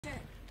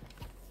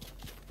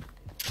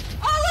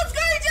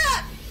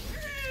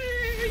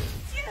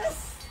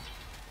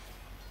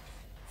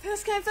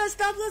First game,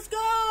 first up, let's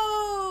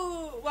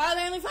go! Why are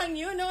they only fighting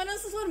you and no one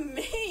else is what I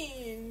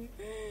mean?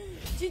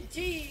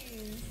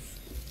 GG's.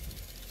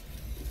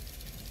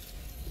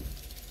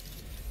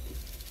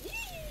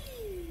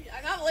 Yee!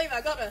 I can't believe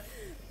I got a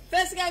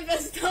first game,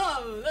 first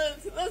up.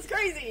 That's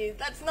crazy.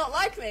 That's not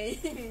like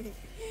me.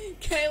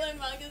 Kaylin,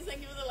 Marcus,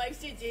 thank you for the likes.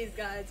 GG's,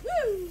 guys.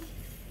 Woo!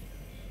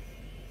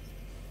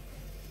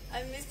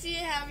 I missed you.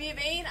 How have you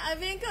been? I've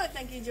been good,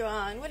 thank you,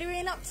 Joanne. What have you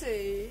been up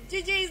to?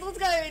 GG's, let's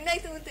go.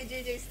 Nathan with the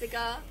GG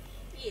sticker.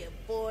 Yeah,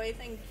 boy,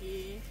 thank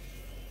you.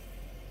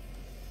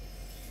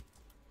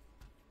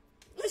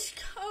 Let's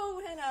go,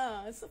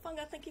 Hannah.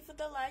 Sofunga, thank you for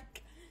the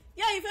like.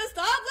 Yay, first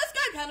up. Let's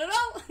go,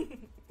 Panadol.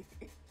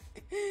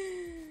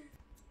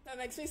 That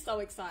makes me so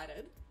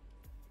excited.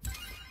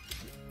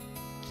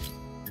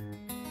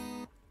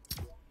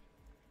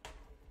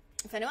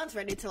 If anyone's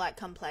ready to like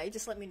come play,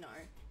 just let me know.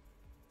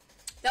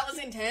 That was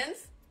intense.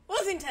 It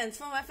was intense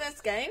for my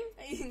first game.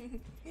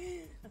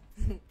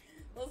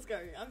 Let's go.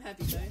 I'm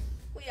happy though.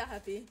 We are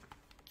happy.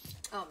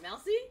 Oh,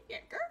 Mousy? Yeah,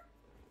 girl.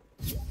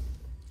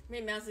 Me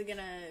and Mousy are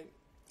gonna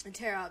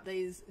tear out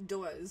these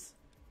doors.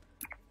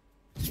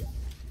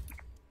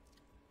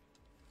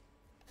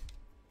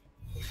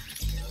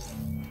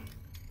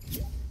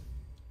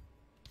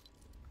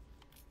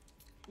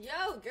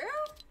 Yo,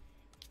 girl.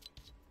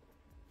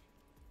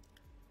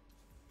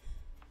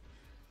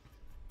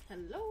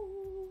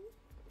 Hello.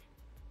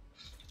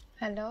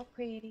 Hello,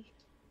 pretty.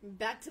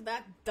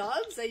 Back-to-back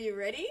dubs, are you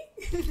ready?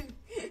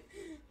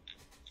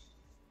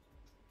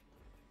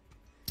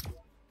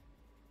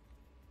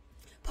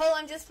 Paul,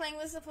 I'm just playing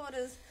with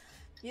supporters.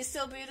 You're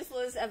still beautiful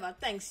as ever.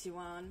 Thanks,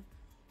 Yuan.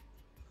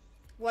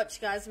 Watch,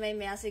 guys, me and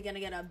Mouse are gonna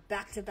get a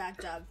back-to-back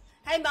dub.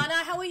 Hey,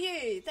 Mana, how are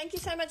you? Thank you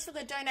so much for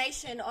the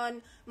donation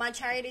on my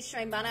charity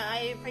stream, Mana.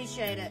 I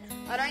appreciate it.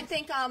 I don't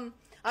think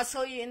I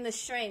saw you in the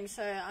stream,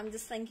 so I'm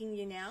just thanking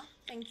you now.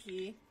 Thank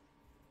you.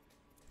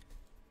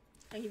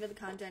 Thank you for the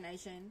kind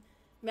donation.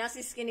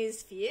 Mousy skin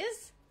is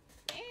fierce?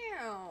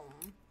 Damn.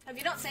 Have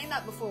you not seen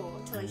that before,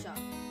 Talisha?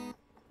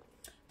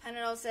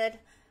 Panadol said,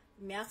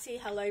 Mousy,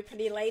 hello,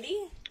 pretty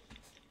lady.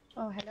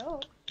 Oh,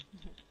 hello.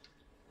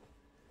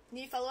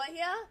 New follower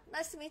here?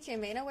 Nice to meet you,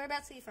 Mina.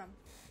 Whereabouts are you from?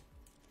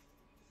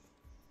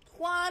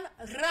 Juan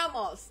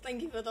Ramos.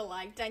 Thank you for the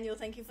like. Daniel,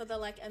 thank you for the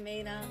like.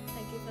 Amina,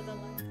 thank you for the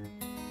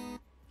like.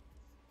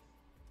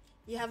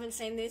 You haven't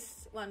seen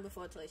this one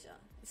before, Talisha.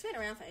 It's been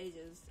around for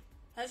ages.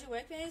 How's your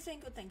work been? It's been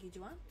good, thank you,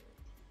 Juan.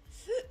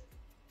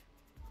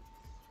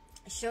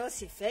 Show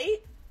us your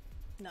feet?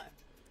 No.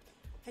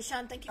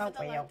 Hashan, thank you for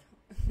the like.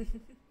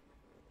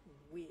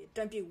 Weird.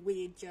 Don't be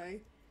weird, Joe.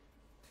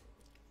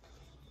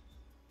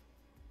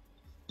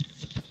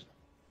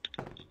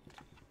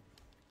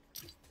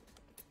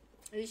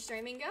 Are you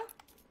streaming, girl?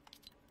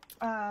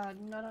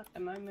 Not at the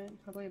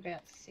moment. Probably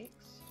about 6.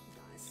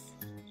 Nice.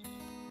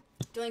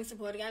 Doing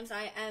supporter games.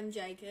 I am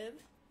Jacob.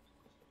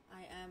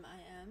 I am.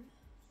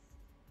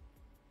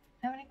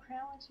 How many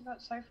crowns you got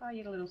so far,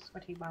 you little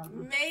sweaty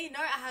bum? Me? No,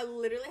 I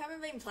literally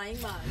haven't been playing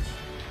much.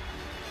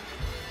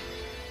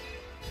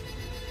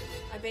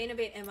 I've been a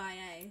bit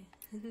MIA.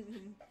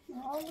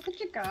 Oh, look at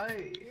you go.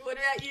 What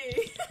about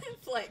you?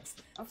 Flex.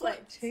 I've Flex.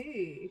 got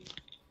 2.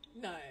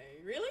 No,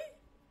 really?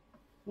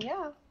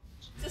 Yeah.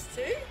 Just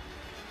 2?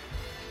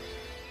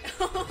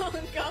 Oh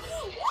god.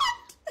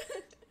 What?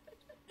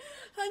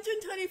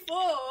 124?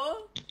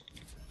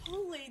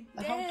 Holy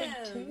The damn. whole big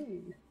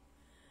 2.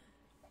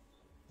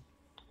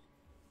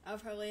 I'll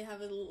probably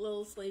have a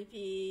little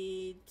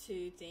sleepy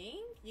 2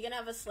 thing. You gonna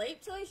have a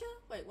sleep, Talisha?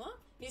 Wait, what?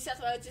 New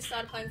South Wales just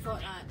started playing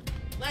Fortnite.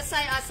 Let's say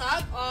I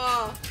suck.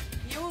 Oh,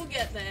 you'll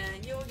get there.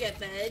 You'll get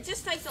there. It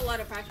just takes a lot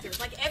of practice.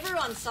 Like,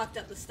 everyone sucked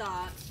at the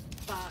start,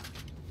 but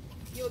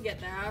you'll get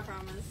there, I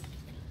promise.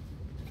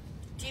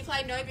 Do you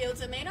play no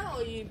builds, Amina,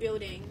 or are you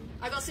building?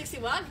 I got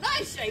 61.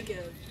 Nice,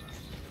 Jacob.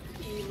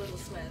 You little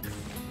sweats.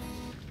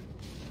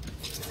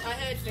 I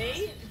heard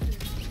feet.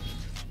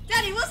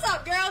 Daddy, what's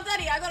up, girl?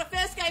 Daddy, I got a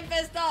first game,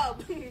 first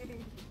dub.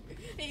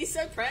 Are you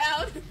so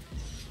proud?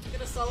 I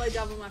got a solo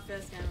dub on my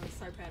first game. I'm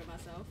so proud of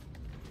myself.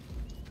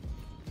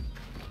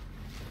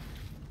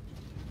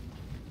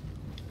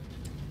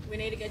 We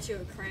need to get you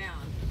a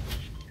crown.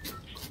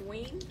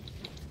 Queen?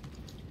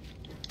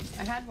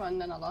 I had one,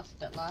 then I lost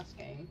it last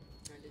game.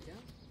 Oh, did you?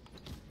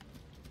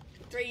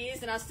 3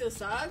 years and I still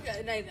suck?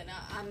 Nathan,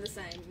 I'm the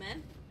same,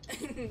 man.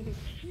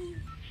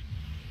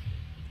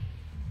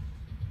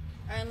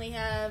 I only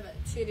have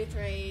 2 to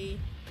 3.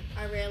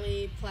 I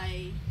rarely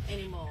play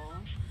anymore.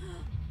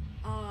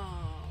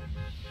 Oh.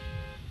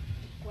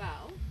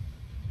 Well,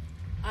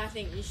 I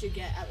think you should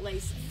get at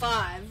least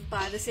 5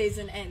 by the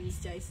season ends,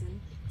 Jason.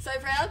 So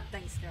proud?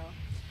 Thanks, girl.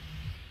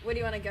 Where do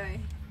you want to go,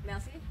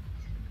 Mousy?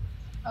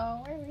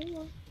 Oh, where are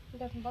you? It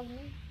doesn't bother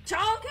me.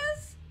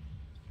 Chalkers?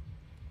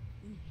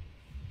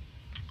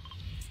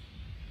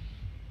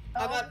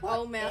 I got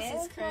old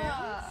Mouse's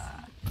crowns.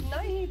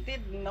 No, you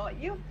did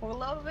not. You're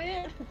full of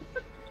it.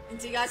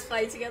 Do you guys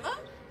play together?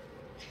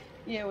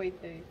 Yeah, we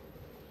do.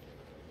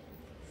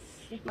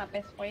 He's my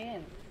best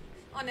friend.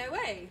 Oh, no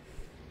way.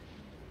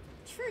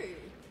 True.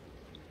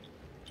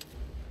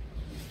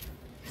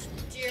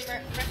 Do you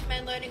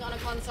recommend learning on a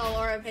console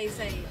or a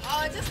PC?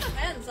 Oh, it just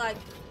depends. Like,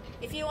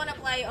 if you want to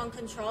play on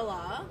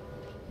controller,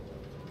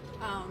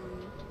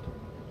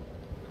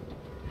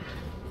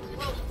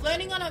 well,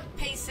 learning on a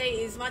PC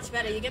is much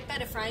better. You get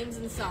better frames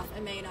and stuff,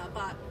 Amina,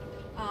 but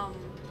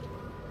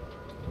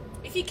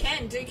if you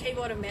can, do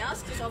keyboard and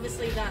mouse, because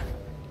obviously that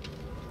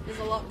is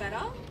a lot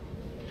better.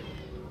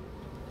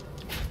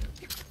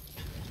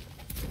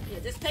 Yeah,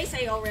 just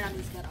PC all round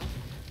is better.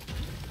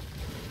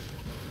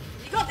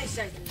 You got this,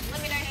 Jason.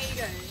 Let me know how you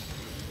go.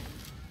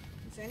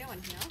 Is there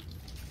anyone here?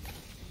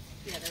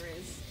 Yeah, there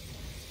is.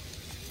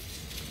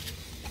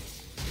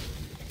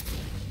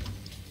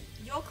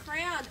 Your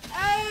crown.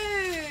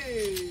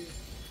 Oh!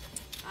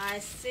 I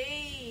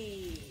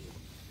see.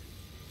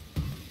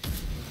 Oh.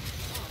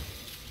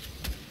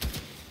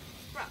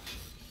 Bruh,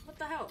 what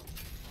the hell?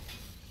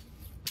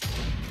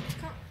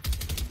 Come.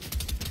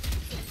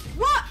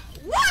 What?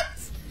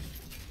 What?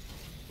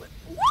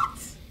 What?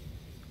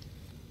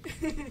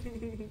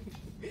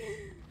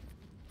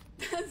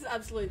 That's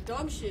absolute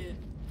dog shit.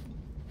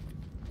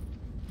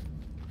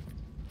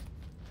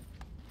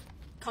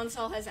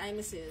 Console has aim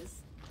assist.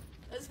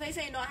 Does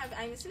PC not have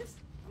aim assist?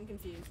 I'm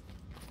confused.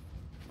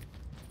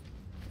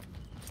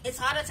 It's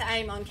harder to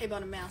aim on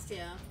keyboard and mouse,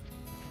 yeah.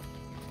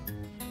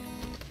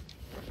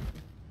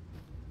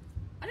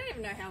 I don't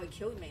even know how he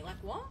killed me.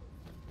 Like, what?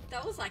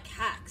 That was like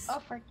hacks. Oh,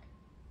 frick.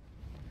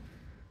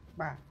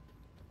 Bruh.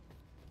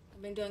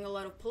 I've been doing a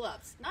lot of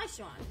pull-ups. Nice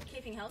one.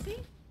 Keeping healthy?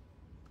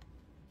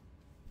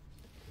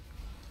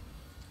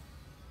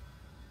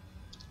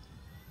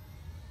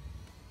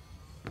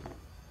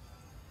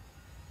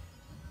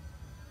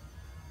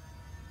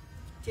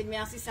 Did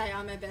Mousy say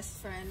I'm her best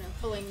friend,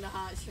 pulling the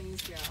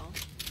heartstrings, girl?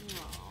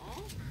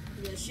 Aww.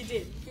 Yeah, she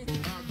did.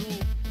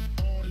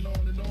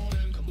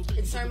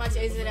 It's so much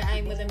easier to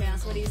aim with a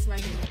mouse. What are you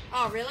smoking?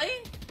 Oh,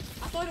 really?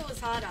 I thought it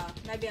was harder.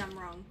 Maybe I'm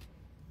wrong.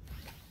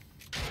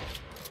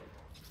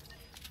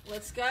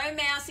 Let's go,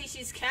 Mousy.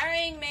 She's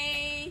carrying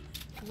me.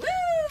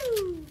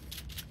 Woo!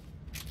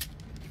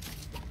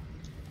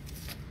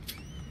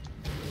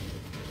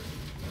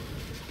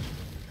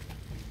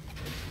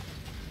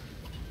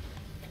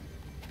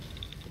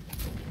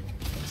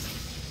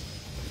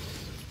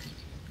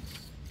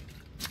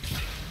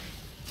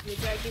 You're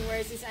joking, where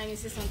is this aim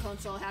assist on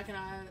console? How can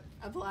I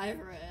apply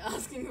for it?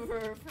 Asking for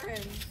a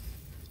friend.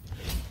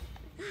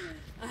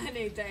 I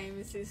need the aim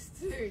assist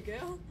too,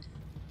 girl.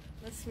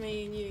 That's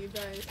me and you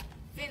both.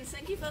 Vince,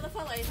 thank you for the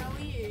follow. How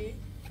are you?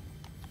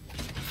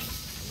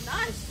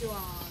 Nice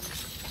one.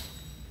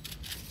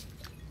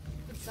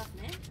 Good stuff,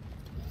 man.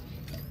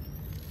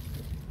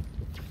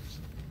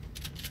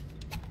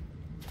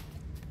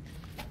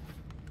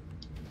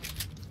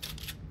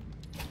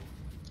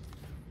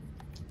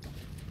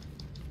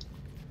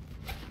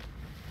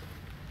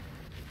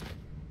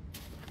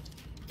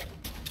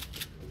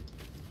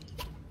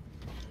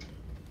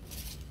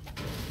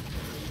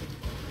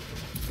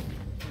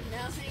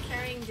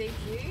 DQ?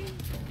 You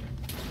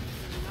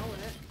know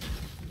it.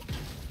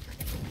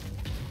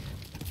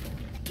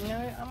 No,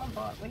 I'm a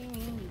bot. What do you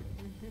mean?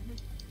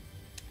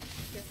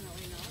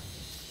 Definitely not.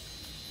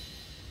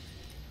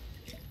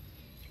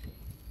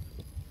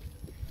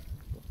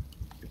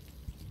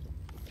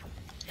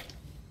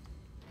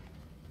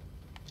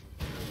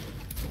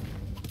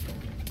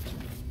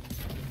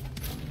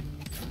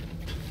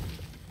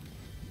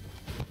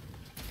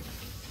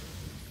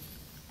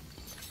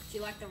 Do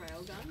you like the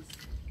railguns?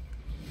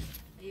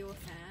 Are you a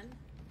fan?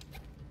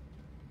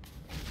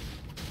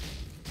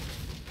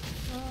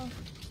 Oh,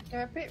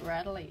 they're a bit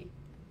rattly.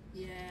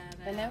 Yeah,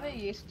 they never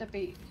used to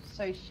be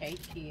so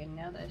shaky, and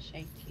now they're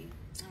shaky.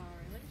 Oh,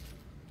 really?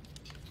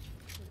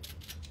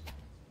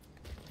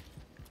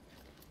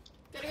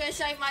 Gotta go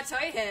shave my toe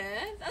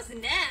hair. That's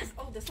nasty.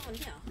 Oh, there's someone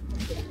here.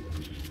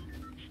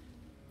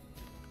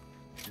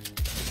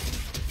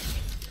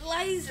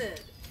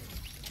 Lasered.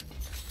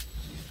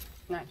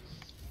 Nice.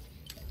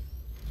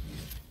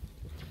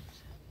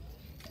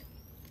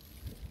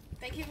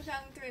 Thank you for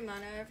coming through,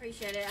 Mano. I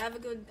appreciate it. Have a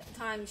good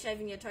time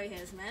shaving your toe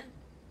hairs, man.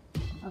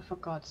 Oh, for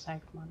God's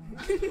sake, Mano.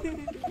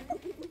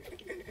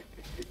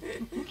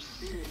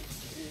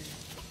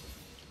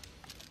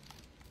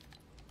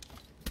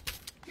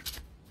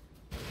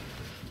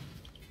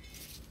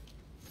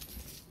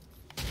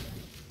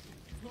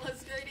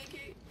 Let's go,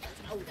 DQ.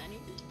 Oh, Danny.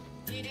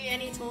 Do you do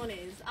any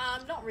tourneys?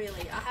 Not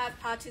really. I have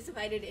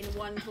participated in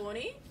one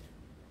tourney,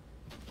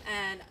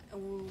 and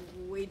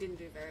we didn't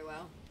do very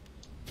well.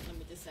 Let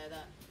me just say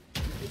that.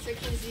 The trick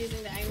is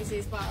using the aim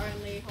assist by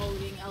only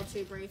holding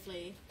L2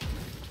 briefly.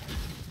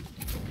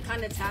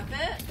 Kind of tap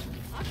it.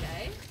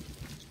 Okay.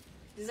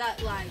 Is that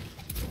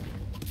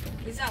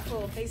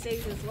for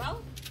PCs as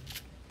well?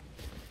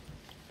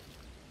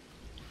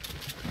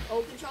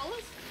 All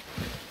controllers?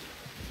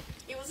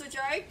 It was a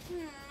joke?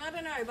 I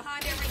don't know.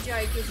 Behind every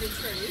joke is the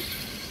truth.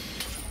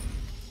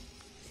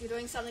 You're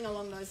doing something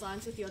along those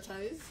lines with your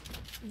toes.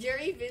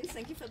 Jerry, Vince,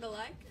 thank you for the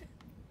like.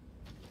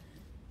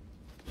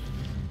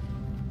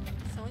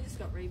 Someone just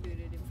got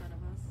rebooted in front of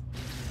us.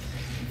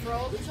 For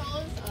all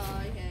controllers?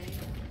 Oh, okay.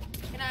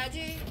 Can I add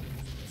you?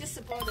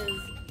 biggest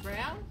supporters,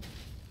 Brow.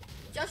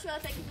 Joshua,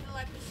 thank you for the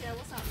like and share.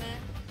 What's up, man?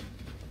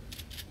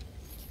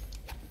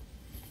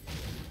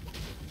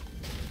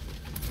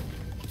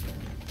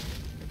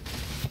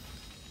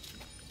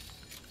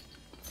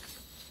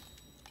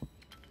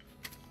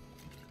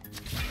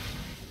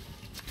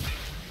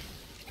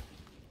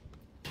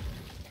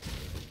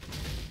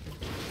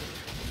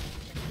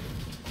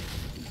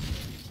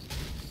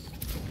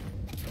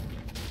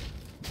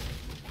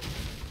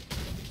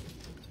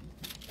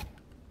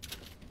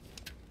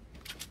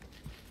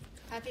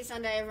 Happy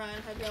Sunday, everyone.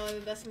 Hope you all have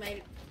the best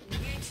mate. You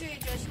too,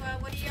 Joshua.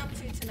 What are you up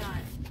to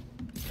tonight?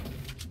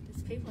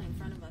 There's people in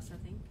front of us, I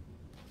think.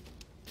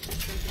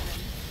 Let's go get them.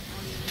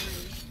 On the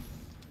roof.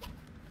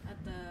 At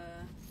the...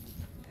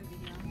 over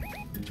here.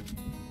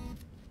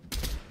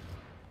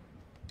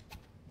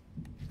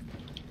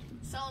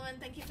 Solomon,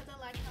 thank you for the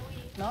like. How are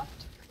you? Not?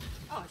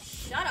 Oh,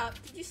 shut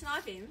up. Did you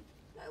snipe him?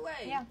 No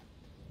way. Yeah.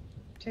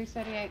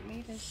 238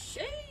 meters.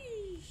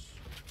 Sheesh.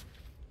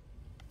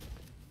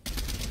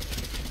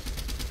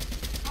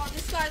 Oh,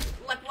 this guy's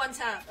like one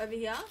tap over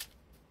here.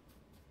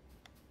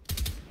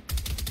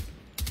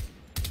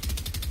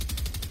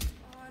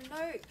 Oh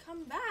no,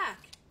 come back.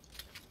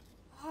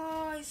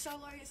 Oh, he's so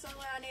low,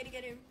 I need to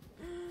get him.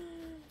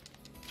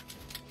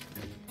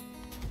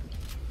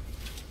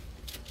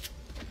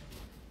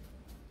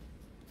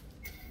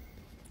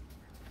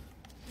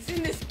 He's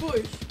in this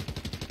bush.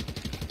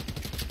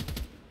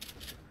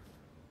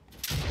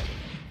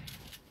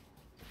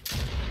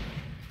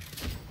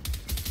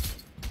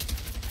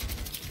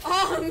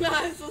 Oh,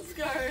 nice, let's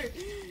go.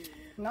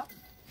 No.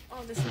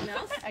 Oh, there's someone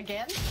else?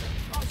 Again?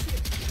 Oh,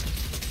 shit.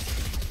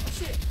 Oh,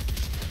 shit.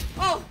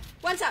 Oh,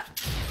 one tap.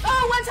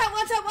 Oh, one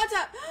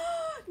tap.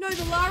 No,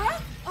 the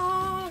Lara?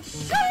 Oh,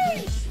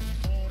 sheesh.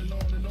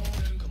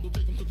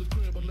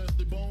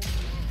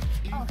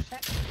 Oh,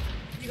 shit.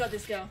 You got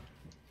this, girl.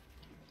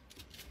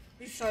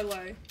 He's so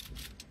low.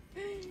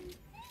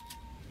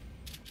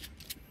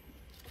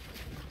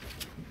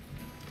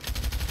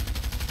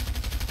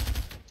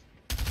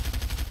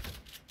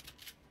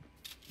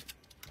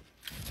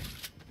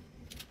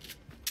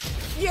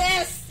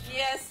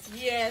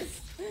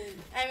 Yes.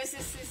 Aim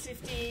assist is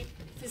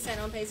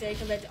 50% on PC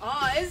compared to...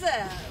 Oh, is it?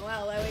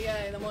 Well, there we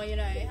go. The more you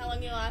know. How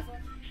long your life?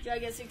 Joe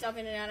gets sicked up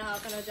in an hour and a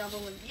half. Can I jump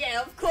on with...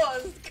 Yeah, of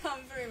course. Come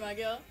through, my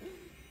girl.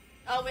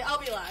 I'll be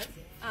live.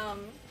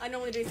 I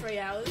normally do 3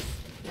 hours.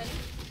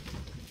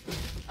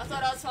 I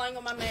thought I was following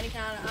on my main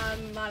account.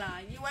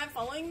 Mana, you weren't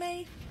following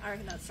me? I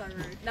reckon that's so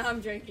rude. No,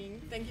 I'm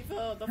joking. Thank you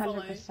for the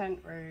follow.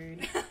 100%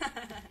 rude.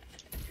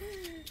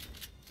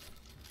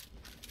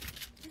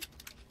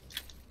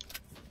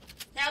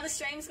 How the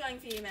stream's going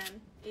for you,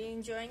 man? Are you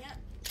enjoying it?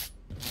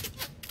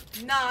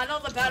 Nah,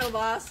 not the battle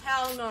bus.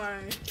 Hell no.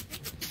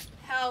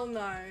 Hell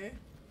no.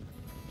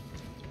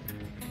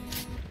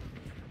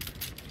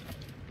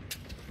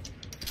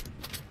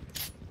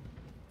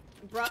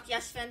 Brock,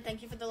 yes, Fan,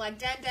 thank you for the like.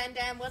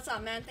 Dan, what's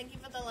up, man? Thank you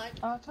for the like.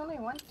 Oh, it's only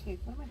one tick.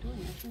 What am I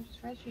doing? I can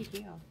just raise you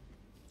here.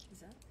 Is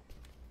that?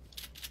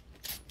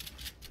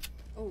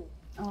 Oh.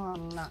 Oh,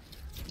 I'm not.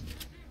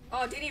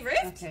 Oh, did he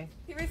rift? Okay.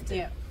 He rifted.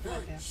 Yeah.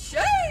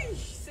 Sheesh!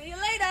 See you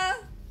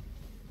later!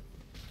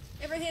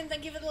 Ibrahim,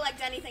 thank you for the like.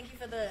 Danny, thank you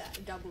for the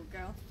double,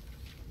 girl.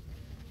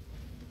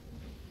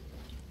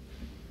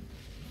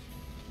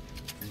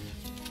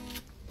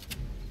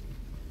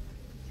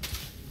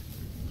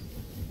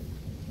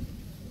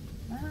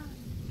 Ah.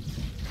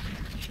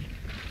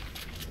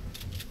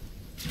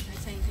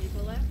 18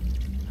 people left.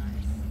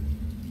 Nice.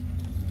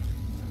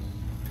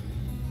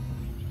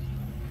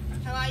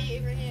 How are you,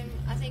 Ibrahim?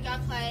 I think I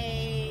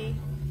play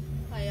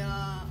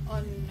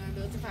on no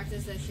build to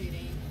practice their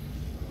shooting.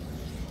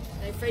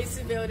 They freeze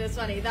to build, it's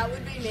funny. That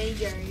would be me,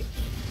 Jerry.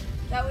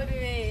 That would be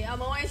me.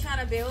 I'm always trying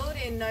to build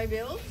in no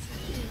builds.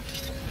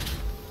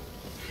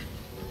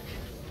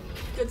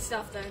 Good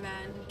stuff though,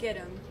 man. Get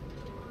him.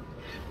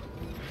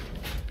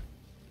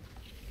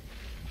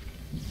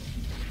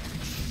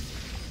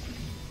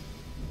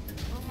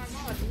 Oh my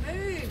god,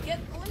 move!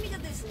 Let me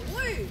get this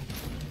loot!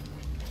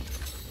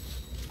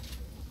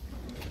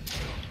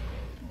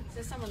 Is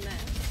there someone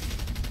there?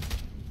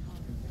 Oh.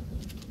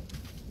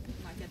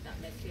 Might get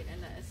that medkit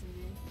and that SMG.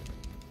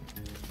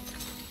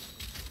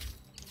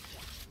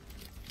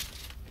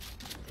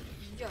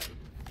 Yo.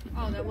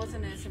 Oh, that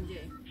wasn't an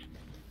SMG.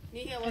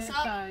 New here, what's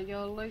up?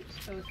 Your loot's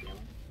still here.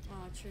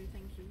 Oh, true,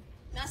 thank you.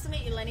 Nice to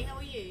meet you, Lenny. How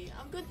are you?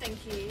 I'm good,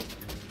 thank you.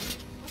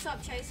 What's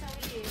up, Chase? How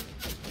are you?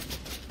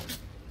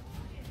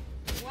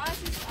 Why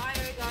is this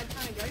IO guy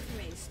trying to go for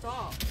me?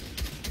 Stop.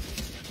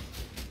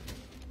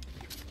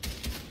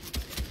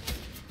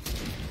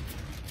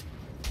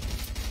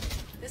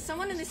 There's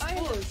someone in this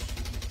bush.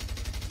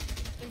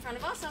 In front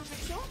of us, I'm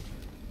pretty sure.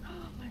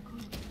 Oh my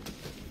god.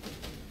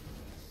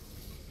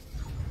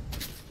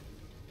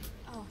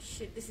 Oh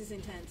shit, this is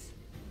intense.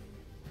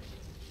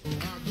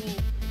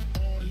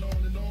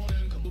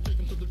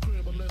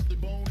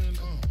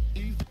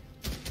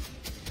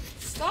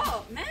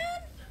 Stop,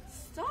 man!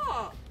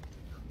 Stop!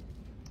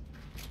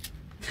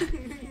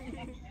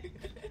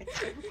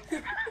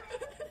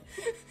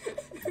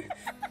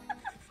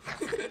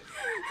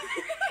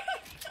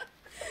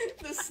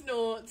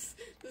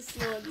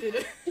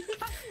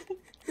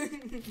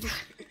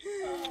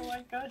 Oh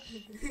my gosh.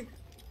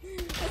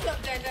 What's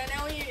up, Dan?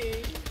 How are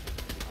you?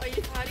 Are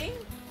you partying?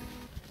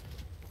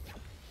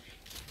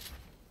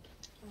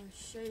 Oh,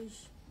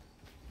 sheesh.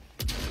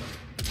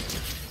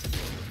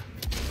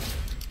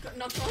 Got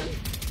knocked on?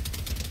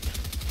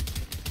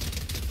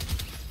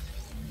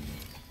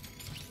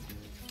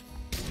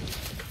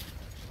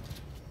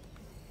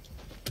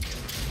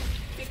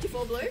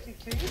 $54 blue.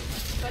 52.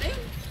 Got him?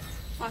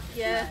 Fuck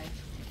yeah. Nice.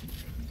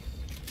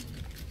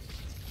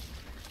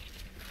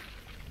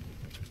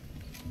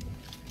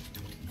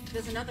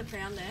 There's another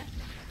crown there.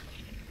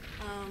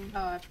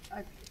 Oh,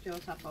 I picked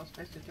yours up. I was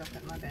supposed to drop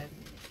it in my bed.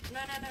 No.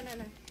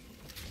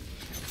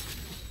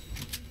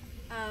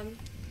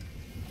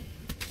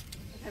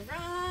 Okay,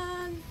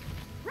 run!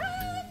 Run!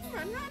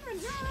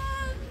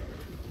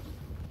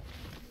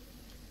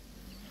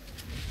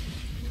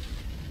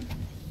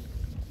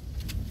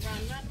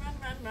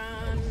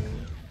 Run.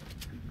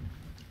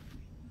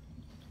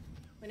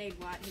 We need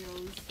white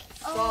heels.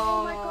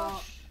 Oh my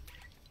gosh.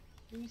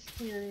 Are you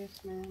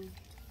serious, man?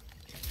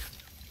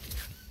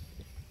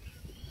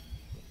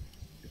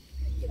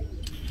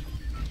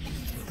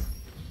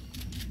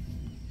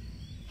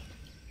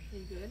 You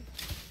good?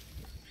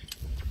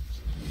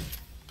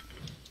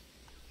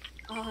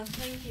 Oh,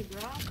 thank you,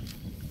 bro.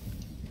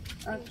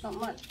 It's not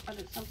much, but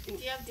it's something.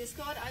 Do you have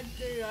Discord? I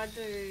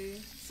do.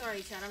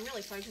 Sorry, Chad, I'm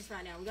really focused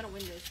right now. We're gonna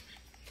win this.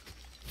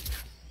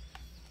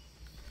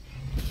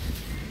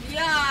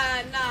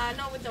 Yeah, nah,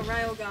 not with the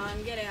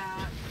railgun. Get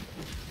out.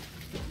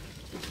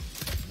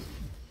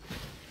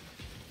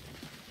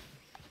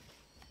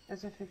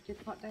 There's a 50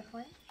 pot there for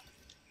you?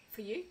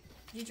 For you?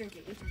 You drink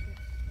it.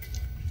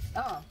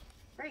 Oh,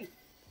 great.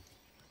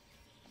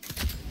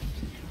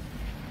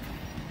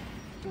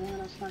 I'm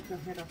gonna smack your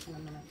head off in a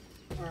minute.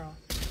 Or else.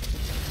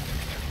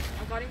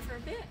 I got him for a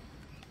bit.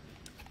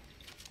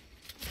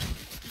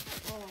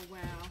 Oh,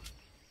 wow.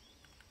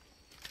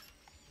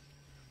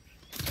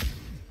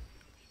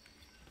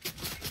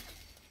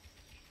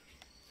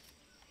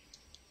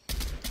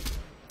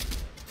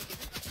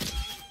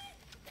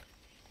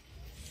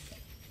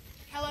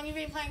 How long have you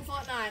been playing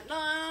Fortnite?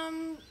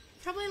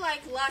 Probably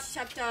like last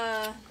chapter,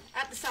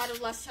 at the start of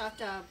last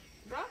chapter,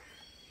 bro.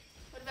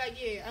 What about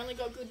you? Only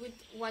got good with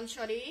one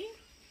shotty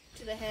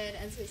to the head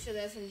and switched to the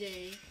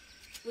SMG.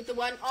 With the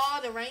one, oh,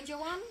 the Ranger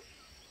one?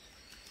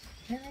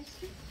 Where is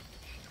he?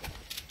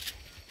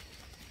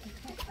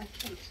 I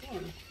can't see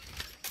him.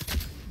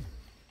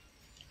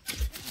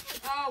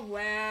 Oh,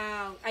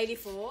 wow.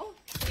 84.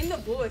 In the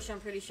bush, I'm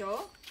pretty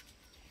sure.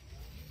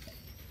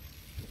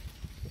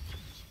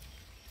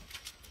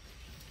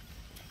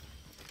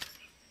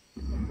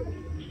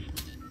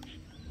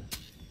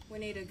 We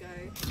need to go.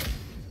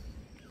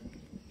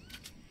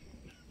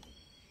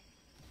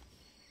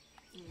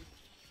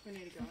 We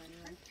need to go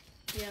anyway.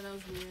 Yeah, that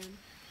was weird.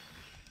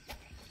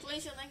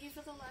 Felicia, thank you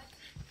for the like.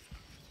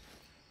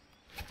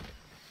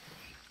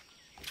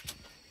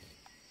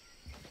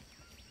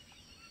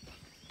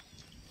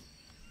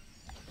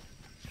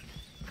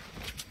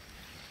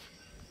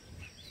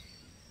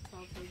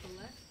 People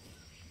left.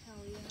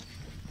 Hell yeah.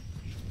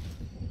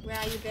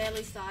 Wow, you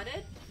barely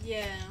started?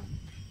 Yeah.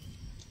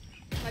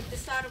 Like the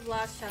start of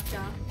last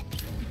chapter.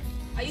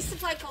 I used to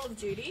play Call of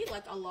Duty,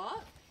 like a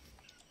lot.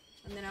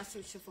 And then I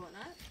switched to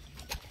Fortnite.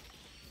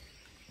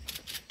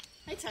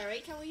 Hey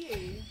Tariq, how are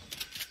you?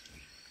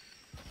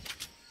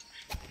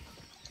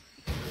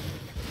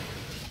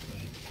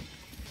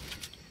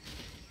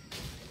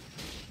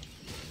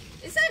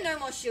 Is there no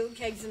more shield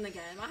kegs in the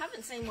game? I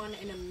haven't seen one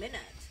in a minute.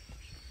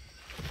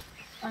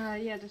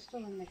 Yeah, they're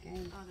still in the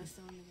game. Oh, they're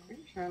still in the game.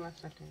 Pretty sure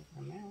unless I take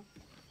them out.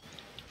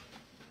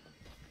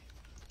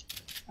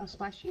 Oh,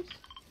 splashies?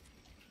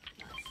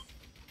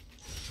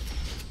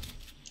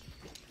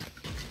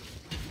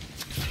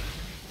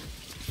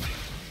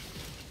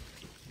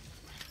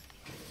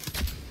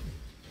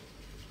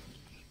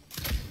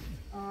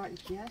 Nice.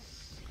 Yes.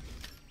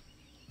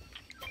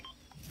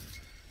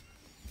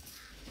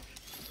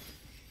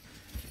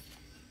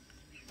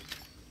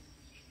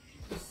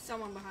 There's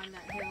someone behind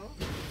that hill.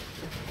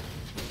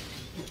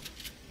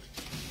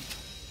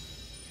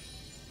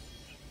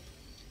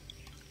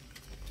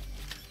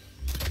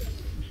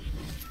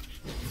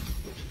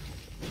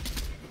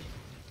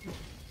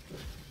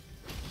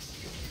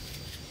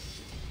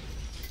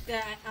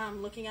 They're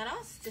looking at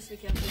us. Just be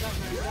careful. We got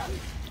railguns.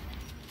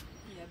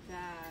 Yeah,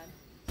 bad.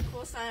 Of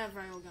course I have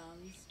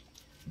railguns.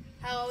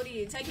 How old are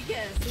you? Take a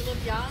guess. You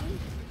look young.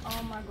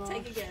 Oh my god.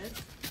 Take a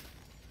guess.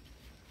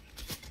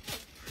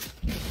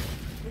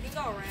 We can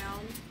go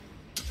around.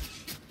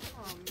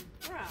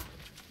 Bruh.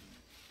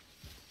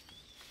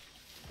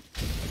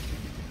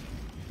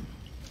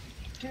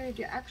 Dude,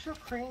 you're actual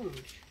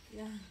cringe.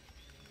 Yeah.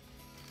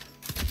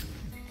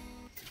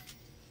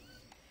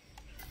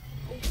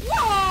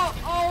 Whoa!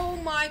 Oh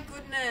my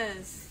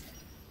goodness.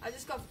 I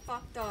just got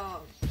fucked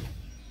up.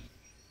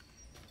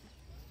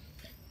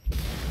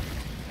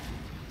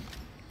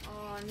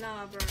 Oh,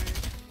 nah, bro. Do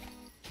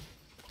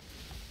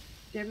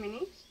you have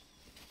minis?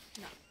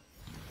 No.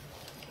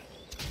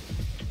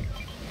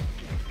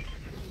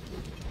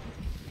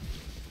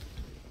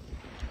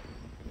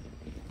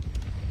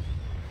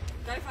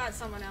 fight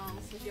someone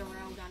else with your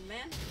railgun,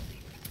 man.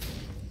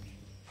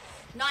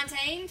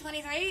 19,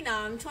 23? No,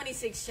 I'm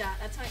 26, chat.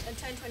 I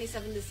turned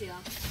 27 this year.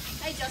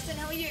 Hey, Justin,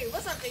 how are you?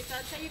 What's up, Big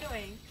Touch? How you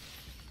doing?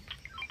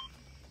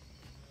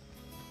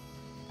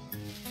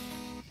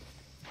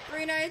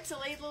 Bruno,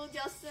 Toledo,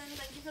 Justin,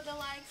 thank you for the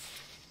likes.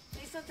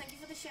 Lisa, thank you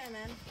for the share,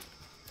 man.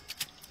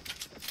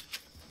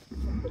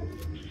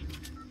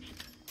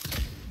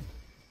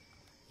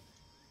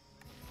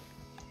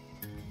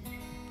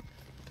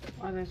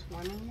 Oh, there's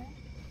one in there?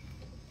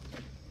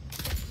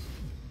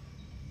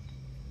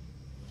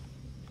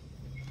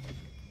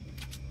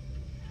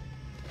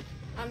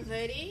 I'm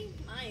 30?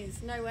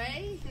 Nice. No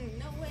way?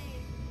 No way.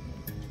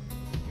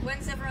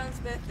 When's everyone's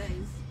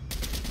birthdays?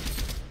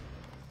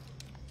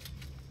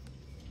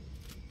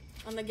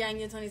 On the gang,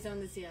 you're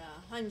 27 this year.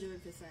 100%.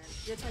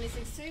 You're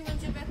 26 too?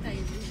 When's your birthday?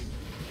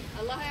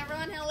 Aloha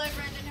everyone. Hello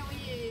Brandon, how are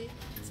you?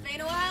 It's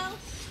been a while.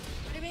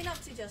 What have you been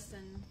up to,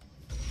 Justin?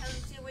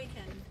 How's your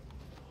weekend?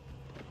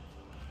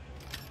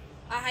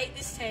 I hate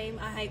this team.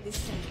 I hate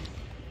this team.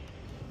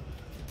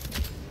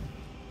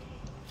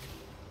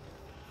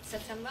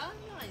 September?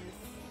 Nice.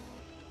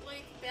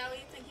 Luke,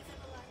 Bowie, thank you for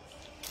the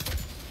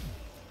likes.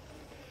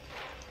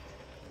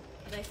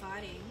 Are they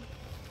fighting?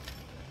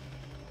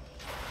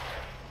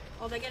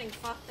 Oh, they're getting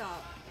fucked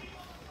up.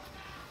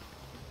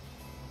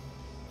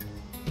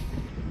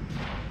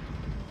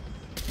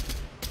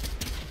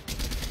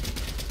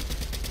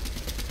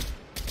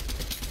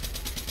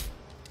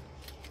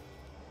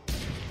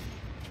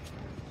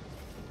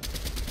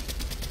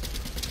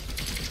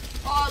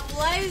 Oh,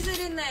 lasered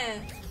in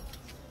there.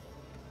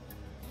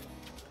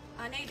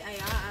 I need AR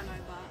ammo,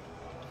 but...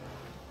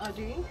 Oh,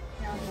 do you?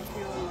 Yeah,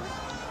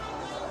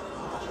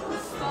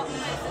 Stop,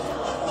 mate.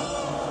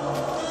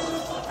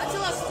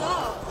 Until I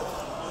stop.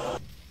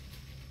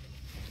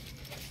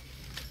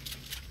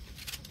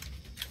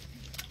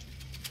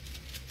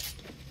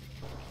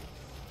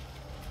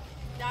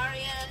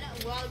 Darian,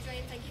 Wild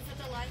Dream, thank you for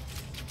the likes.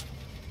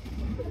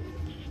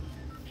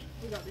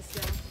 We got this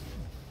girl.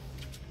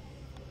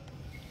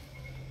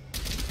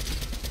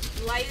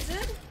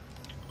 Lasered?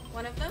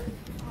 One of them?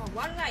 Oh,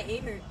 why did I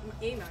emote,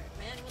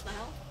 man? What the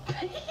hell?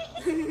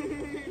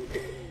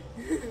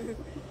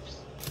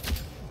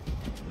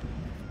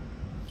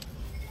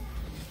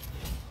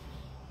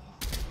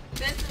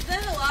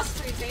 They're the last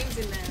two teams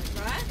in there,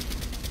 right?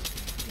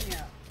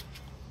 Yeah.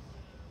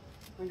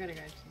 I'm gonna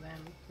go to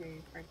them to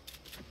break.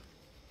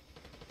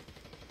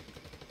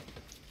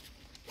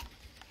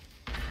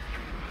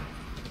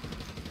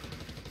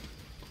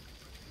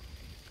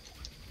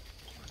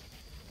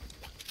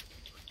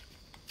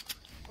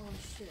 Oh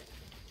shit.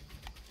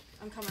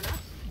 I'm coming up.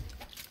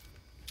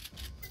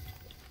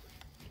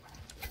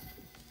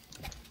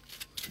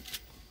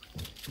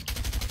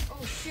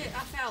 Oh shit, I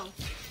fell.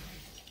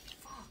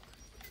 Fuck.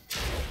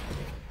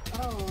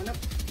 Oh, no.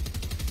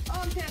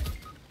 Oh, I'm dead.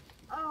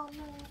 Oh,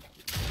 no.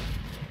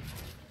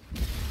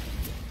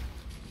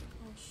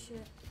 Oh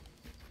shit.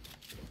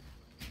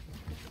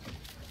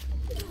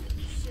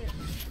 Shit.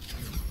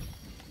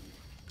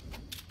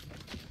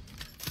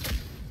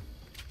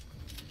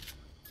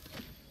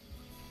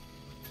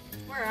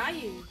 Where are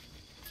you?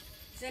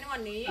 Is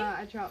anyone near you?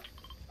 I dropped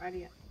right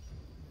here.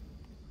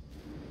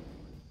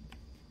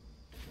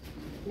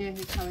 Yeah,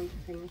 he's coming to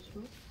finish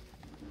me.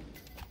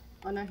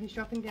 Oh no, he's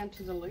dropping down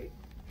to the loot.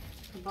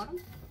 The bottom.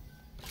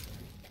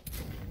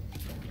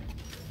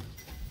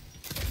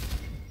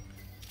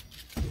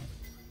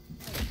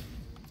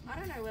 I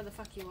don't know where the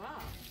fuck you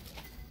are.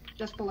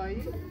 Just below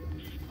you.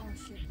 Oh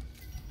shit.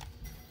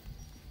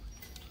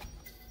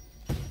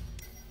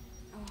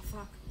 Oh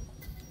fuck.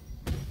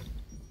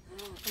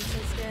 I'm so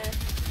scared.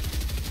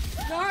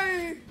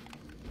 No!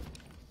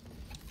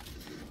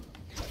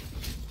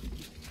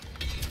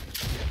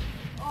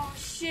 Oh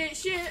shit,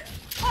 shit!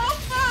 Oh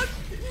fuck!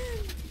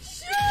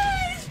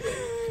 Shit!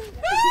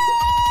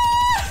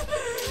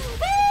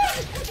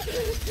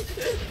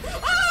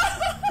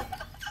 Oh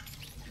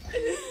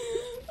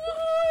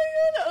my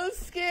god, that was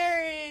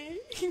scary!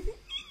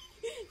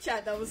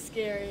 Chat, that was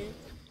scary.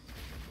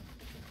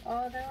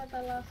 Oh, they were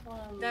the last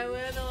one. They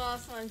were the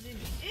last ones.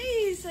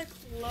 Eee, so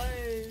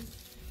close.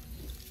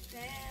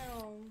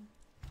 Damn.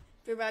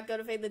 Be right,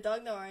 gotta feed the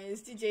dog, no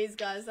worries. GG's,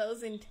 guys, that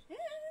was intense.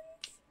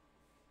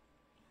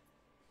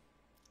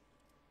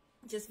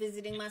 Just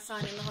visiting my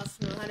son in the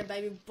hospital. Had a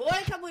baby boy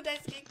a couple of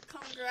days ago.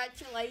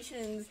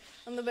 Congratulations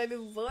on the baby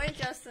boy,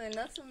 Justin.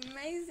 That's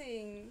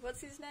amazing.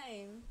 What's his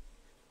name?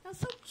 That's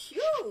so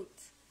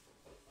cute.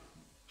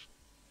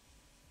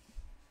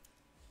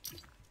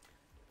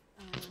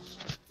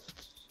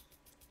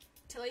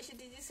 Talisha,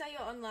 did you say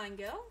you're online,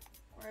 girl?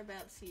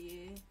 Whereabouts are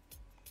you?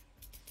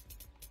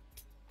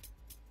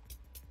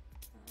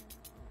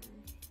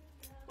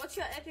 What's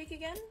your epic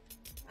again?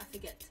 I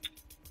forget.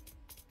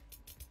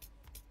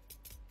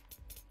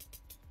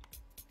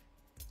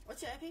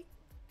 What's your epic,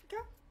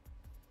 girl?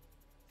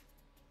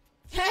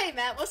 Hey,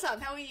 Matt, what's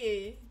up? How are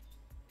you?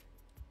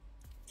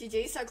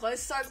 GG, so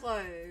close, so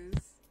close.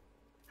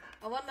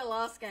 I won the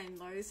last game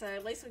though, so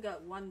at least we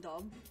got one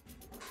dob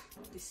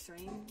this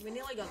stream. We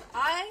nearly got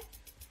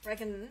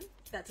Reckon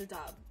that's a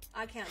dub.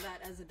 I count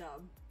that as a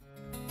dub.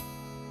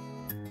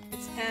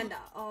 It's Panda.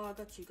 Oh,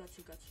 got you.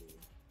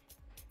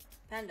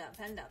 Panda.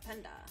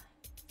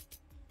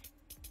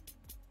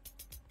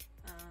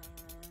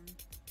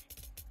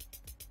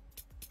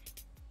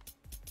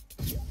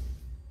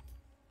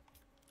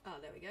 Oh,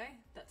 there we go.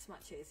 That's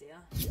much easier.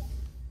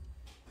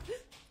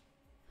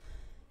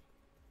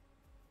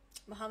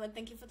 Mohammed,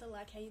 thank you for the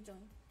like. How you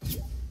doing?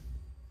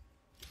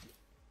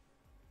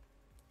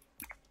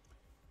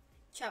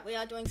 Chat, we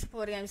are doing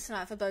supporter games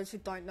tonight for those who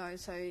don't know.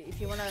 So if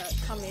you want to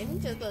come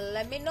in, just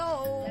let me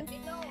know.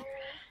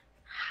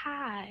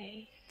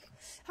 Hi.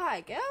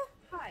 Hi, girl.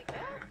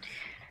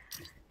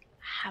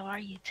 How are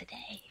you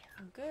today?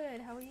 I'm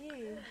good. How are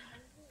you?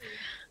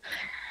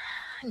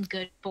 I'm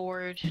good.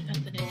 Bored.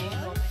 Nothing to do. All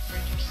my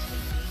friends are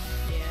sleeping.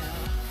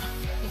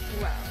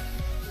 Yeah. Well,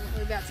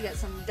 we're about to get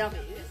some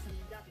W's.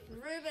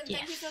 Ruben, Yes.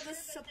 thank you for the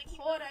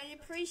support. I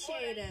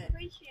appreciate it.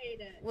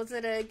 Was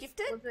it a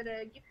gifted?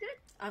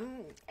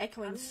 I'm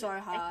echoing so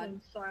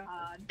hard.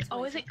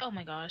 Oh, is it? Oh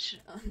my gosh.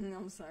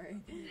 I'm sorry.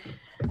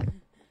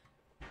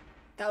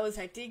 That was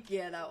hectic.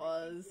 Yeah, that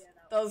was.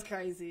 That was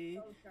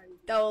crazy.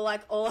 They were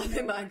like all up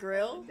in my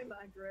grill.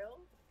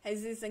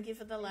 Jesus, thank you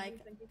for the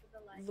like.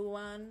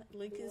 Luan,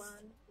 Lucas,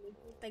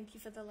 thank you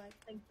for the like.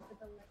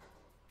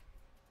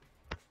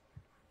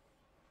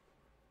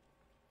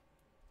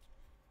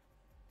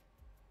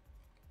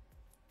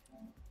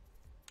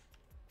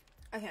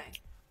 Okay.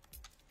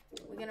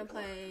 We're gonna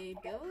play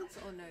builds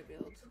or no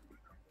builds?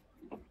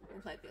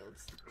 We'll play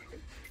builds.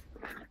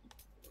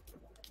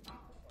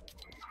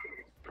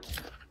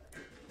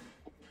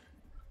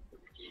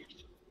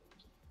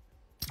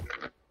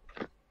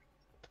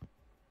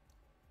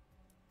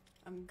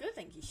 I'm good,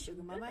 thank you,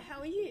 Sugar Mama.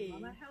 How are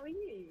you? How are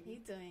you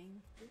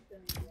doing?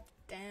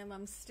 Damn,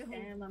 I'm still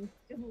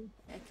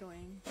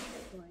echoing.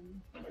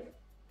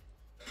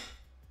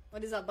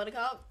 What is up,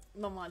 Buttercup?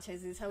 Not much,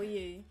 Jesus. How are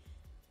you?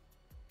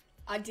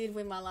 I did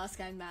win my last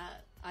game,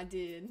 Matt. I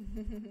did.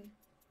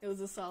 It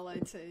was a solo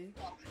too.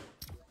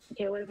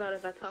 Yeah, what about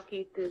if I talk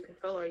you through the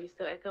controller? Are you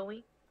still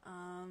echoing?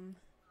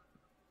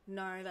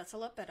 No, that's a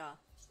lot better.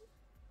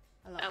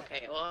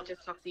 Okay, well, I'll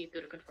just talk to you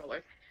through the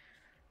controller.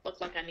 Looks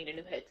like I need a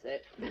new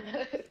headset.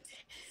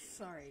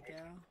 Sorry,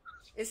 girl.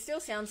 It still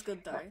sounds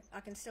good though.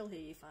 I can still hear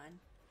you fine.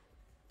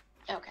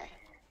 Okay.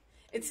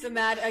 It's the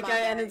mad echo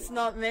and it's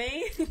not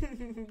me.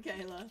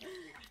 Kayla.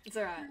 It's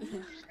alright.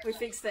 We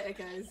fixed the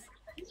echoes.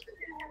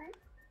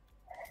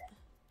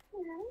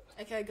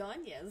 Echo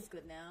gone? Yeah, it's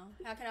good now.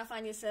 How can I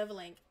find your server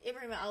link?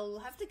 Ibrahim, I'll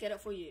have to get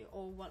it for you.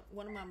 Or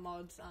one of my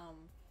mods.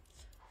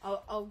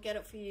 I'll get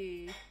it for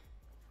you.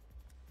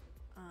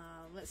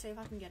 Let's see if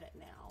I can get it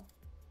now.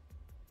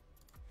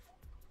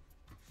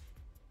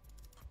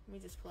 Let me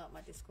just pull out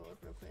my Discord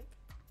real quick.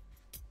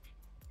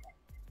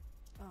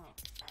 Oh.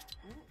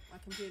 Ooh, my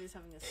computer's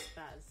having a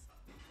spaz.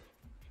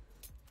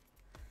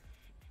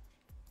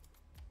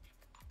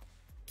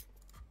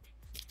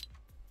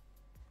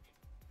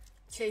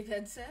 Cheap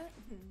headset?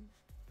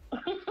 I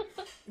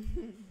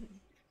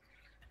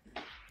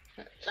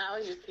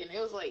was just kidding.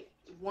 It was like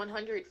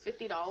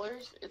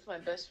 $150. It's my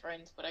best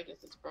friend's, but I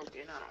guess it's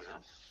broken. I don't know.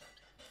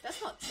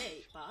 That's not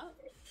cheap, but...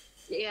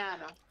 Yeah, I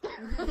know.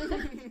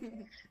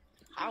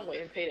 I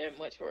wouldn't pay that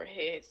much for a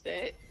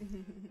headset.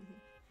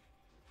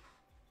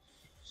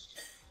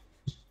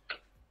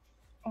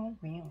 Oh,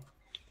 wow.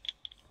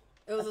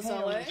 It was a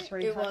solo?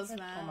 It was,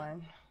 man.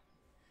 Mine.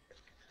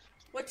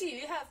 What do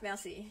you have,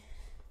 Mousy?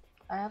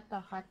 I have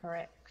the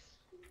HyperX.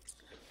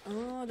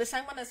 Oh, the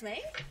same one as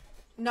me?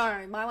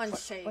 No, my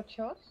one's cheap. What's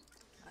yours?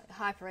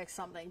 HyperX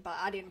something, but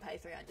I didn't pay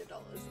 $300.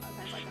 I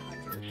paid like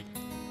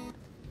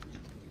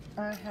 $100.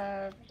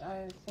 I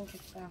think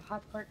it's a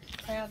HyperX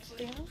Cloud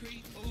Steam.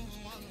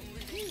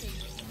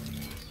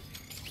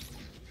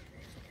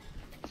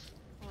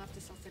 I'll have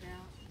to suss it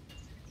out.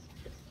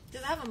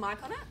 Does it have a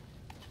mic on it?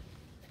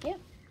 Yeah.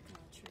 Oh,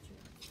 true.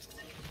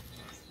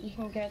 You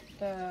can get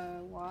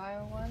the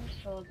wire ones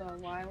or the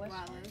wireless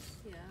ones. Wireless,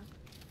 yeah.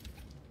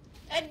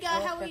 Edgar,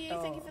 how are you?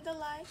 Thank you for the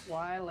like.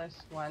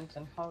 Wireless ones,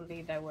 and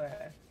holy, they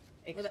were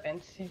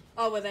expensive.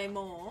 Oh, were they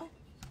more?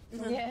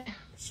 Yeah.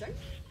 Sure.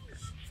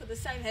 For the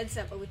same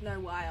headset but with no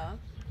wire.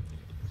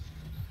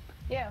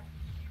 Yeah.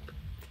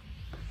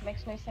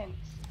 Makes no sense.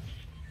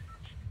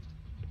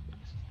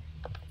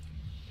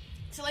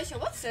 Talisha,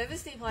 what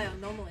servers do you play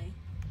on normally?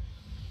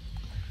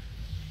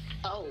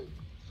 Oh.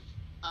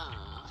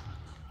 I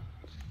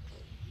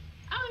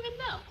don't even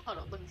know. Hold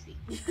on, let me see.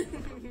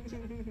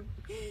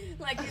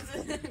 Like, is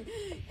it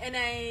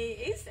NA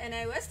East,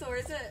 NA West, or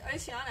is it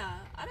Oceania?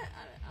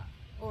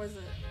 Or is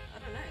it, I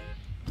don't know.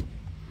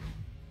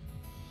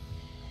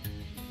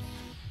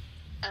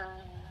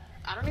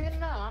 I don't even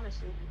know,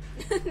 honestly.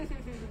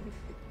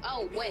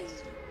 Oh,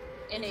 West.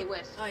 NA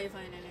West. Oh, you're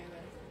playing NA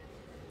West.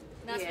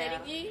 Nice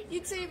meeting you.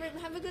 You too,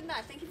 Ruben. Have a good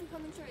night. Thank you for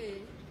coming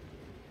through.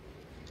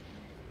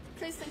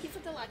 Chris, thank you for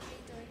the like. How you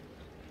doing?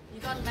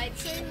 You got a mate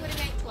soon? What do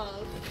you mean,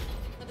 12?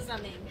 What does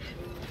that mean?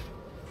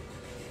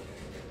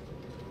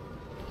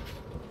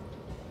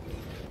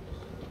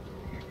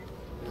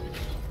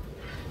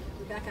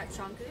 back at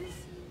Chunkers.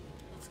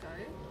 Let's go.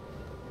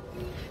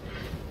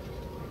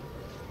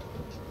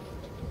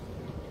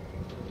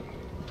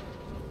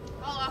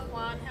 Hola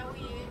Juan, how are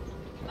you?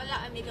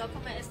 Hola amigo,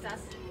 ¿cómo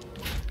estás?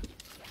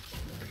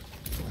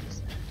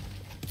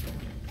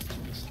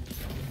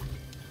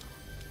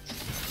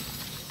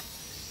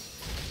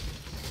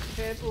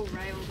 Purple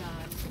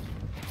railgun.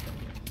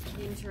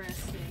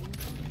 Interesting.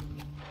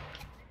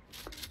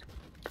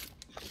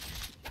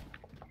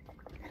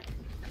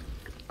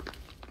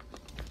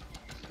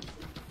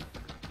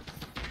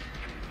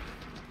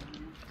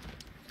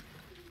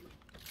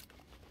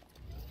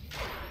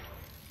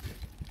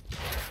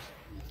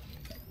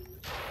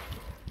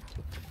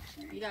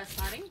 You guys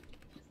fighting?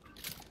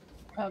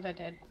 Oh, they're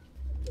dead.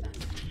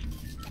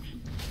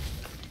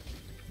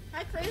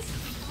 Hi Chris,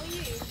 how are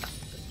you?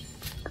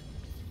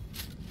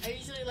 I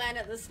usually land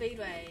at the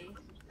speedway.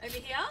 Over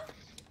here?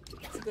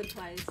 It's a good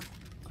place.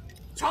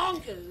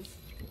 Chonkers!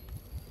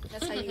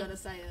 That's how you gotta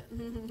say it.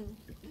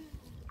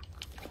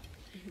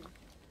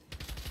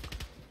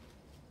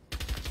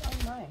 Oh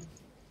no.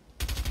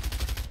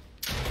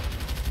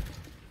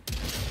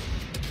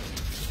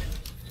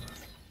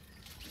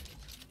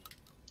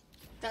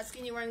 That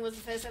skin you're wearing was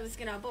the first ever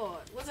skin I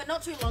bought. Was it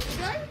not too long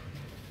ago?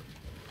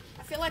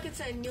 I feel like it's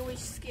a newish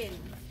skin.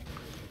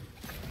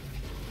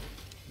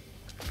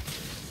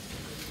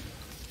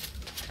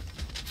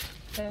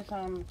 There's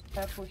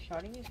purple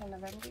shotties on the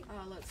remedy.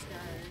 Oh, let's go.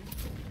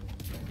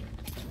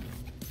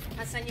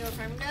 I sent you a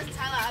friend request.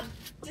 Tyler, I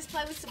just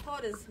play with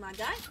supporters, my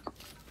guy.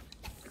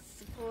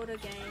 Supporter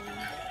game.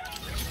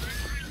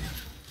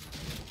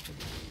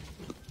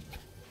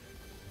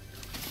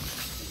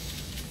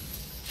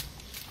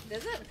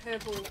 There's a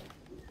purple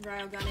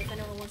railgun if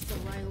anyone wants to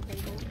rail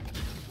people.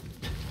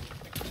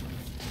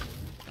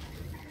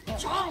 Well,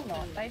 why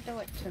not? They do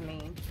it to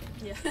me.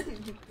 Yeah.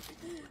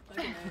 Look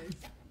at those.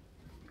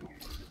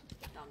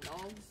 Dumb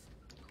dogs.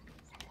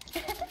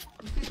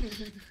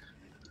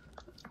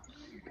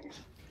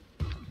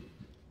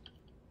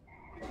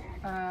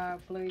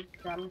 Blue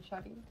drum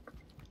shotty.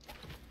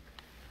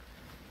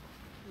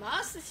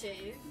 Master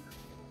Chief?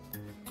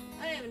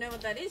 I don't even know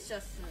what that is,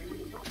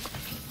 Justin.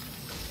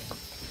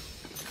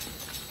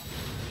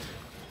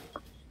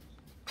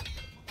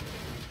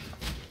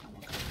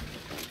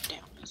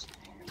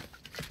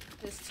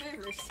 There's 2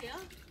 rifts here.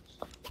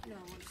 No,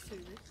 it's 2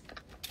 rifts.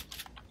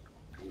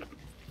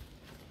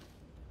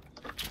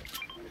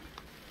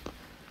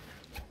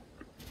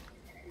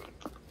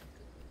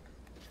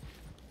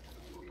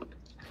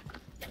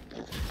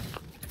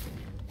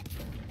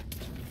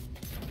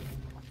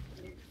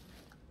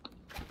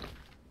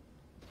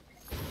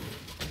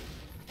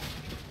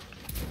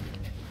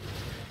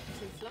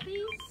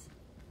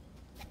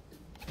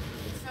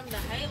 It's from the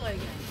Halo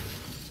game.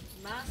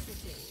 Master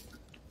Chief.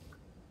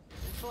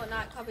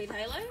 Fortnite copied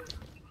Halo?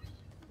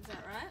 Is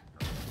that right?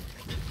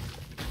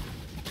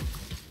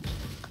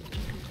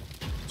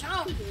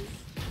 Chonkers!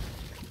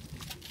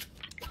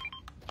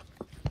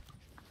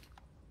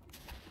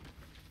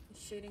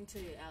 Shooting to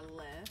our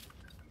left.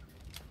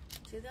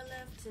 To the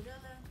left, to the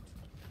left.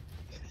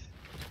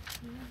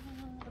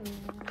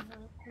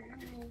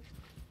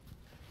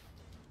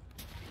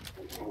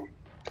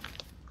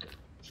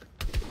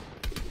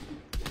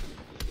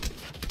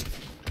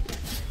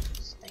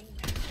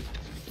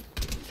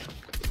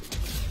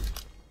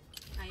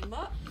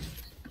 Aimbot.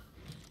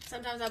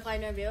 Sometimes I play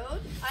no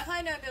build. I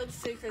play no build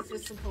secrets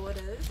with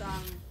supporters,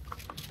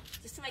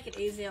 just to make it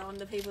easier on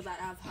the people that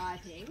have high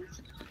ping.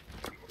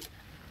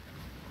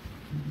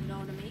 You know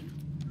what I mean?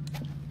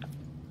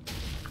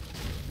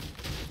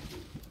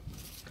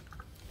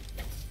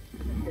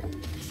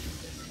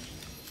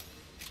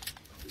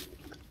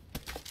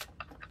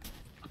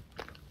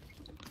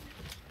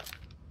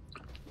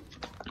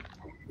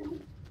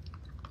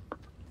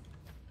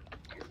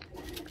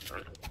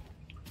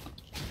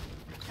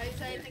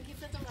 Jose, thank you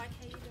for the like.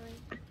 How you doing?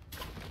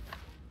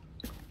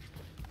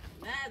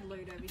 Mad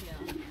loot over here.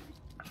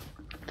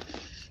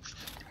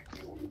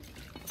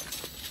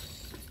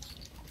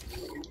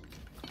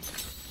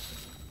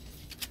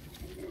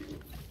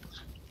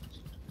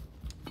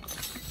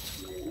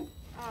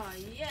 Oh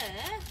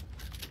yeah.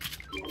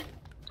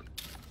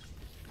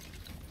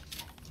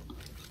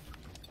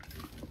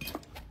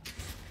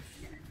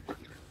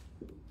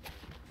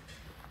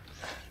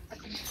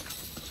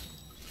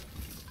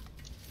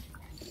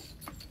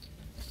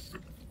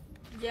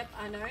 Yep,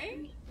 I know.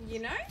 You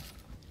know?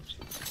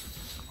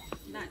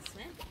 Nice,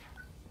 man.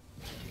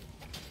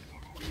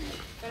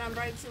 But I'm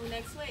broke till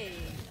next week.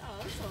 Oh,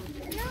 that's all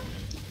good. Yeah.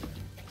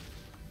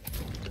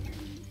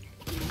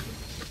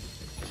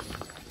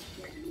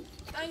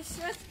 Don't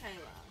stress,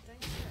 Kayla.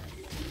 Don't stress.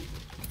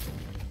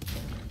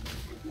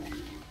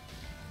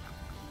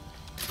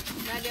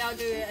 Maybe I'll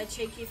do a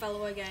cheeky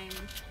follower game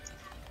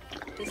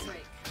this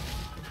week.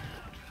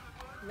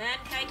 Man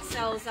Cake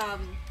sells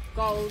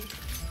gold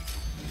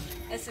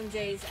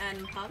SMGs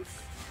and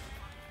pumps.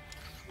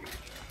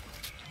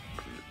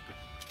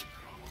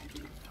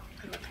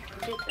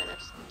 Get that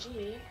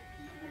SMG.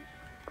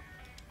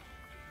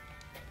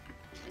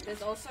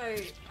 There's also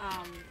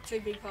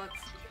 2 big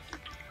pots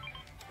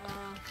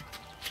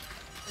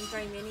and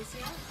 3 minis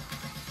here.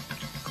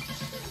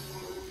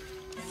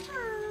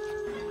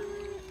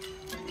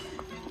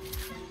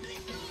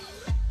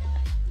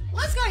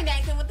 Let's go,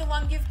 Nathan, with the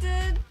 1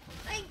 gifted.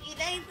 Thank you,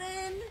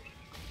 Nathan.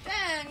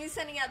 Damn, you're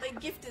sending out the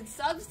gifted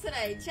subs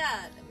today,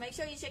 chat. Make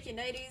sure you check your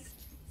noties,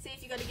 see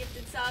if you got a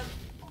gifted sub.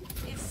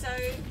 If so,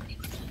 you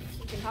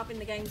can hop in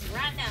the games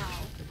right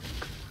now.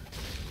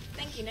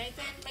 Thank you,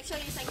 Nathan. Make sure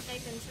you thank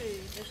Nathan too.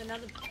 There's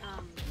another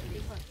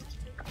big pot too.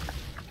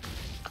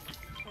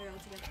 They're all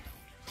together.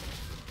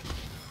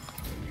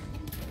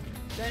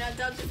 Don't have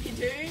dubs if you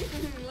do.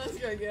 Let's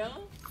go,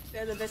 girl.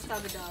 They're the best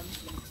type of dubs.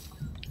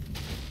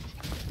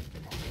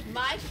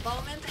 Mike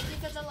Bowman, thank you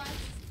for the likes.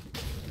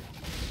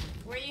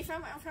 Where are you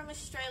from? I'm from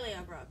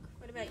Australia, Brock.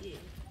 What about you?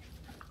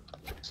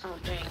 Oh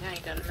dang, I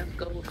ain't got enough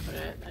gold for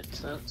that. That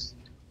sucks.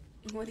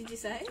 What did you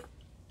say?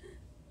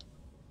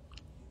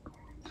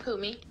 Who,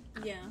 me?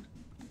 Yeah.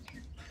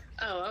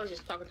 Oh, I was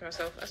just talking to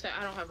myself. I said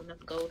I don't have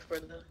enough gold for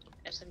the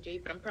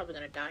SMG, but I'm probably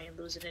gonna die and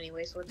lose it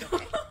anyway, so it's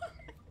okay.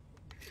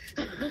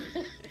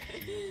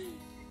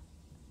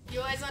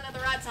 You always on at the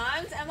right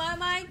times? Am I,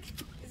 Mike?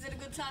 Is it a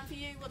good time for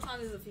you? What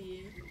time is it for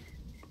you?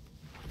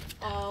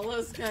 Oh,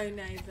 let's go,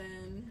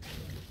 Nathan.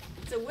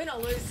 It's a win or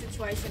lose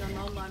situation on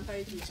online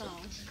pokies,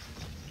 huh?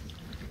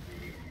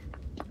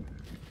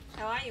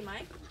 How are you,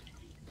 Mike?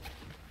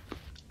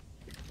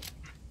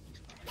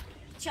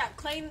 Chat,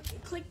 click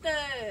the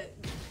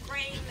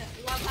green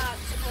love heart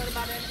supporter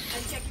button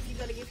and check if you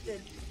got a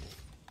gifted.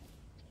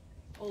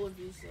 All of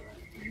you saw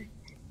it.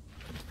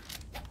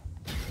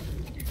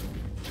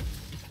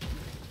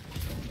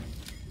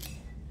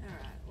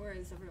 Alright, where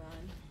is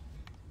everyone?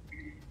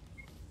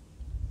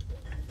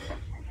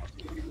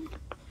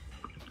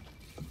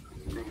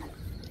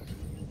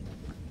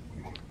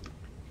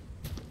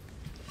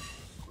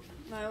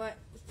 No, wait,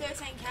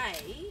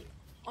 13k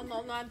on the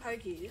online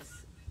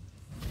pokies.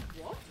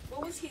 What?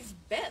 What was his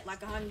bet?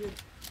 Like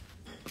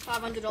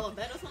 $500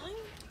 bet or something?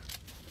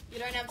 You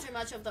don't have too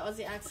much of the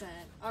Aussie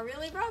accent. Oh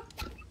really, bro?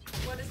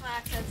 What does my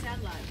accent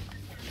sound like?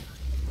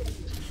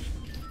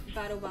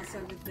 Battle bus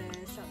over there,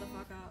 shut the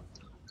fuck up.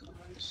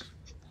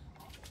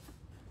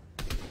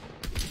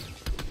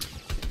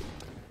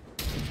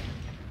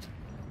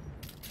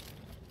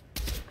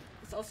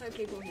 There's also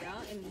people here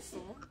in the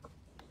storm.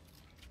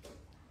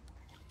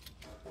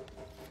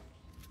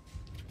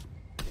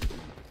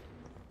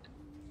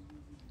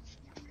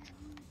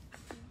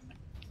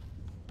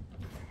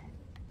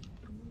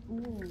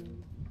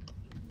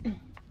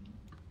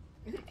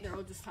 They're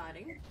all just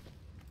hiding.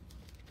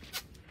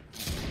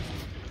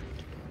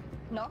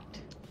 Knocked.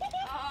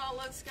 Oh,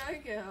 let's go,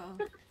 girl.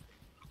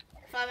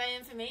 5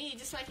 AM for me. You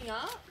just waking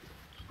up?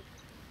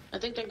 I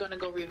think they're gonna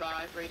go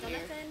revive right here.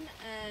 Jonathan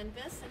and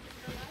Bess, thank you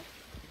for the live.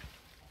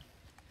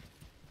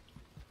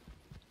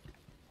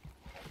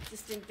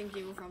 Just didn't think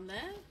you were from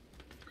there.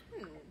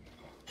 Where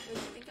did you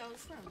think I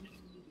was from?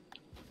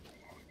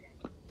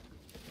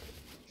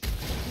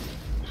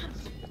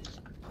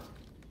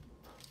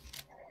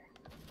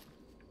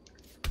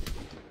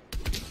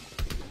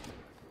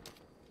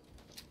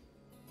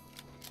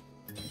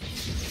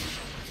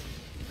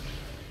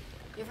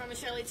 You're from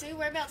Australia too?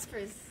 Whereabouts,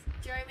 Chris?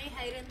 Jeremy,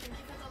 Hayden, thank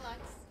you for the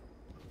likes.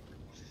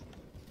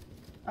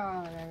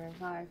 Oh, they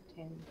revived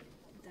him.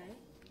 Day.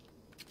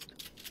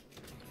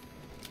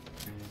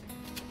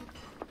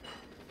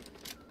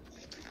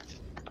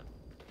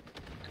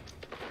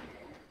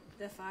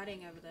 They're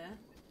fighting over there.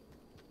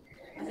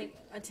 I think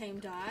a team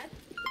died.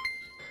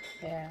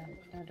 Yeah,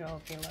 they're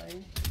all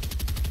below.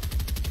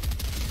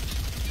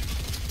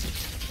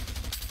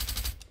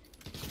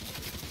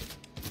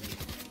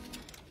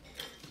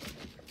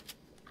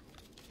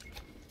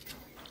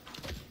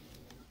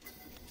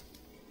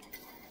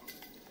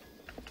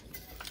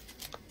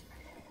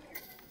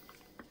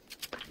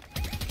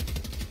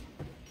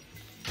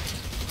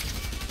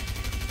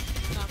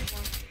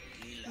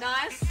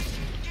 Nice.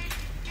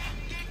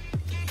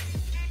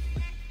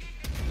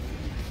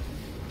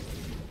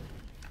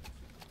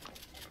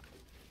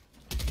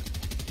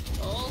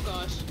 Oh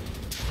gosh.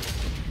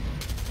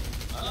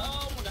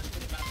 Oh my gosh.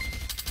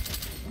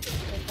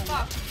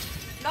 Fuck.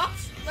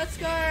 Knocked. Let's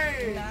go.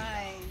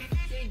 Nice.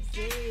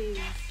 GG's.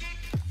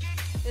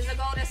 There's a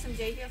gold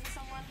SMG here for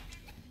someone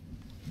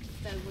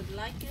that would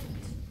like it.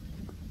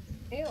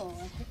 Ew,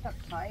 I picked up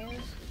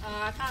tires.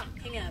 I can't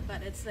ping it,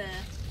 but it's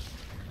there.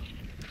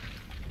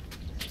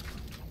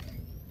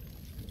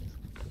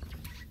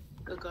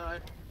 Good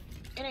God.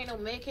 It ain't no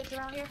med kits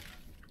around here.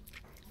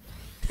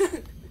 I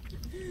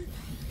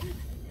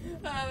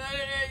don't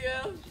know,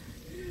 girl.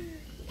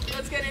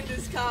 Let's get in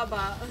this car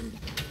bar.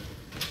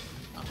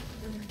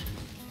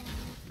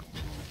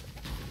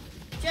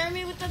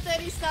 Jeremy with the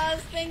 30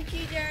 stars. Thank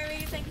you,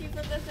 Jeremy. Thank you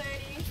for the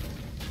 30.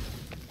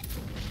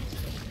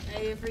 I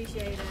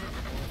appreciate it.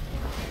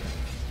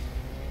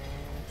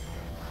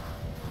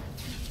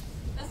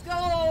 Let's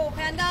go,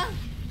 Panda.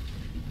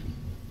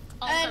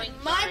 Oh, And sorry,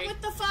 Mike sorry.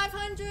 with the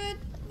 500.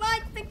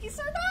 Mike, thank you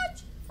so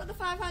much. for the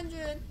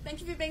 500.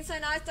 Thank you for being so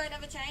nice. Don't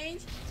ever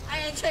change. I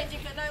ain't changing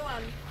for no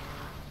one.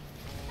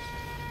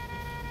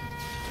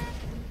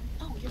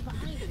 Oh, you're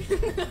behind me.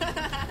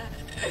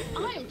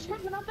 I am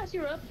tripping. I thought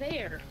you were up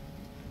there.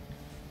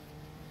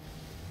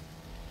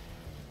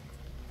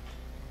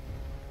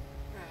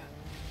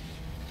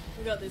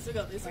 We got this, we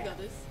got this, we got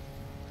this.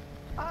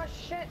 Oh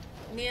shit!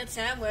 Near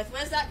Tamworth.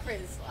 Where's that,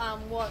 Chris?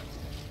 What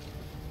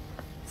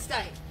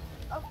state?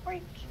 Oh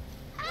freak!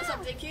 What's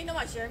up, DQ? No,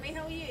 much, Jeremy.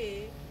 How are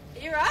you?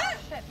 Are you right?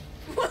 Shit!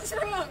 What's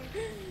wrong?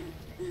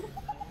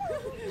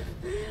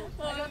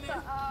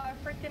 I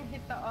freaking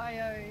hit the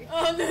IO.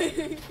 Oh no!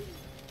 And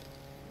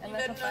You that's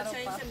better a not battle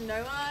change pass. to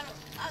no one.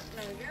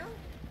 No, girl.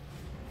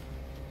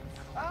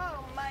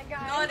 Oh my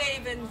god! Not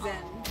even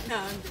Zen. No,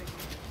 I'm joking.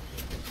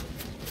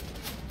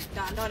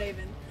 Nah, not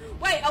even.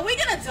 Wait, are we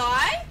gonna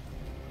die?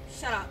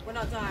 Shut up, we're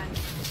not dying.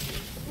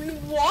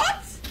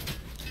 What?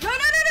 No, no,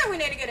 no, no, we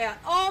need to get out.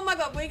 Oh my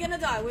god, we're gonna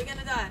die, we're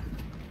gonna die.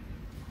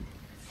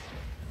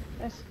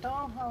 They're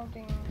still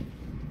holding.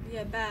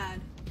 Yeah, bad.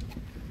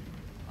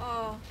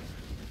 Oh.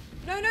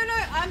 No, no, no,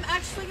 I'm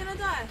actually gonna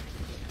die.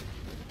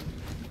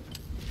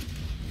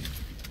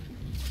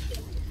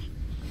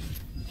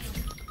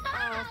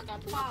 Oh,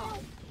 wow.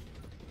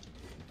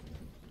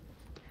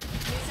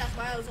 New South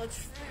Wales are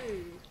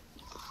true.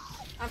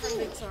 I'm from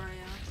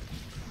Victoria.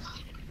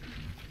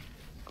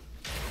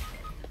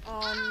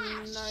 Oh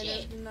no,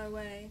 there's no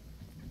way.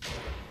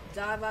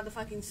 Die by the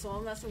fucking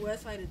storm? That's the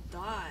worst way to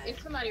die.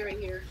 It's somebody right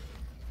here.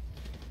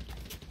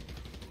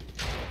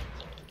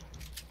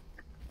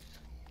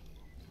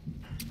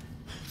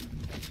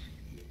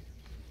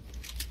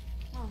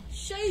 Oh,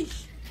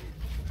 sheesh.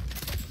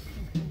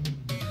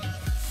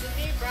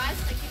 Sydney, Bryce,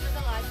 thank you for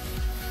the like.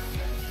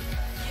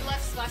 You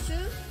left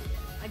slashes?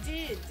 I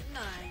did, didn't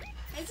I?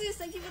 Hey Zeus,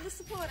 thank you for the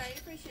support, I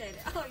appreciate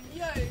it. Oh,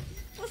 yo,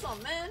 what's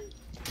up, man?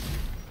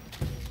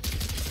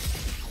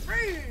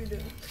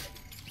 Rude!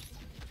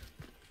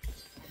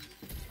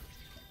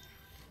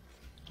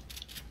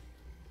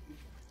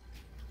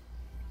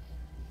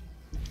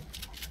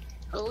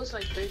 Oh, it's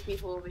like 3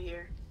 people over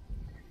here.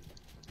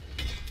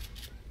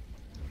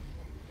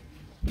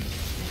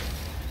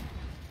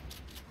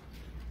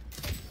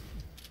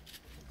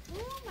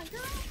 Oh my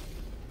god!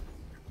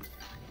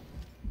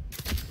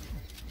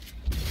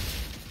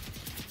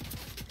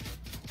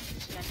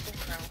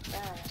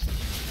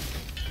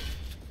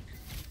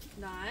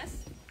 Nice.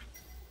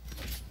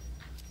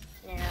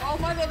 Yeah. Oh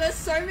my god, there's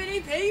so many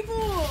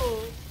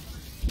people!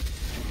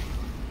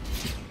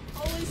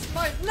 Holy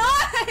smoke.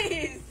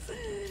 Nice!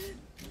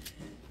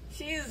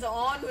 She is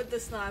on with the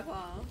sniper.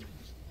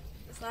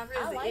 The sniper is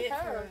I like it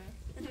her.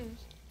 for her.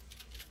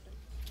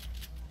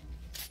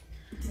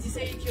 Did you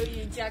say you killed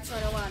you, Jax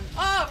 101?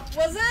 Oh,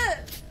 was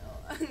it?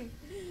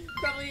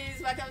 Probably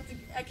use my account to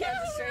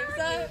stream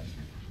though.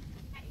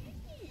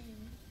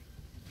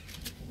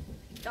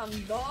 Dumb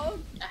dog.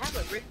 I have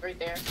a brick right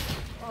there.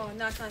 Oh,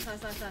 nice, nice,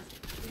 nice, nice, nice.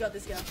 You got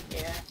this, girl.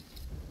 Yeah.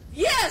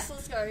 Yes,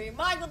 let's go.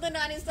 Mike with the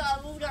 90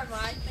 stars. Let's go,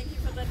 Mike. Thank you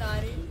for the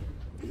 90.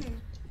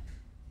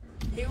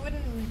 He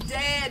wouldn't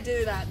dare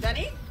do that,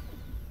 Danny.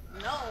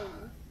 No.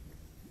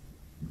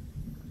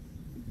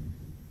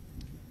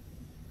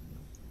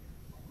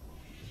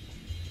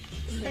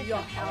 You're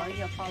following,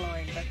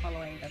 they're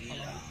following.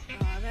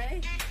 Are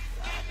they?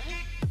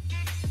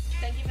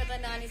 Thank you for the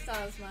 90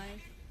 stars,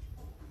 Mike.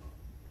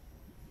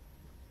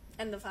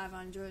 And the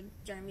 500.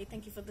 Jeremy,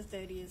 thank you for the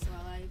 30 as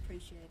well. I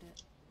appreciate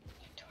it.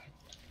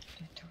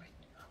 Don't do it.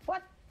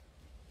 What?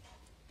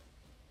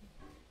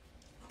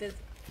 There's,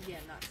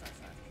 yeah, nice, nice,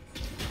 nice.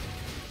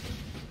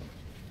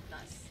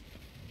 Nice.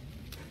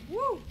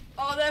 Woo!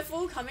 Oh, they're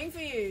full coming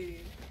for you.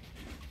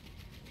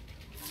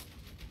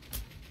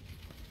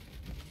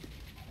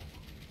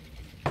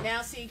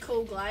 Now see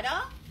cool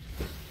glider?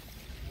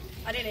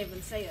 I didn't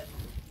even see it.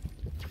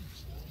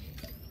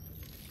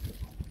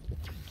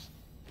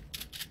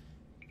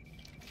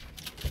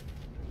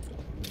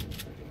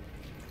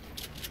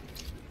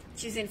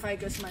 She's in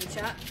focus mode,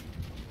 chat.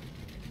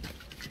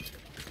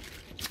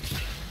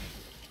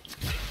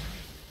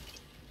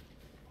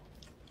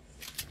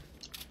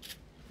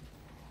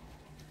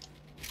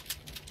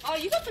 Oh,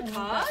 you got the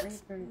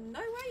cards? No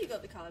way you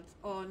got the cards.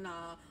 Oh,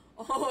 nah.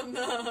 Oh,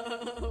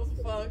 no.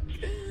 Fuck.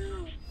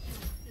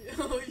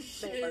 Oh,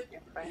 shit.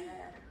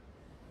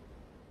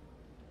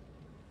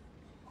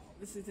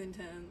 This is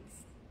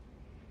intense.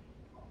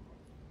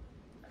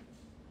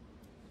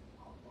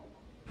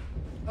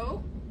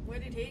 Oh, where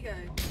did he go?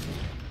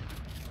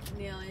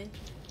 Nearly.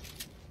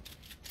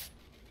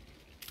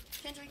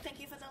 Kendrick, thank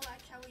you for the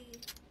like. How are you?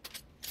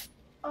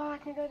 Oh, I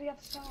can go to the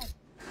other side.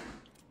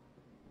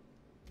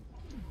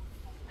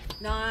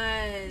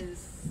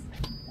 Nice.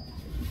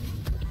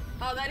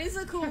 Oh, that is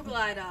a cool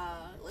glider.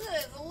 Look at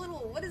it, it's a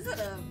little, what is it,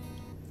 a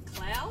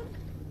cloud?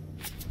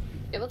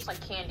 It looks like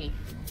candy.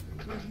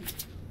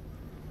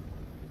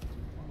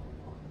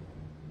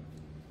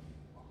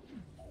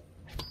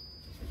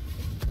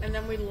 And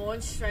then we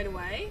launch straight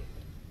away.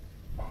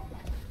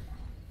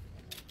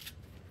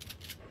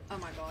 Oh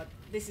my god,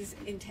 this is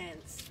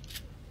intense.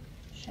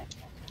 Shit.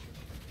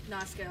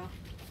 Nice girl.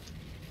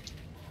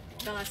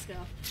 Nice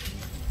girl.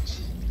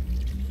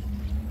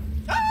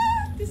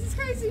 Ah! This is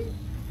crazy.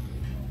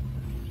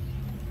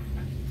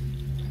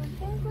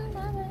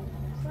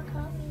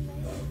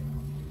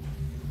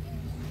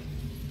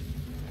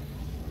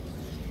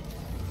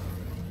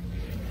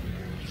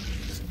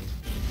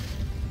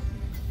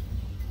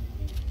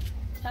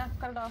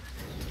 Cut it off.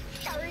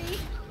 Sorry.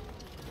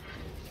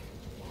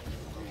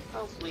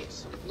 Hopefully it's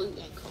some loot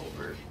and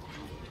covert.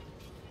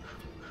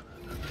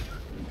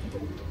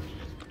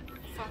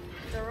 Fuck,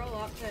 they're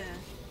all up there.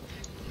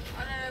 I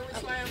don't know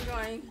which way I'm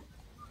going.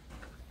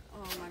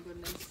 Oh my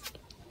goodness.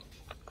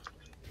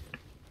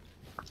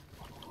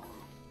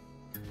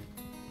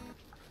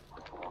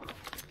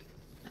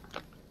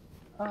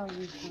 Oh,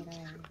 you see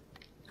that.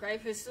 Grey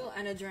pistol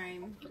and a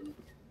dream.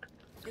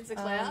 It's a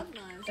cloud?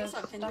 Nice. There's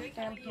What's up, stuff Kendrick?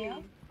 down here.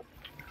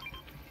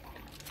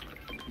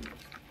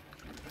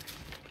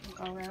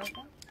 Go around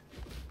that.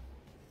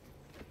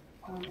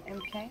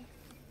 MK.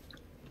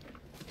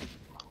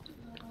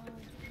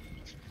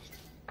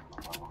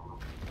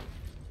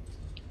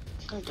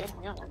 Oh,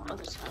 definitely on the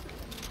other side.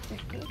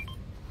 50.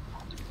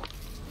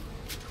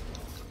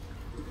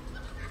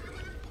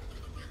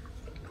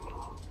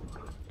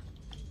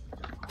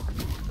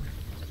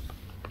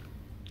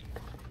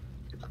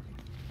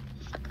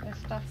 There's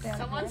stuff down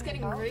Someone's here.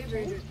 getting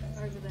rebooted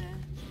over there.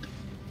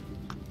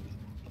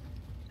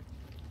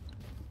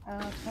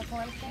 Purple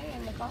MK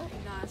in the vault.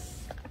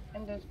 Nice.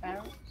 And there's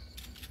barrels.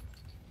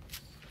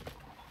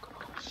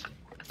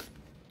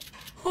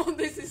 Oh,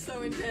 this is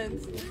so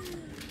intense.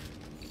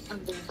 I'm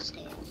being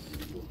scammed.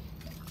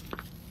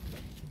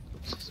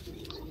 This is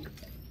amazing.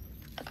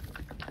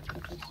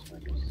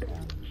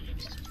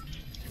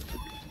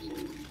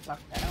 Lock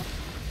that up.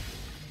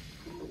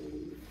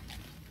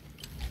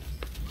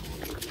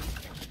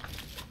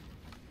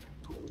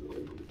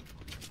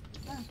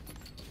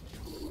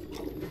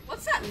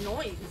 What's that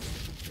noise?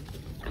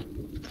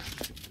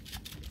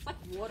 It's like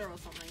water or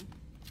something.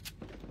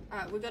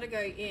 Alright, we gotta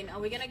go in. Are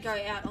we gonna go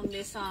out on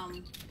this,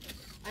 I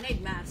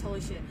need mats,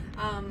 holy shit.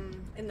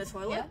 In the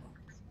toilet? Yeah.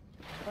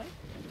 What?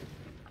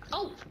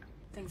 Oh!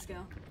 Thanks,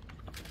 girl.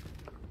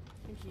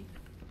 Thank you.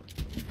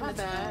 My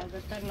bad.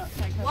 This better not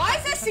take her. Why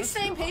is there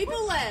 16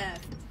 people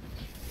left?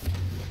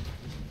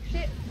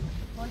 Shit.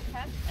 One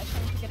cat. I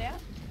can't get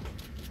out.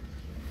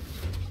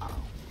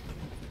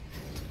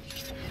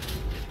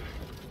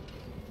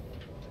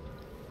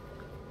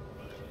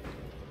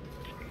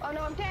 Oh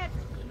no, I'm dead.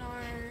 No.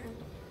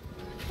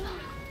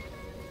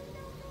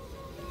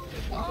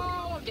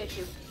 Oh, I'm dead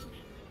too.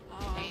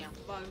 Oh, Damn.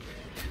 bug.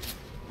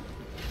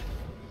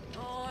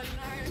 Oh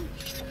no.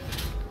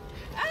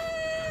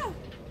 Ah!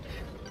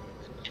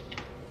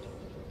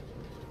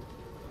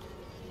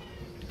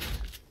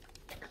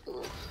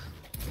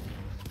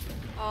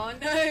 Oh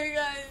no,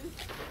 guys.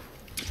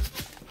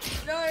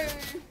 No.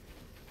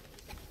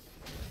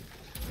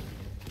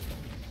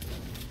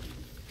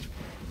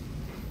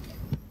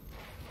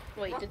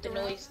 Wait, did the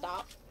noise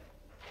stop?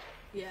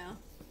 Yeah.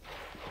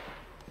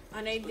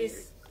 I need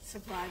this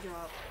supply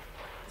drop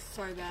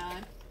so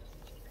bad.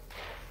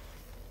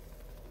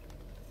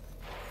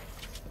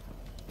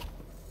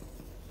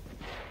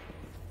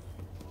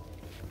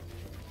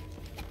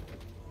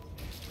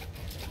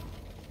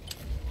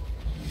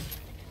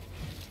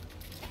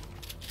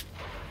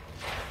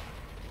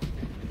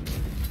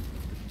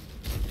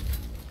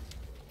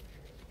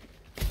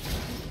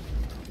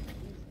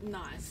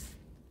 Nice.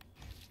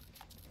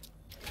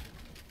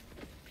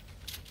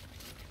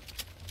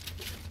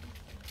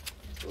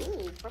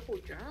 Ooh, purple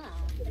drum.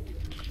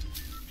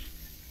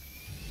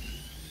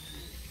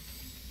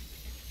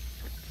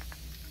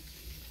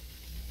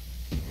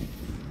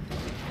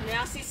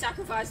 Now she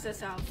sacrificed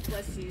herself.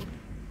 Bless you.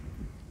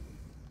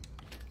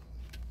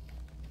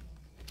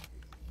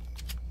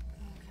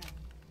 Okay.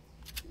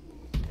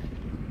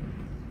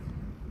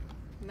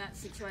 And that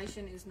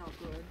situation is not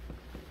good.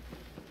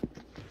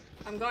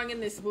 I'm going in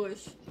this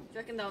bush. Do you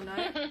reckon they'll know?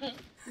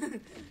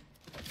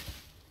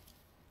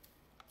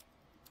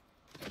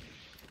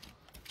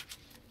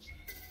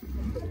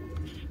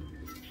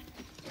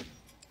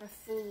 A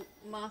full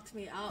marked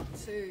me up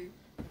too.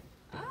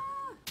 Ah!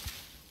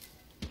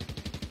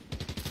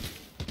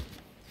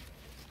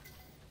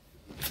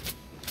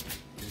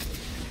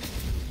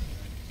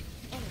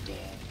 I'm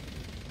dead.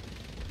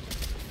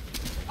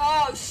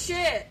 Oh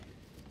shit!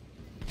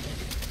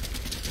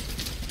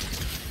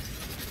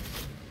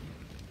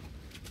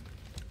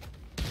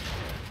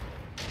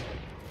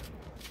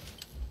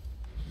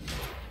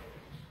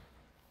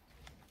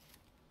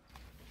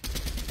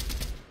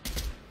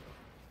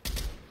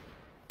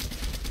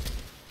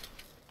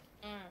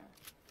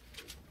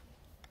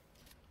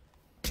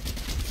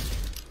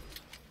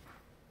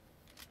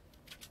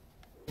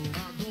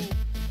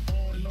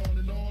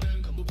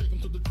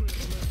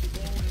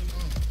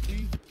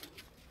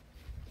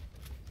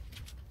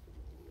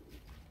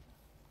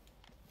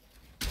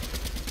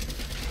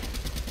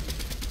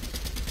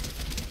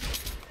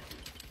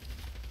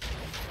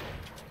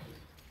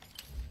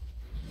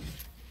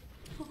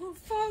 Oh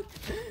fuck!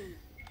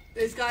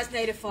 These guys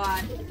need a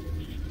fight.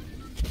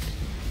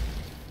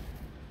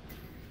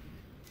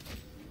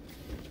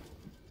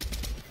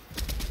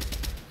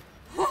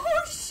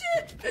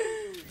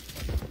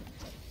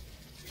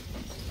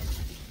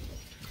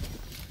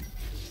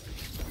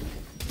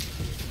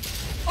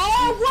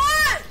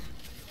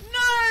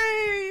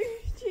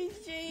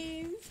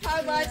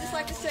 I just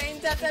like the stream.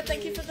 Dad,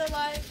 thank you for the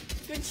like.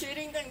 Good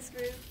shooting, thanks,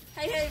 Chris.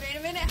 Hey, wait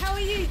a minute. How are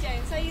you,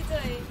 James? How you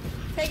doing?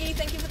 Peggy,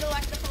 thank you for the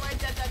like, the follow.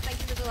 Dad, thank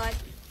you for the like.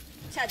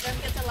 Chat, don't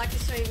forget to like the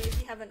stream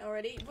if you haven't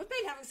already. We've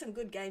been having some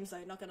good games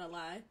though, not gonna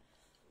lie.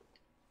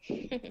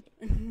 GG's,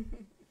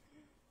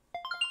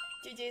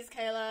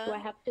 Kayla. Do I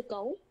have to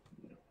go?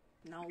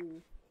 No.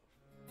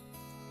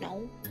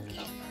 No.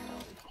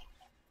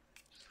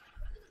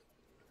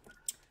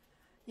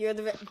 You're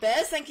the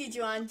best. Thank you,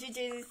 Juan.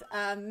 GG's,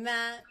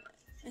 Matt.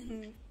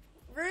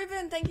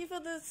 Ruben, thank you for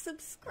the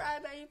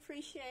subscribe. I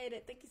appreciate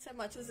it. Thank you so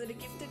much. Was it a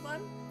gifted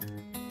one?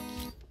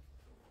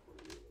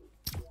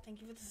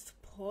 Thank you for the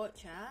support,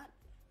 chat.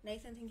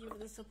 Nathan, thank you for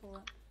the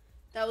support.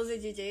 That was a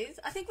GG's.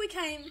 I think we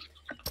came...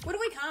 What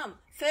did we come?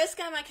 First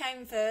game I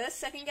came first.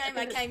 Second game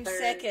I came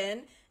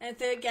second. And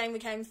third game we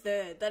came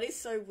third. That is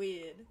so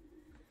weird.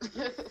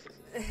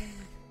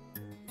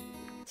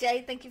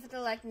 Jay, thank you for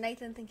the like.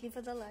 Nathan, thank you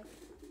for the like.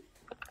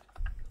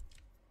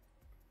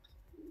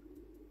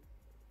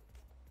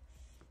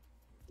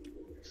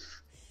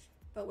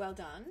 But well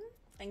done.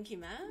 Thank you,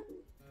 Matt.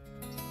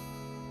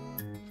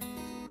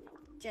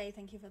 Jay,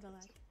 thank you for the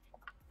like.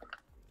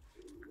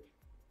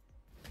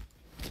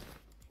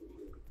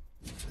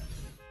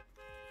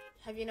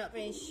 Have you not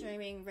been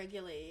streaming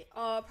regularly?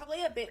 Oh,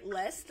 probably a bit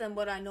less than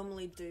what I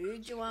normally do,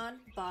 Juan,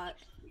 but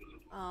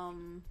I'll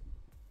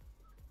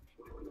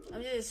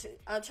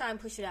try and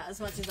push it out as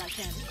much as I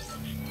can.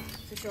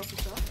 For sure, for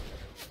sure.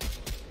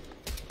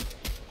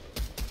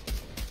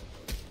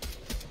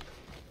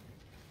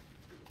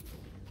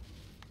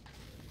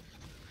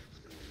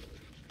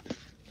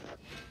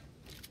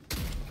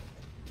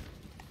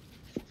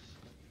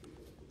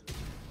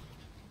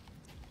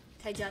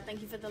 Okay, Jad,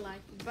 thank you for the like.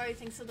 Bo,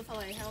 thanks for the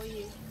follow. How are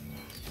you?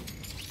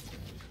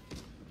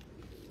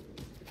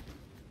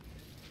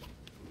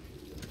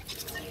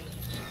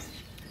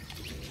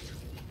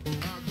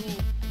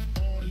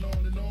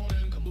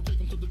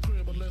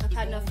 I've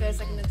had enough first,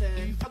 second, and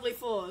third. Probably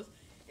fourth.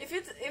 If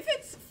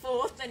it's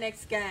fourth the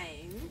next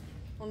game,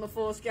 on the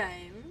fourth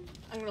game,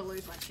 I'm gonna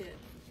lose my shit.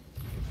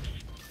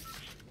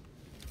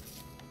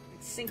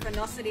 It's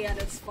synchronicity at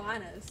its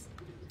finest.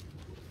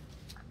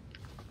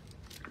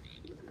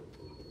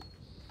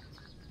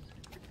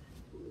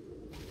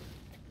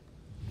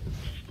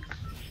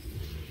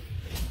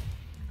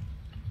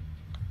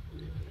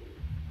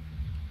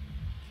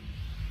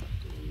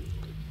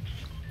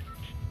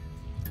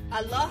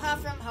 Aloha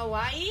from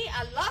Hawaii.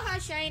 Aloha,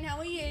 Shane. How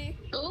are you?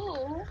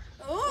 Ooh.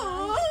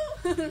 Ooh.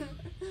 I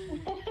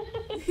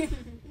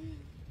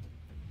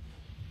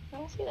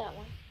don't see that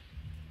one.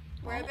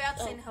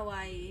 Whereabouts in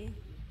Hawaii?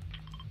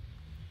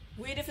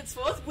 Weird if it's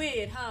fourth?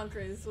 Weird, huh,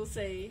 Chris? We'll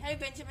see. Hey,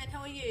 Benjamin.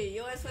 How are you?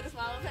 You always put a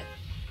smile on it.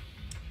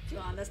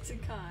 John, that's too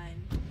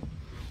kind.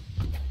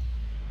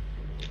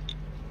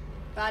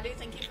 Badu,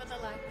 thank you for the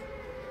like.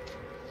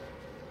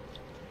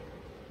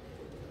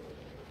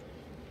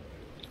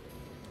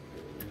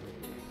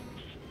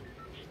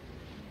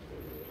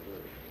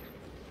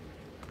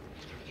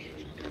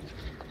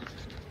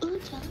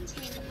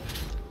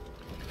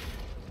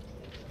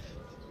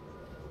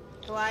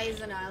 Hawaii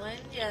is an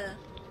island, yeah.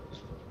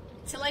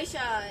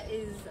 Talisha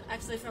is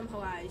actually from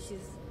Hawaii.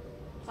 She's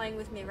playing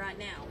with me right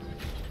now.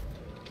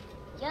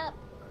 Yep.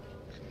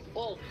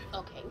 Well,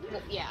 okay.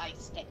 Well, yeah,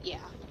 yeah.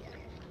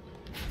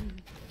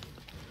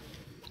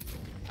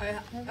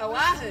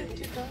 Oahu.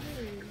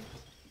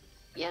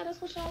 Yeah,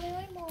 that's what y'all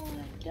aim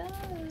on. Duh.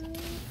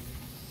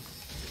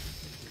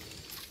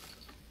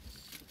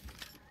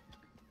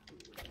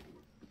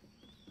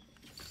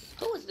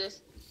 Who is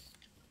this?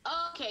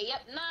 Okay,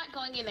 yep, not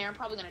going in there. I'm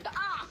probably gonna die.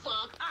 Ah,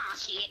 fuck. Ah,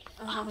 shit.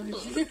 Ah, fuck.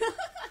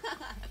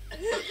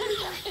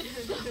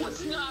 That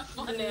was not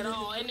fun at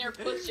all. And they're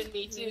pushing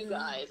me too,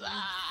 guys.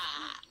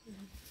 Ah.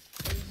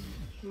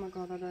 Oh my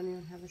god, I don't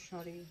even have a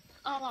shotty.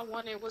 All I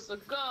wanted was a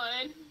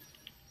gun.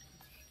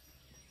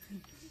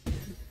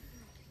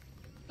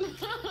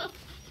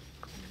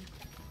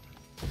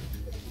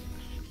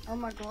 Oh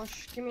my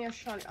gosh, give me a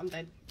shotty. I'm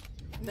dead.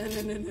 No.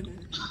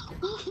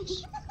 Oh,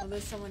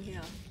 there's someone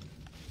here.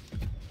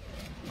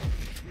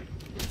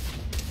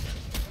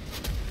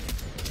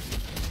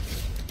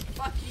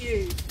 Fuck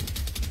you.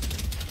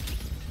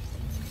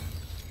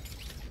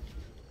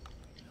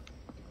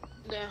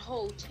 That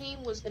whole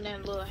team was in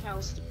that little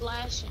house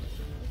splashing.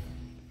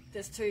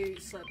 There's two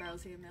slurp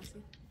barrels here,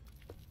 Mousy.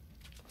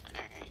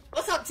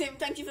 What's up, Tim?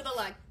 Thank you for the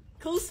like.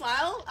 Cool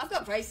smile. I've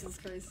got braces,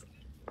 Chris.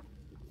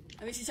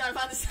 I mean, she's trying to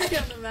find the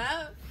state on the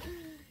map.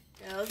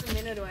 Yeah, that was a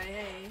minute away,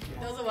 hey.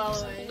 That was a while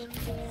away.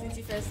 Since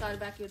you first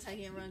started back, you were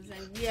taking a run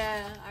saying,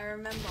 yeah, I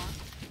remember.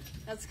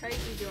 That's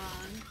crazy,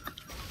 Joanne.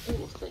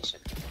 Ooh, pleasure.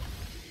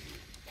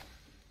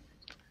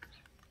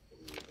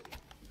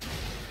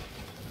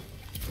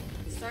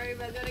 Sorry,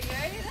 but I gotta go.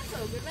 That's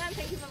all good, man.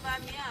 Thank you for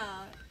vibing me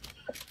out.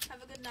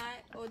 Have a good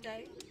night or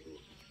day.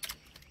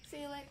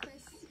 See you later,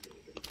 Chris.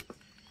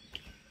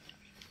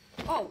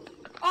 Oh!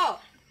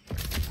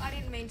 I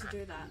didn't mean to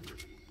do that.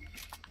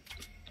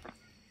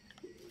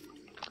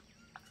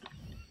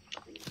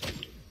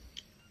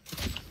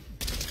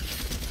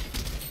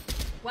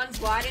 One's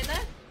wide in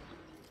there.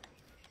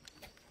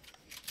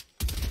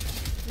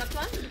 Knocked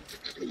one.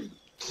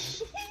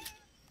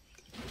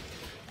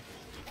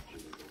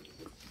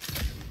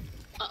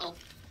 Uh-oh.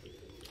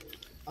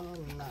 Oh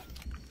no.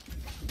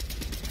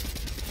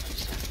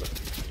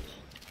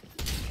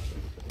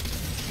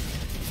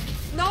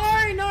 No.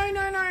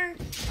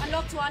 I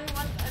knocked one,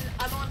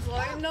 other one's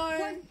low. No.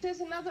 Wait,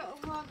 there's another.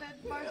 Oh, they're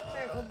both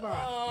there. Oh, bro.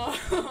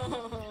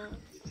 Oh.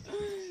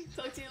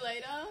 Talk to you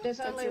later. There's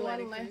Talk to only you one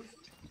later, left. Chris.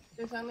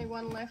 There's only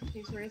one left.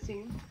 He's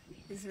racing.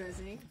 He's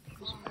resing.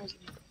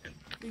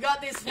 You got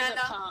this, He's up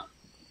Panda. top.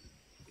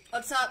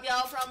 What's up,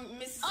 y'all from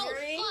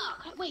Missouri? Oh,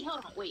 fuck. Wait,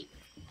 hold on. Wait.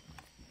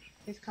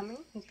 He's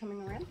coming. He's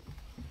coming around.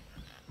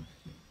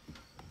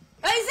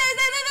 Hey, say,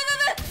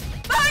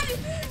 behind you!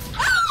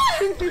 Ah!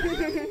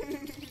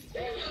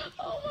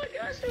 Oh my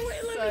gosh,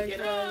 wait, let So me get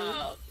close.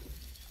 up.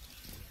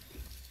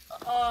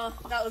 Oh,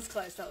 that was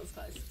close.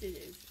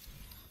 GG's.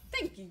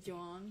 Thank you,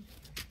 John.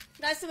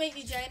 Nice to meet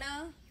you,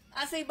 Jaina.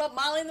 I see Bob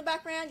Marley in the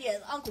background.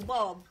 Yes, Uncle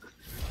Bob.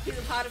 He's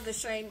a part of the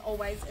stream,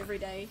 always, every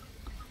day.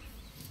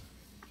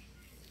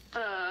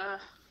 I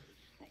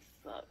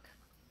suck.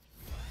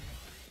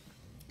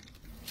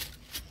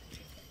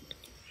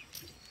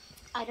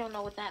 I don't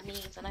know what that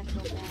means, and I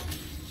feel bad.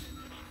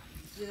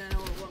 You don't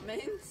know what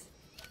means?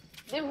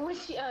 Then when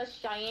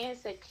Cheyenne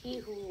said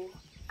Tihu,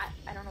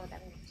 I don't know what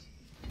that means.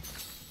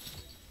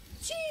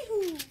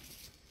 Chee-hoo!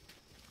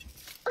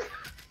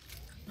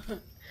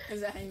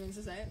 Is that how you meant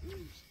to say it?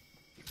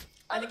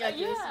 I think I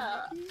guessed.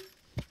 Yeah.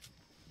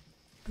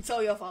 It's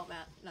all your fault,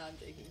 Matt. No, I'm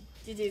joking.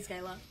 GG's,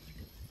 Kayla.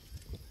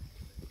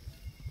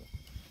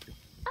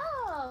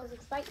 Oh, it was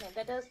excitement.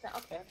 That does sound...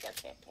 Okay.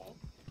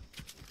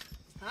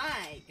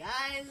 Hi,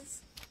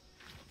 guys.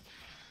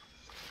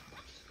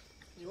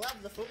 You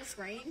love the full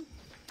screen?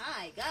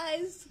 Hi,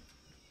 guys.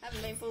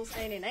 Haven't been full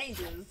screen in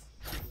ages.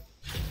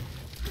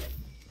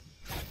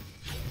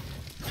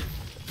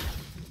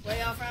 Where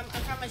y'all from?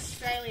 I'm from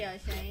Australia,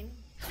 Shane.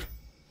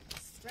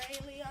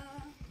 Australia.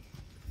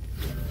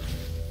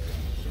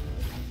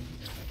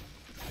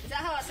 Is that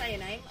how I say your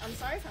name? I'm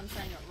sorry if I'm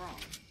saying it wrong.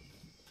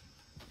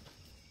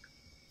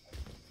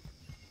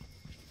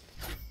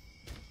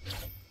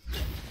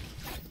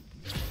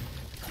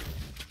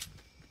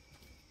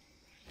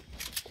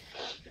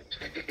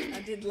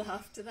 I did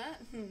laugh to that.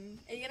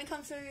 Are you gonna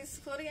come to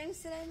supporter games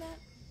today, Matt?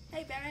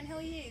 Hey Baron, how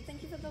are you?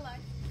 Thank you for the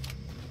like.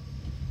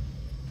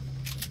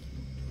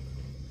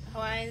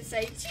 Hawaiians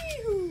say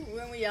chee-hoo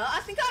when we yell. I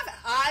think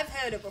I've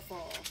heard it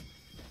before.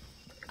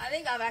 I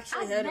think I've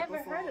actually heard it before.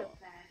 I've never heard of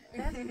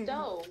that. That's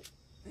dope.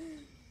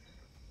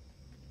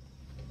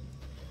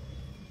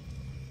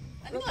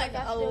 I think like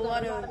a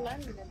lot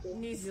of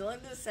New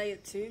Zealanders say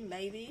it too,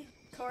 maybe.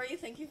 Corey,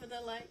 thank you for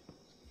the like.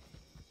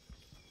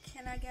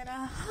 Can I get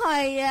a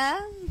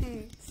hiya?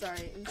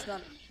 Sorry, it's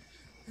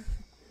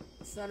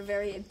not a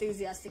very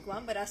enthusiastic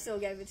one, but I still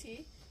gave it to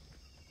you.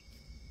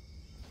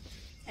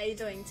 How you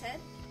doing, Ted?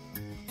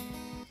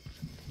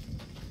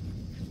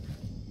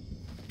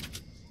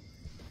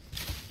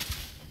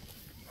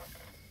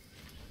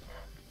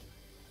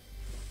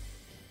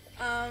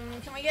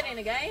 Can we get in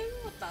a game?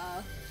 What the?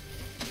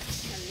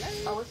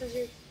 Hello? Oh, this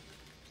is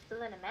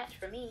still in a match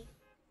for me.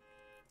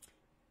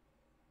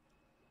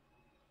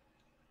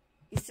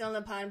 You're still on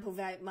the pineapple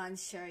vape,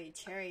 mine's cherry.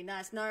 Cherry,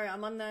 nice. No,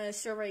 I'm on the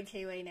strawberry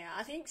kiwi now.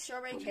 I think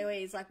strawberry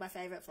kiwi is like my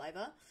favourite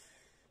flavour.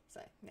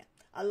 So, yeah.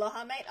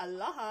 Aloha, mate,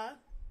 aloha.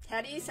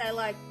 How do you say,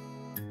 like,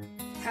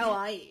 how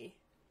are you?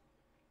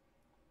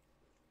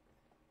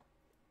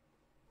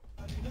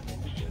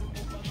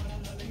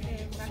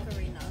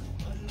 Macarena.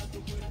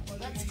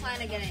 Let's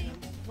plan a game.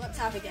 What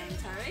type of game,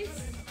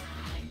 Tyrese?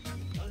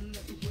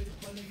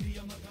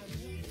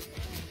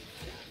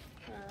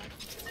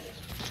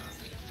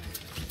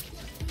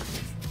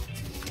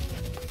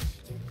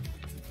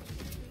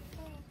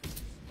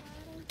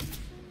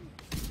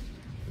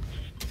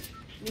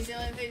 New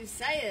Zealand people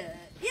say it.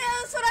 Yeah,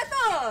 that's what I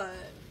thought.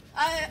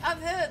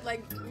 I've heard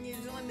like New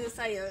Zealanders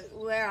say it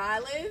where I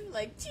live,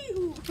 like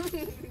chee-hoo.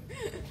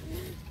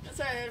 That's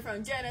where I heard it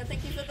from. Jenna,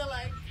 thank you for the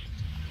like.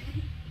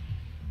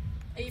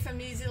 Are you from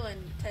New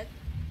Zealand, Ted?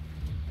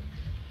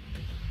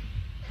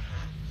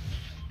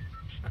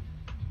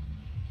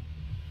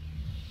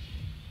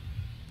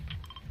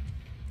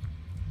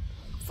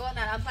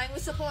 Fortnite, I'm playing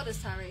with supporters,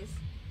 Tyrese.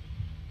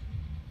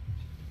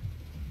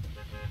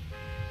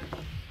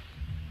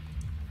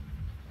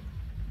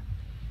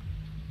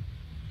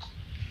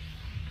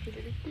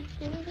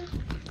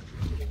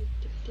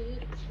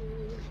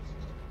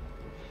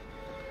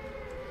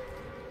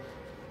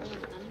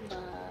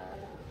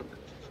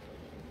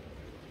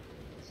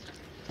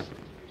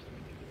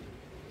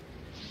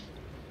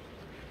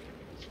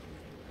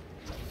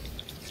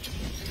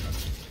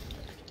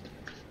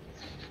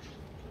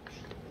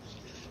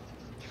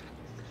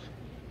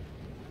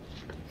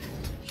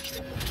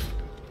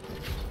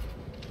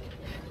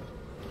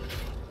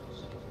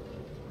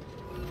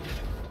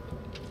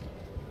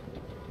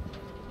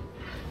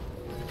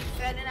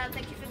 Ferdinand,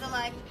 thank you for the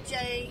like.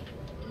 Jay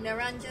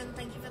Naranjan,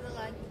 thank you for the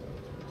like.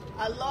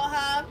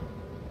 Aloha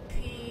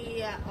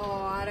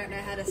Oh, I don't know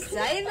how to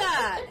say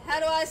that. How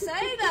do I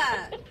say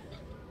that?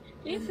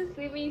 You used to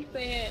see me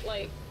saying,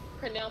 like,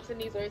 pronouncing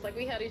these words. Like,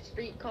 we had a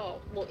street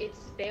called, well, it's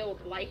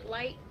spelled light,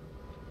 Light.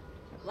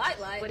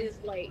 but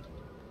it's like,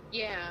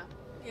 yeah.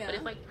 Yeah. But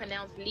it's like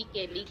pronounced like.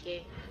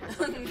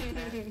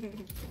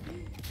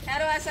 How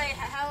do I say,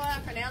 how do I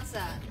pronounce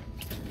that?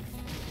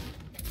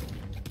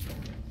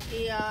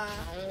 I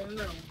don't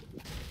know.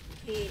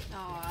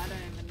 Oh, I don't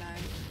even know.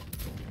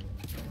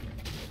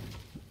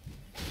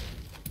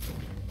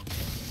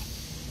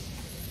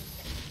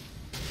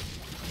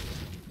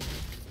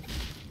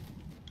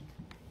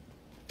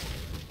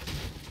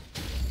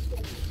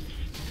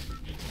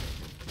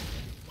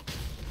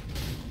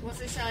 What's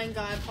the showing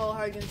guy? Paul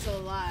Hogan's still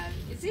alive.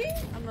 Is he?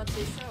 I'm not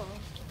too sure.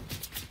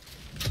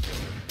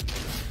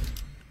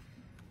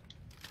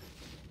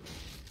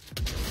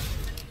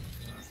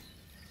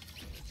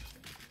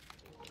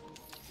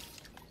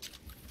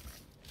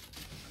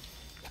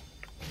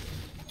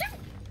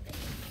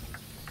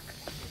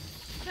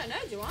 I don't know,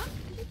 do you want?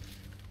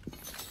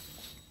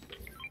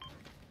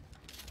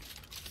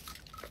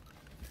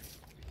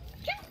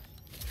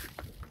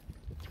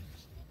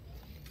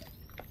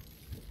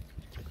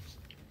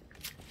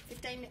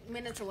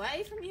 Minutes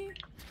away from you?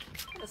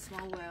 What a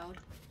small world.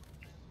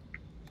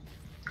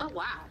 Oh,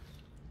 wow.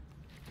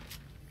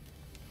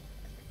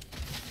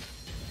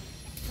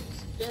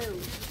 Still.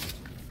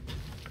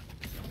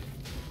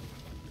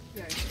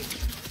 Yo.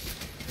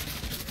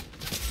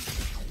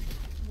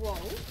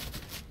 Whoa.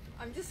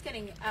 I'm just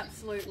getting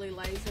absolutely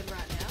lasered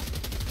right now.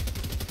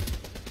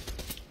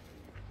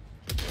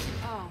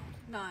 Oh,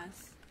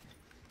 nice.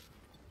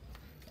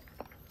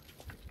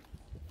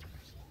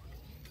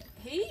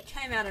 He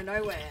came out of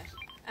nowhere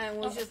and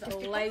was just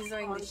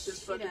lasering the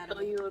shit out of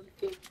me.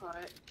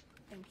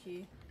 Thank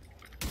you.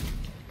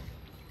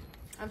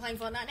 I'm playing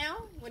Fortnite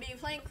now? What are you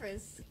playing,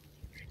 Chris?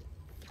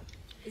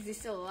 Is he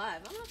still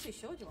alive? I'm not too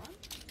sure, do you want?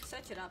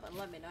 Search it up and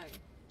let me know.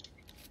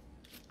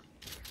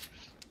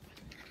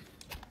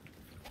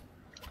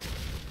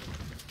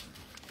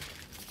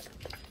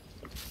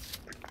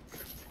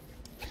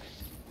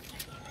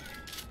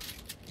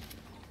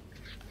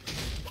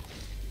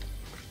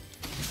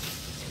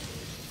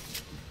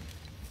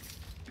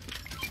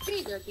 Here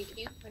you go,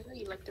 DQ. I know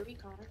you like the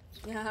recon.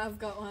 Yeah, I've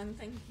got one,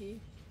 thank you.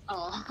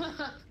 Oh.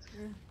 Yeah.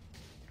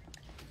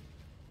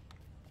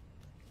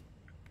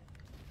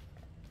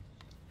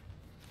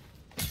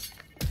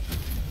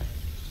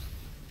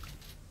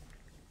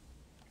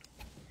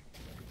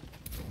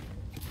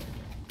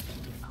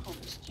 I hope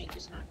this tank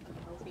is not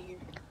coming over here.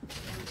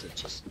 Or is it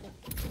just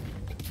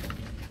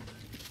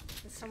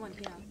There's someone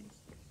here.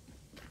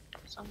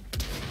 some?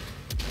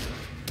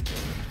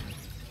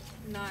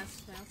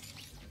 Nice, mouse.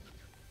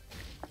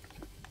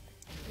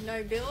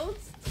 No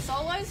builds?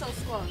 Solos or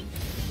squads?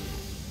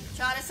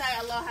 Try to say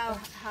aloha,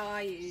 how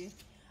are you?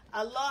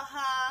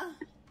 Aloha.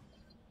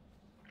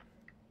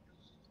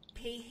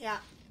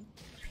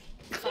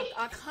 Fuck,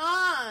 I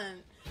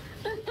can't.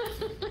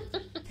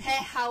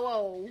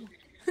 Pehao.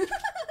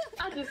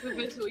 I just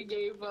eventually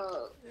gave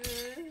up.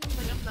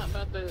 Like, I'm not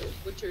about to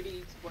butcher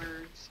these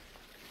words.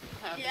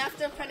 You have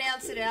to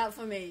pronounce it out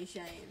for me,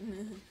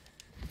 Shane.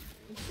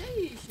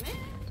 Sheesh, man.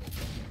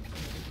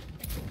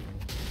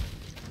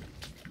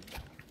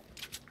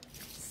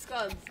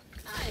 Scuds.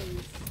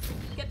 Nice.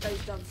 Get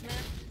those dogs, man.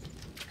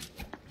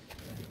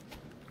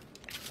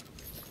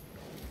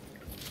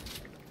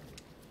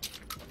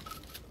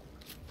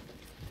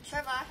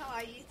 Trevor, how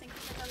are you? Thank you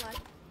for the like.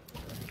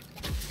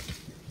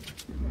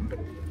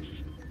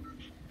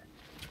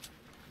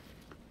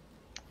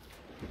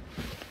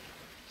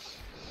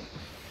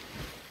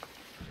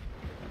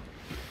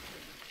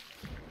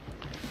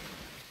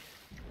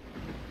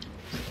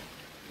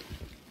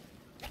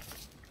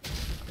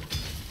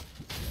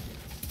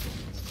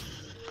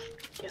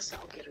 Guess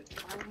I'll get a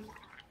gun.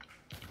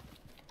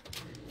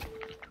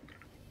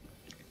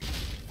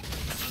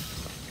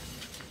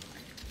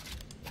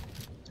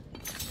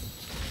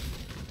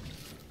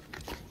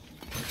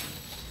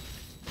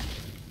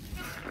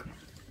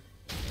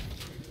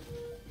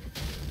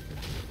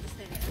 Just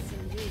need an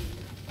SMG.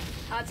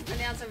 Hard to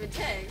pronounce over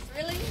text.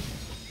 Really?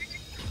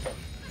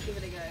 Give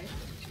it a go.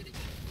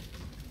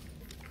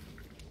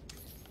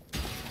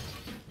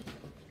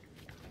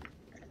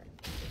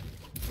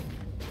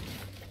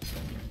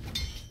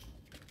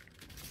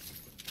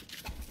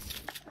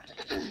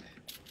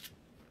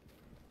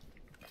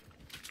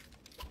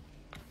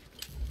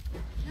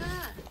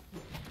 Ah,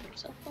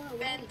 So far away.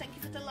 Ben, thank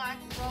you for the like.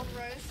 Roll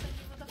Rose, thank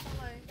you for the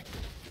follow.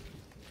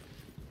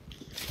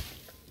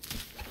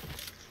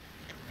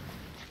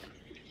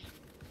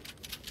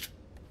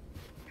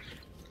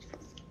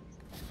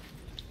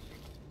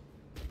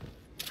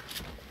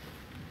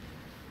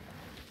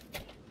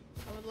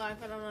 I would like,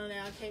 but I'm not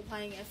now. Keep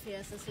playing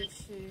FPS and switch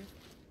to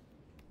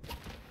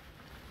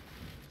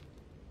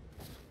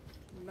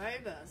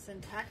MOBAs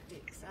and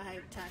tactics. I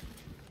hate tactics.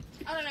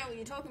 I don't know what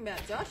you're talking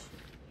about, Josh.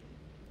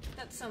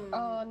 That's some.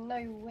 Oh,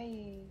 no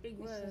way. Big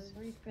This words. is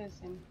Reapers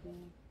in here.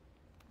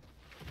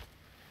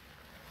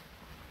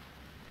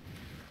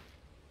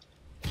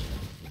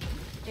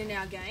 In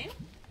our game?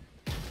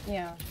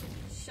 Yeah.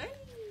 Sheesh.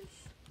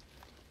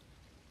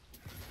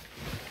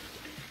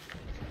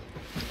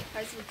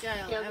 Face of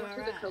jail, Yeah, am go I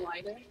to right? the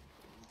collider.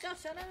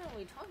 Josh, I don't know what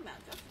you're talking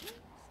about, Josh.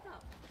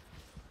 Stop.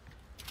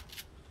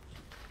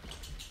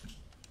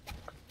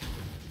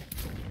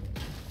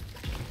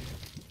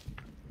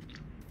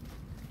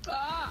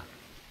 Ah!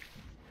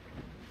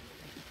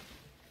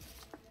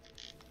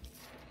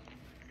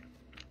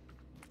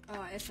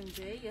 Oh,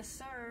 SMG, yes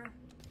sir.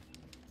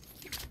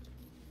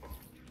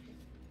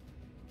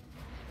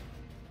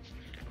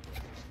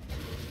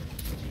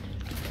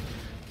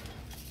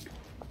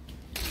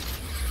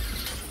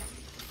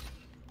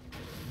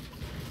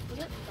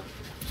 What?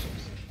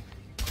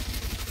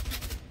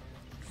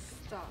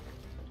 Stop.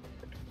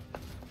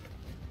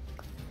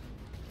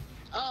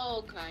 Oh,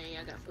 okay,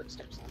 I got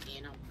footsteps on me,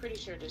 and I'm pretty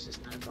sure this is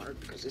not a guard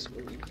because it's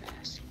moving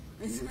fast.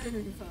 It's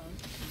moving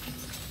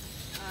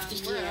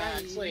fast. Where Yeah, are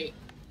it's you? like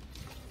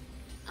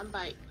I'm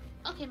by.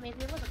 Okay,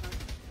 maybe it was a guard.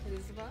 It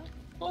is about?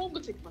 Oh, I'm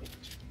gonna take money.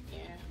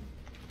 Yeah.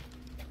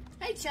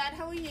 Hey Chad,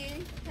 how are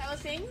you? How are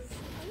things?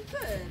 I'm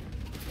good.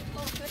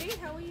 Oh, goody,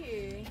 how are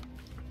you?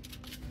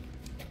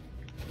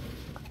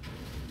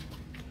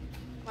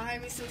 My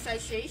homie still say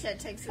sheesh at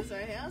Texas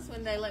Roadhouse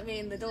when they let me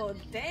in the door.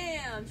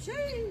 Damn,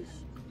 sheesh.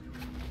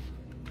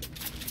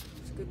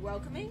 It's good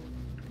welcoming.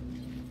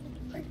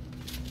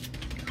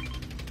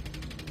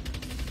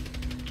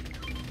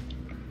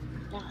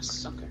 Ah,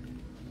 sucker.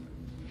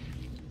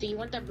 Do you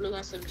want that blue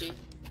SMG?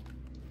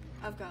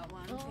 I've got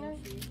one,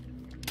 thank you.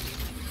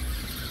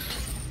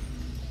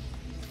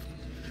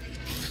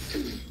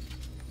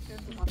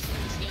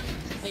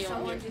 Hey, over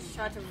Someone here. just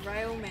tried to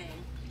rail me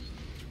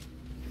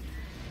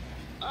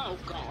Oh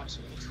gosh.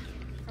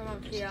 from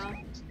up here.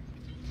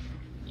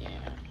 Yeah.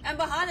 And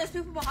behind us,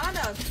 people behind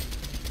us.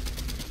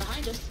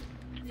 Behind us.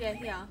 Yeah,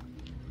 here.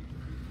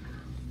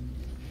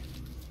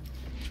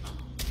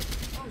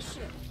 Oh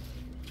shit.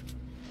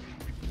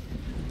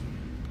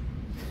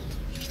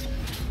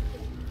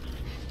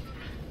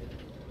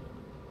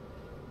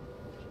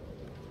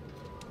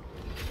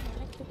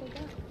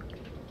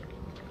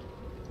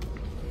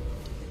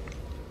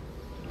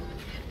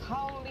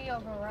 Holy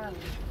overrun.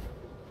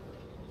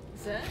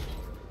 Is it?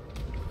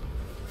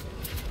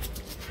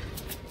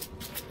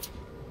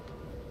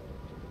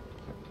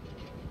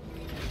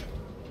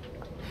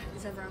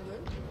 Is everyone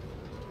good?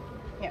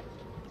 Yeah.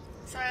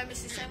 Sorry I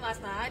missed your stream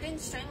last night. I didn't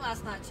stream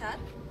last night, Chad.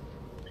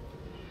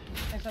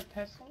 There's a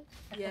person?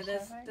 Yeah,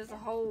 there's a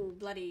whole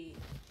bloody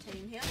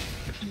team here.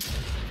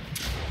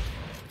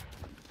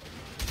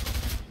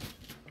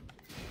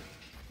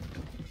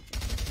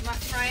 My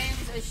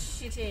frames are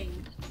shitting.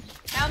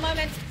 How am I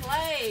meant to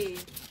play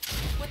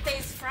with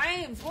these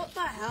frames? What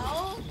the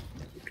hell?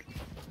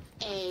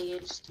 Hey,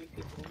 it's 3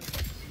 people.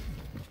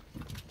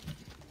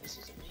 This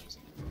is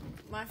amazing.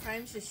 My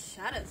frames just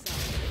shattered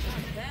something.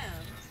 God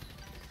damn.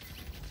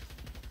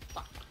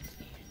 Fuck.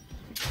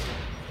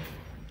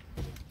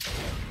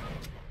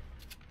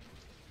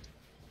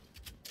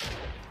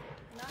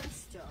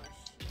 Nice,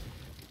 Josh.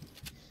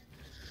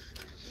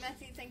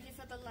 Matthew, thank you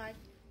for the like.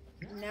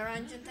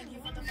 Naranjan, thank you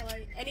for the follow.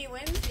 Any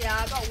wins? Yeah,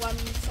 I got one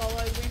solo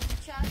win,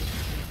 chat.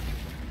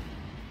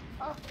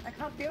 Oh, I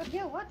can't build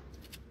here, what?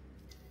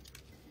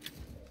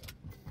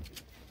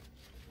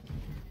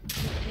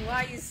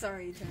 Why are you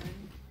sorry, Tim?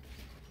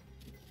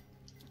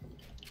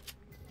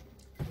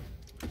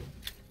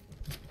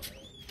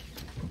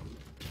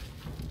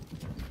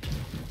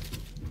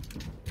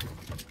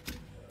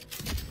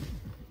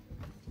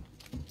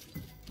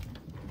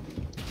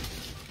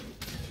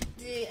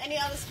 Do any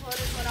other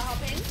supporters want to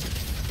hop in?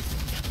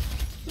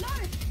 No,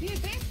 you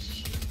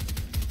bitch!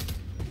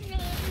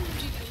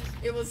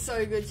 It was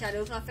so good, Chad. It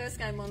was my first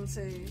game on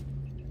too.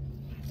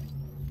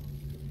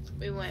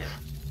 We went.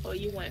 Oh,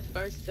 you went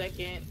first,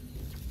 second,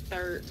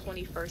 third,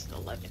 21st,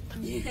 11th.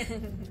 Yeah.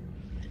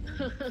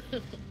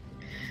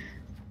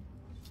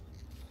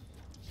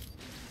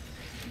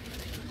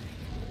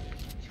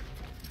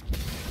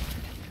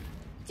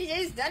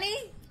 GG's,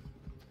 Danny.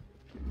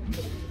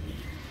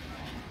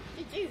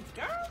 GG's,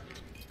 girl.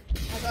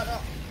 I got an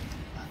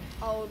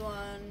old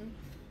one.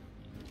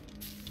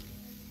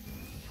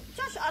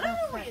 Josh, I don't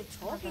know what you're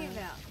talking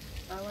about.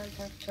 I went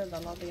back to the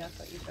lobby, I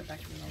thought you said back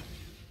in the lobby.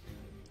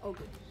 Oh,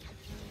 good.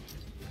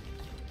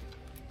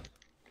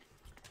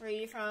 Where are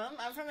you from?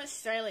 I'm from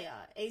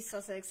Australia, East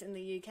Sussex in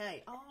the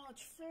UK. Oh,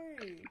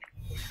 true.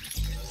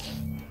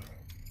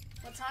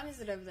 What time is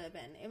it over there,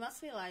 Ben? It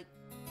must be like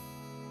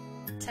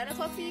 10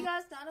 o'clock for you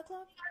guys? 9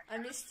 o'clock? I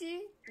missed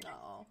you?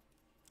 No.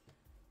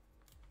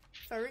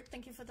 Farouk,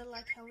 thank you for the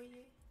like. How are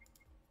you?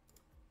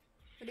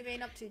 What have you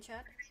been up to,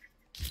 Chad?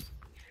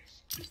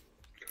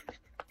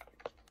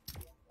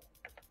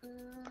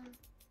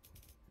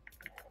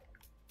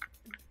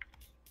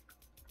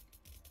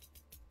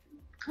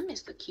 I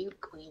miss the Cube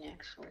Queen,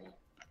 actually.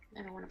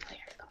 I don't want to play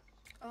her, though.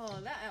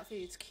 Oh, that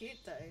outfit is cute,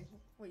 though.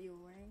 What you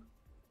were wearing.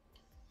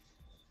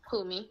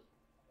 Who, me?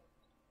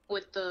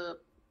 With the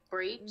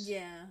braids?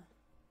 Yeah.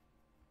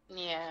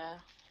 Yeah.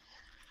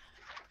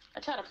 I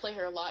try to play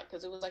her a lot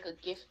because it was like a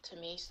gift to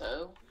me,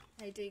 so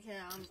Hey DK,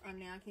 I'm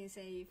now. Can you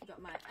say you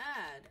forgot my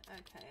ad?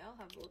 Okay, I'll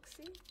have a look.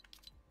 See.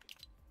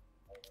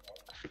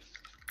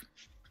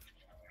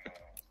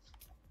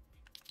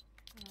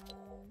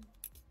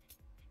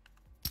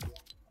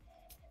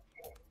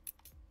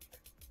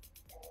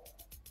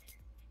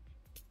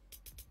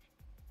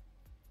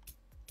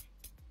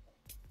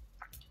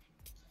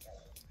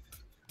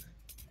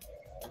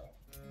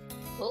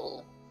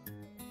 Oh.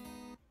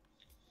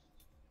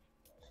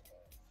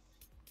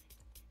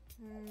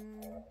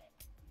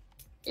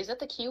 Is that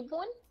the cube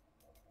one?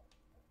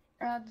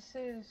 This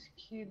is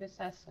Cube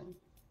Assassin.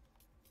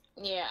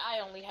 Yeah, I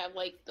only have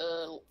like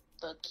the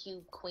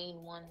cube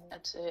queen one.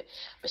 That's it.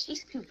 But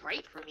she's too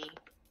bright for me.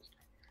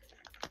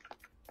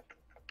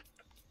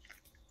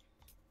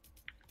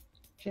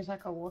 She's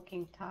like a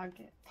walking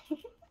target.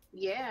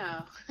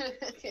 Yeah.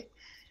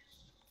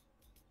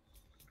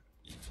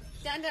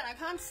 Dan, I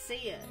can't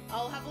see it.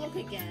 I'll have a look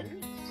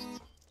again.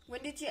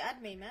 When did you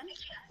add me, man?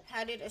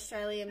 How did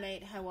Australia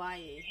meet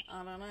Hawaii?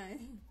 I don't know.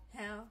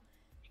 How?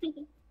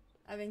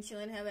 I've been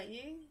chilling. How about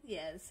you?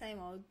 Yeah, the same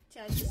old.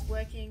 Just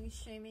working,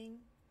 streaming.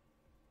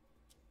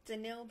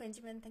 Danil,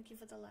 Benjamin, thank you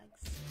for the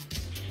likes.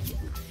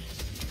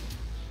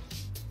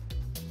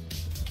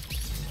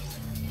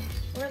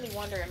 I really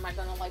wonder, am I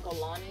gonna like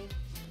Alani?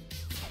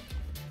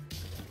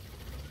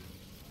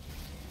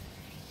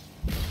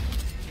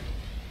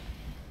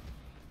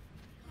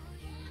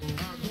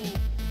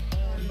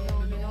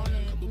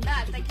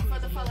 Matt, thank you for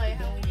the follow.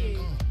 How are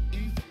you?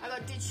 I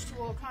got ditched to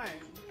walk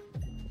home.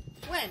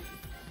 When?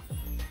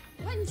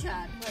 When,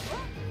 Chad? Wait,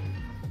 what?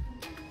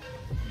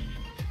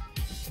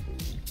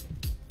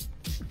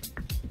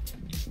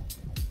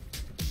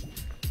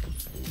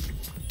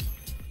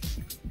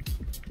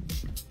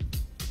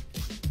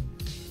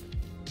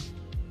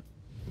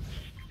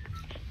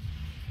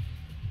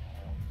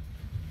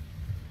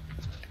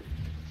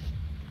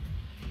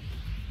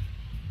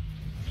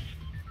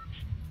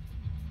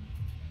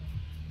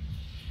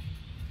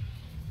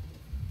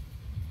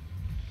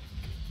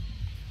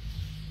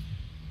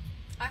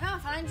 I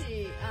can't find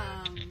you,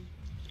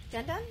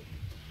 Dan Dan? A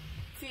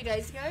few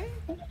days ago?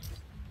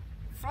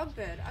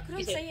 Frogbird, I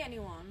couldn't see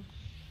anyone.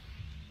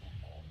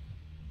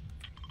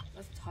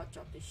 Let's hot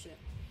drop this shit.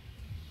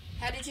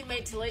 How did you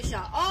meet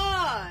Talisha?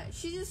 Oh,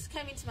 she just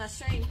came into my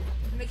stream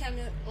and became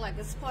like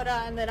a supporter,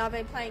 and then I've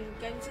been playing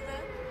games with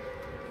her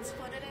in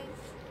supporter days.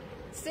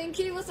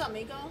 Stinky, what's up,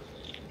 Miko?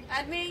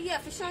 Add me? Yeah,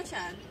 for sure,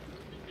 Chad.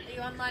 Are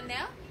you online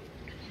now?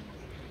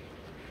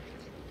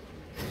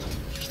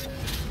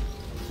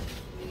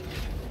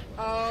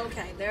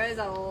 Okay, there is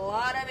a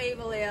lot of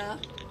evil here.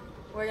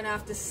 We're gonna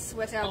have to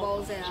sweat our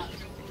balls out.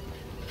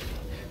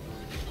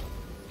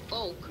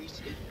 Oh,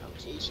 Christy. Oh,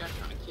 jeez, you're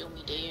trying to kill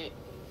me dead.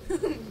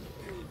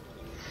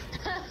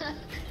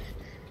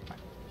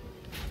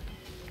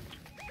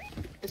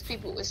 It's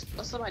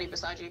somebody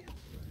beside you.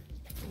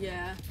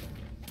 Yeah.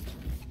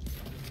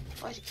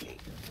 Why'd you kill?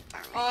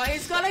 Oh,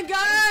 he's got a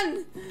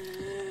gun!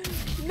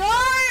 No!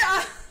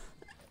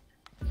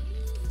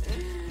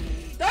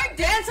 Don't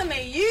dance on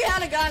me! You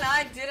had a gun,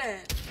 I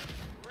didn't.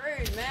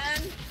 Rude,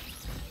 man.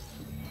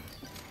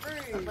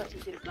 Rude. I'll let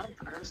you get a gun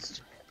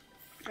first.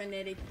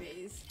 Frenetic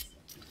beast.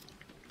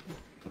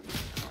 I'm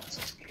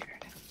so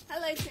scared.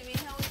 Hello, Timmy.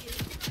 How are you?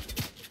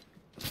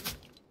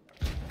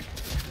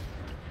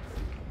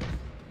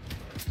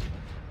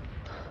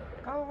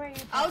 Go away.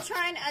 I'll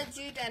try and add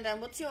you, Dan.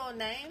 What's your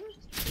name?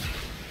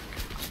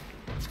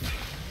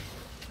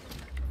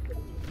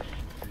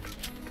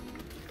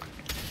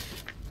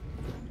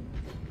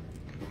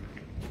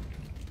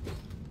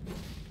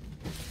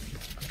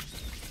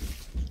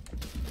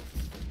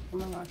 Oh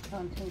my god,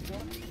 can't take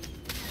it.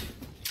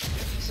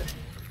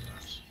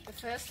 The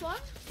first one?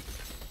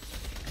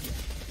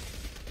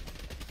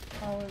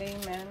 Holy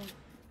man.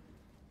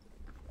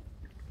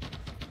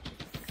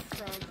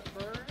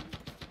 Frogbird.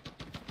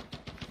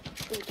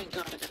 Oh, thank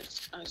god I got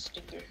a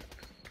sticker.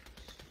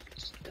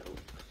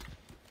 Dope.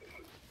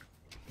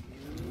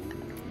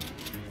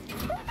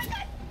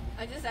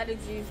 I just added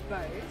you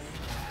both.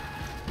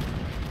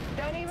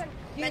 Don't even.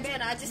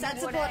 Benjamin, I just add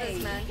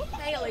supporters, man.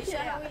 Hey, Alicia,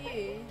 how are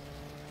you?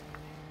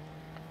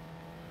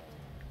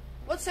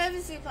 What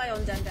servers do you play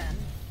on, Dan Dan?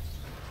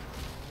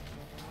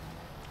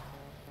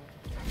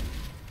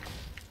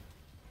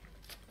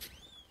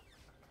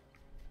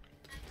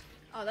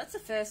 Oh, that's the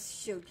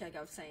first shield cake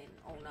I've seen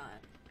all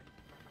night.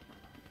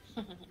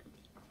 I'm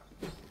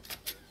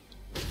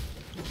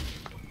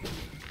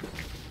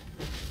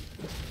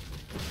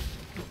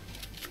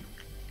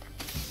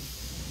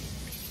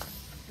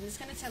just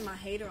gonna turn my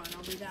heater on,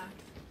 I'll be back.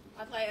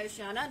 I play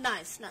Oceana.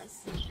 Nice,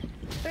 nice.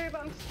 Boob,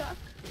 I'm stuck.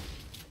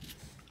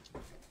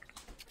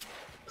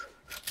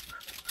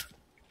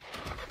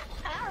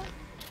 Ow.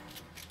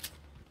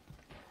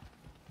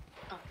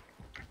 Oh.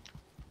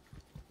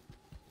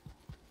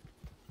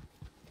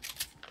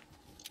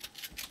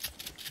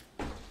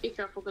 Be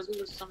careful because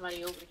there was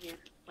somebody over here,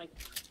 like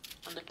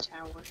on the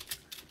tower.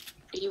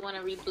 Do you want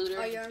to reboot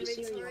her? Oh, you're in PC, or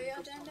you Victoria, wanna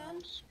go Dan Dan? somewhere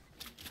else?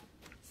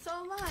 So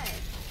am I.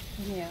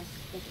 Yeah,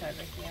 it's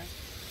over here.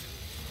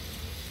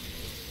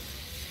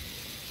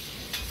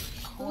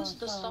 Who's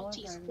the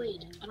salty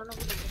squid? I don't know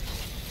who that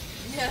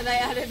is. Yeah, they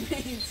added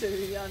me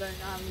too. I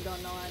haven't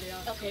got no idea.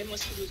 Okay, it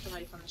must be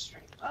somebody from the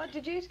stream. Oh,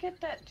 did you get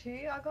that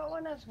too? I got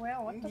one as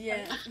well. What the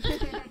Yeah. fuck?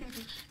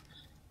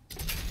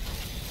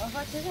 I was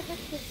like, who the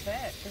heck is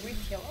that? Did we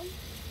kill them?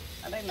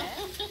 Are they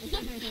mad?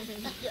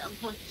 Yeah, I'm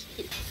going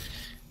to.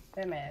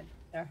 They're mad.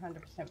 They're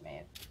 100%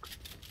 mad.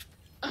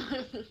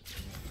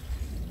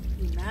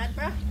 You mad,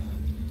 bruh?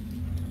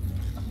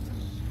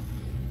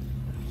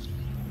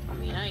 I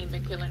mean, I ain't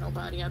been killing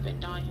nobody. I've been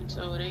dying,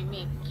 so it ain't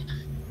me.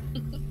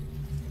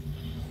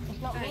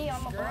 It's not me,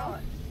 I'm a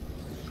bot.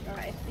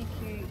 Alright, it's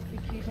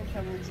DQ's in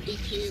trouble.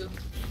 DQ,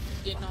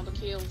 getting all the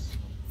kills.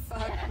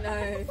 Fuck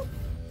no.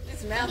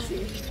 It's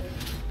mousy.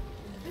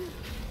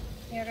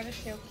 Yeah, I got a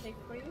shield stick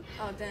for you.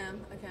 Oh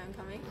damn. Okay, I'm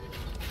coming.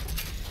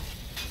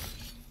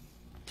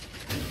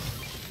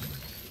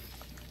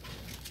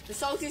 The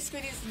salty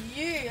squid is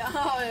you!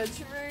 Oh,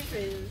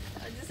 troopers.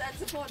 I just add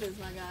supporters,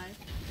 my guy.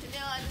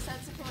 Danielle, I just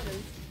add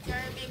supporters.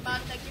 Jeremy,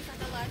 Bud, thank you for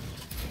the like.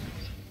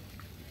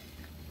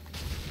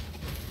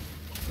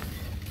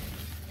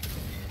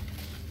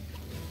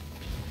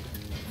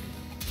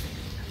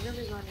 I'm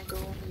really gonna go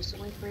on these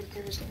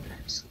windbreakers and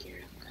I'm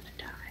scared I'm gonna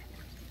die.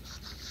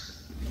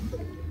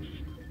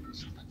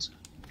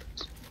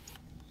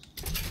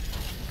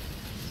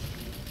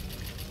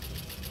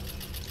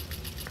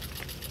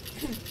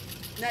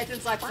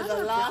 Nathan's like, for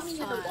the last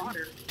time.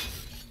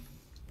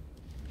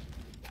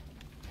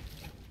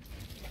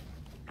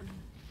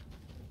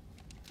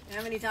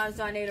 How many times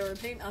do I need to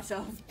repeat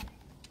myself?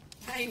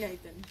 Hey,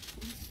 Nathan.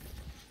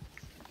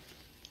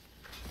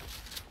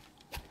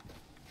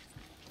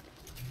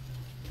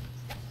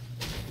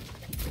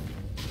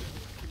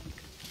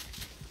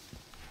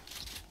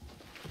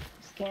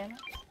 Scanner.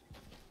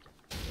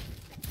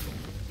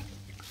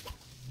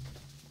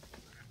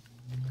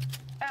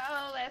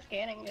 Oh, they're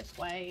scanning this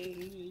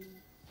way.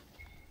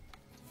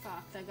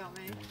 Fuck, they got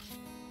me.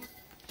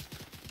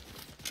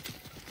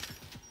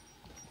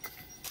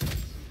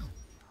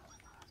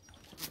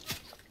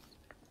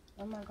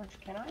 Oh my gosh,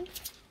 can I?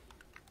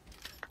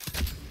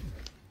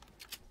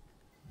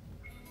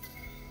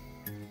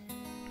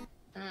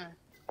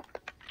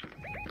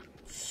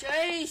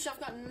 Sheesh, I've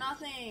got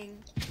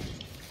nothing.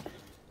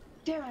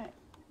 Damn it.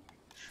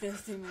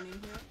 There's too many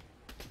here.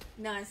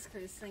 Nice,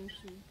 Chris, thank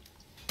you.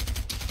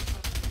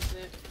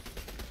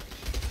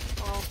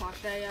 Oh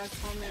fuck, they are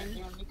coming.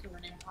 Damn, you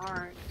coming in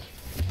hard.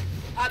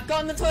 Go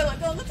in the toilet,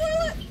 go in the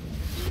toilet!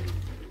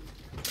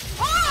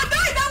 Oh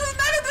no, that was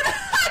better than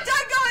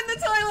don't go in the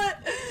toilet!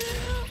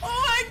 Oh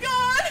my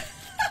god!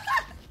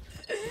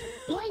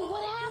 Wait,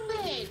 what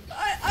happened? I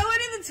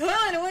went in the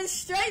toilet and it went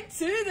straight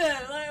to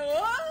them. Like,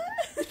 what?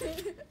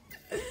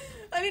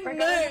 I didn't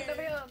know. I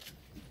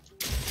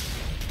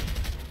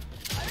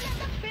don't have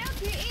the field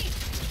to eat.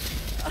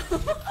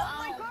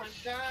 Oh my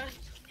god.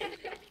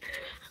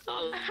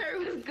 All I heard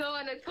was go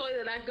in the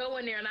toilet. I go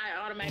in there and I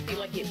automatically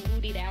like get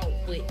booted out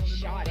but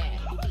shot at.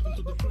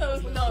 That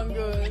was not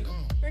good.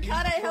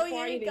 Ricardo, how are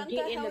Before I you? even Gunther,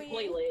 get in how the are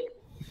you? toilet.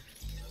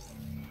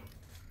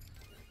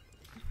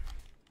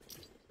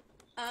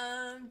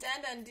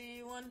 Dan, do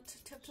you want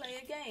to play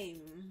a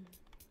game?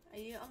 Are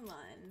you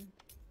online?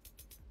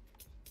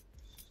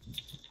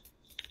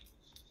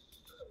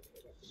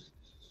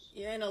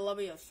 You're in a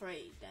lobby of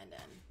 3, Dan.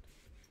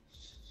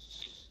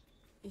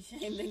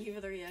 Shame, thank you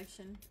for the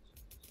reaction.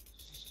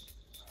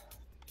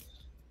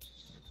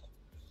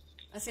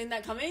 I seen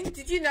that coming.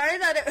 Did you know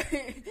that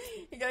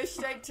it goes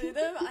straight to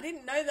them? I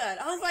didn't know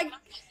that. I was like,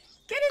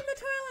 get in the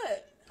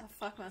toilet. I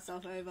fucked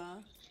myself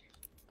over.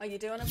 Oh, you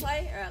do want to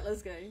play? Alright,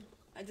 let's go.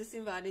 I just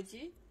invited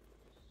you.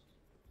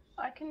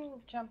 I can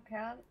jump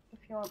out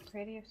if you want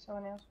pretty, if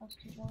someone else wants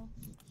to join.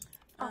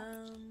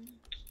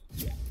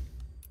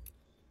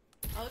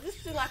 I'll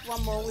just do like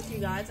one more with you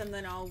guys and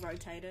then I'll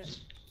rotate it.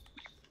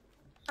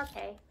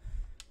 Okay.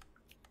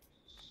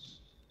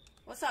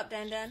 What's up,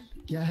 Dan?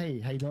 Yeah, hey,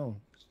 how you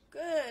doing?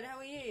 Good, how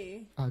are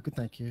you? Good,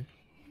 thank you.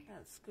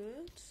 That's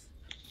good.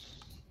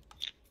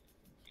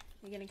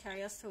 You gonna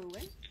carry us to a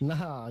win?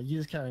 Nah, you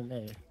just carry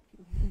me.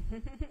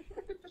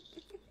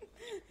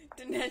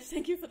 Dinesh,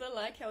 thank you for the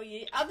like, how are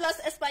you?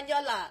 Hablas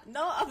española.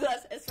 No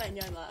hablas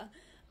española.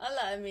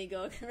 Hola,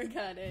 amigo.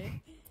 Ricardo.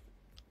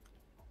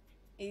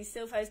 Are you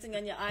still posting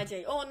on your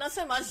IG? Oh, not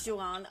so much,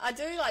 Joanne. I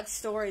do like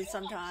stories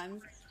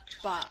sometimes,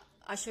 but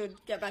I should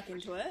get back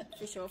into it,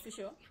 for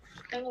sure.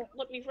 And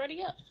let me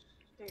ready up.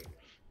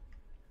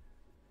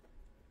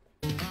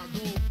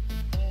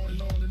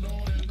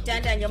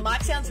 Dan, your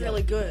mic sounds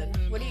really good.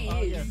 What do you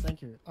use? Yeah,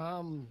 thank you.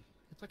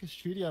 It's like a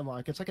studio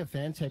mic. It's like a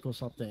Vantech or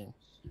something.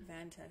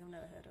 Vantech, I've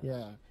never heard of it.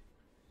 Yeah.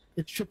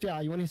 It's tripped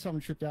out. You want to hear something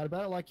tripped out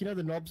about it? Like, you know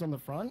the knobs on the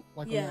front?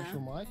 Like on the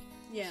actual mic?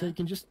 Yeah. So you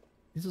can just...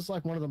 This is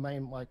like one of the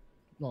main, like,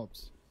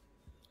 knobs.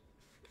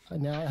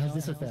 And now it has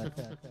this effect.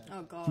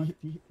 Oh, God.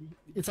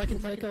 It's like a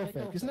takeoff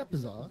effect. Isn't that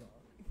bizarre?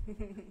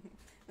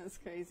 That's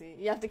crazy.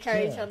 You have to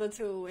carry each other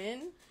to a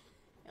win.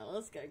 Yeah,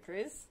 let's go,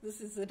 Chris.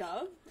 This is the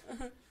dub.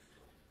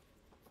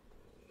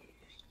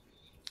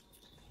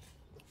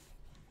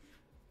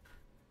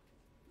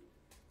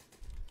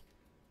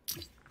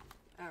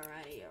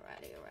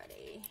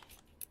 Alrighty.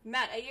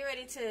 Matt, are you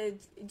ready to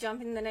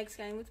jump in the next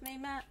game with me,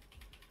 Matt?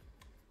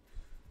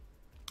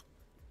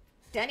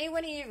 Danny,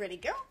 when are you ready,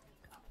 girl?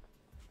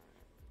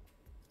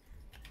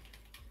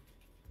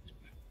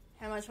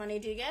 How much money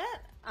do you get?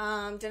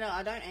 Dunno,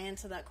 I don't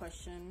answer that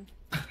question.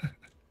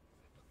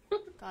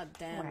 God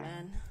damn, Wow.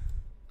 man.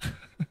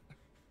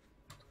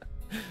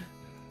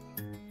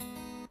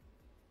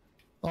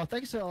 Oh,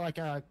 thanks for like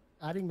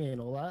adding me and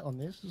all that on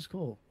this. This is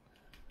cool.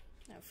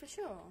 No, for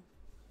sure.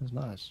 It was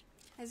nice.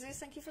 Jesus,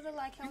 thank you for the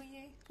like. How are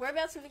you?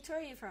 Whereabouts in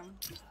Victoria are you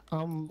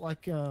from?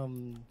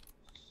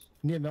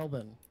 Near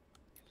Melbourne.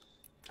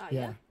 Oh,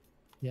 yeah?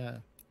 Yeah.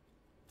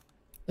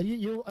 Are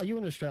you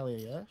in Australia?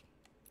 Yeah.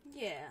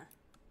 Yeah.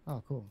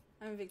 Oh, cool.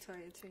 I'm in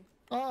Victoria too.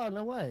 Oh,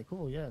 no way.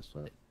 Cool. Yeah,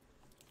 sweet.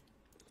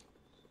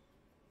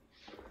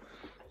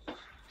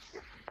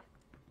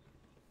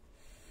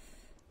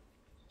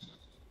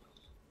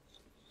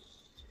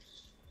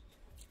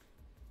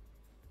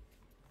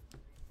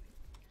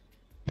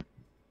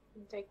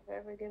 Take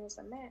forever to give us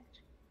a match.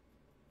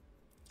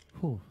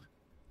 Whew.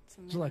 It's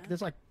a So like, minute.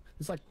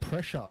 there's like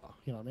pressure.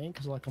 You know what I mean?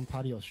 Because like I'm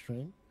part of your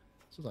stream.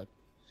 So it's like,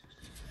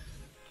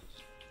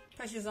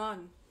 Pressure's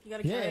on. You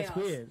gotta yeah, carry it's us.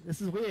 weird.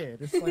 This is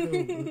weird. It's like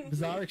a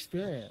bizarre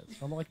experience.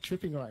 I'm like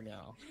tripping right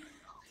now.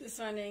 Just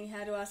wondering,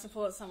 how do I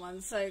support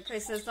someone? So,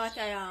 Chris, there's like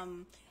a,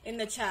 in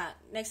the chat,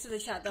 next to the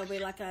chat, there'll be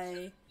like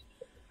a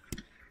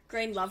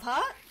green love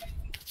heart.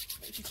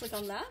 If you click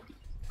on that.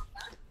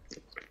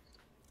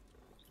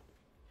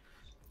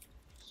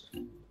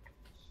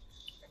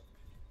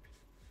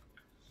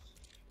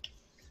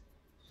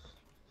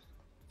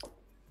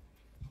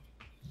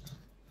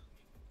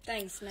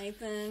 Thanks,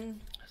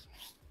 Nathan.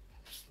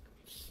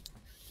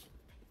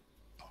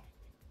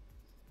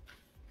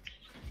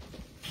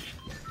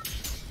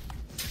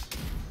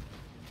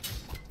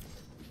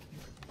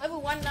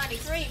 Level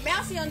 193.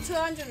 Mousy on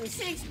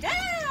 206.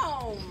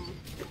 Down!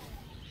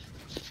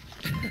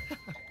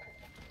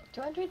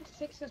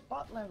 206 is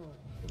bot level.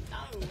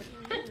 Oh,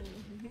 what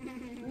do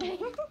you mean?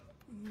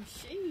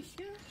 Sheesh.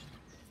 Yeah.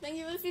 Thank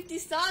you for the 50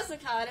 stars,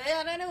 Ricardo.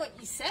 I don't know what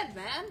you said,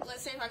 man.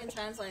 Let's see if I can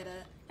translate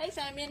it. Hey,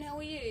 Simon, how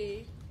are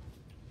you?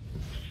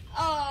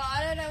 Oh,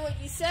 I don't know what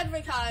you said,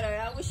 Ricardo.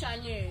 I wish I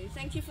knew.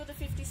 Thank you for the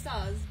 50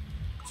 stars.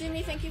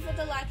 Jimmy, thank you for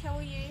the like. How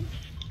are you?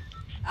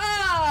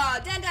 Oh,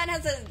 Dan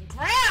has a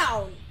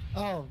ground.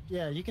 Oh,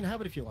 yeah, you can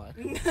have it if you like.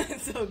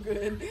 That's so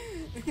good.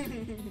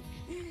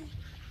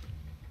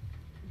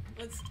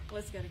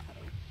 let's get a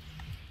cuddle.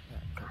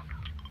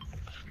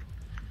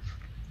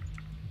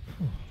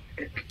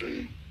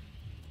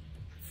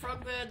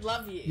 Frogbird,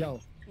 love you. Yo.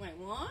 Wait,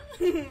 what?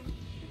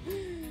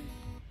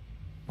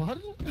 What?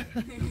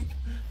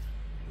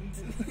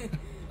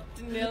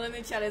 Neil in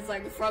the chat is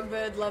like,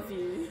 Frogbird, love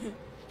you.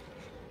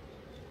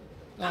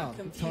 I'm Oh,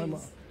 confused. time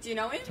up. Do you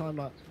know him? Time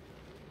up.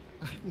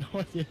 I have no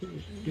idea who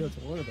you're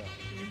talking about.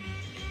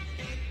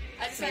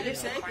 I just made a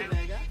turkey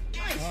burger.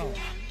 Nice Oh. one.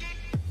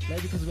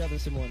 Maybe because we have a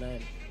similar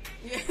name.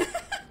 Yeah.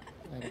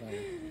 I don't know.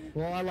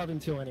 Well, I love him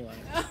too anyway.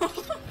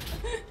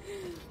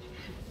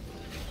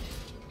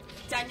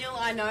 Daniel,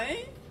 I know.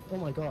 Oh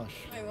my gosh.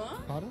 Wait,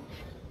 what? Pardon?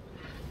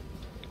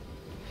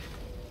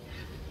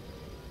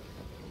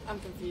 I'm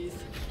confused.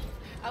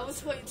 I will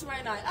support you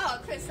tomorrow night. Oh,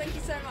 Chris, thank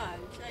you so much.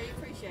 I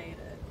appreciate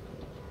it.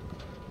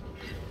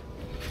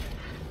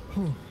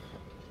 Whew.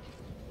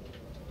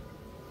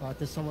 Alright,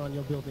 there's someone on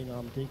your building,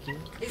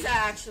 DQ. Is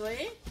that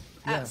actually?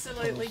 Yeah,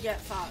 Absolutely almost. get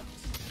fucked.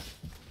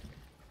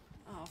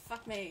 Oh,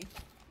 fuck me.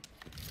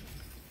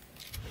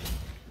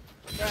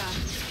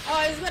 Bruh.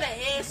 Oh, he's got an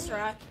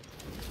airstrike.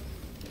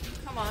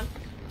 Come on.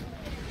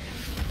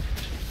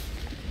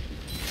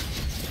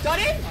 Got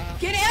him?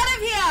 Get out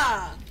of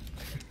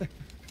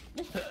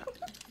here!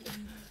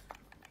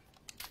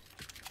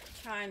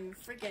 Try and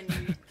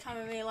freaking come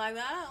at me like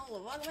that?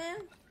 Oh, what, man?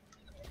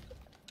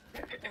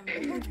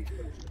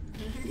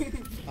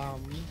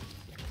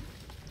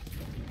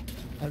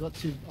 I got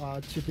two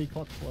big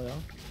pots for you.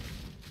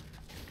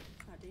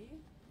 Oh, do you?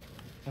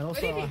 And Where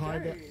also did he I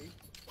hired go?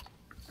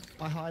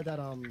 that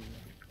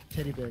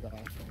teddy bear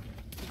guy.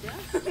 Yeah?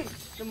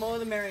 The more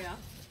the merrier.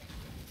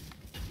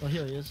 Oh,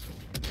 here he is.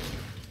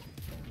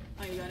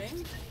 Oh, you got him?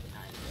 Nice.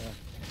 Yeah.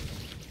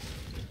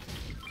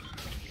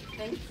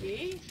 Thank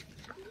you.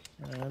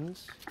 And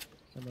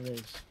some of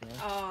these. Yeah.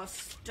 Oh,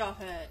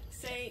 stop it.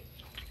 See,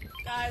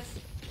 guys,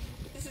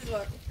 this is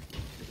what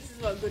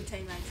good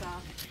teammates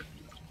are.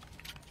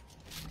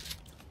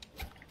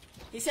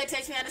 He said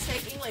teach me how to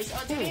speak English.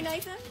 Oh, did you,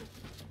 Nathan?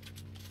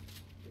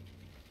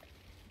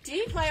 Do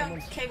you play on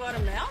keyboard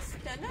and mouse,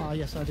 Daniel? Oh,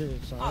 yes, I do.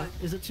 Sorry. Oh.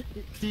 Is it?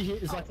 Do you hear?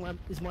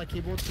 Is my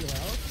keyboard too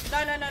loud?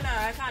 No,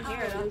 I can't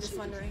hear it. I'm just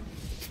wondering.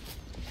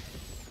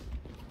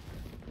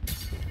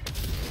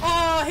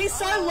 Oh, he's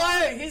so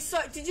low.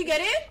 Did you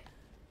get him?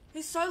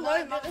 He's so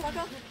low,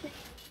 motherfucker.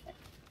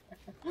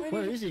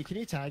 Where is he? Can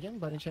you tag him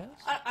by any chance?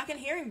 I can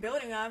hear him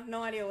building. I have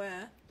no idea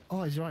where.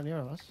 Oh, he's right near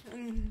us.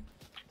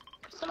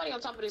 Somebody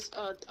on top of this,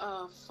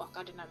 fuck,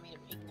 I did not mean to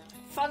ping that.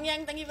 Feng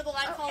Yang, thank you for the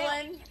like,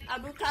 Colin.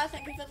 Abuka,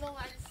 thank you for the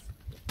likes.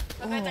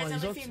 My Oh, birthday's he's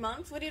only a on- few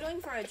months. What are you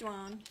doing for it,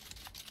 Juan?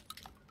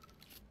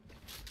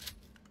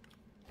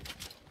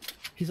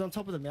 He's on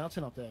top of the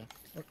mountain up there.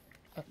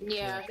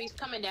 Yeah, he's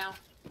coming down.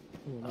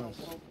 Oh, nice.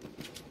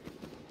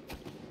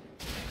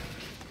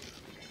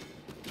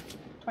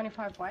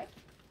 25 white.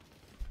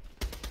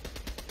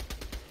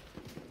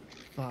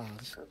 Ah,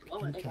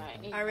 Lord, okay.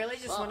 they got I really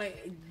just want to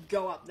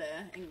go up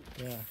there and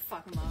Yeah.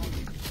 fuck him up.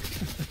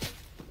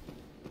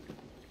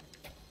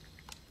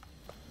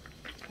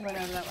 Went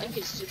over that I way. think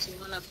it's just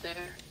one up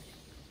there.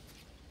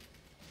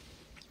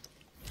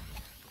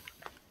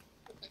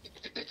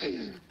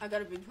 I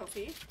got a big pot for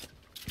you.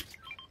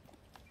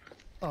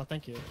 Oh,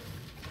 thank you.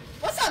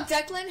 What's up,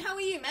 Declan? How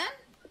are you, man?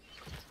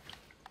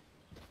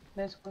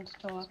 There's one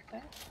still up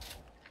there.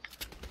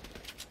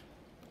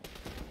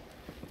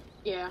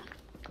 Yeah.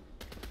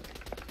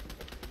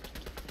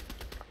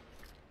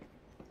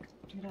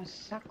 Dude, I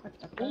suck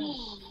with the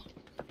burst.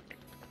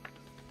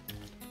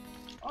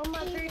 Oh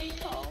my booty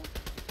hole.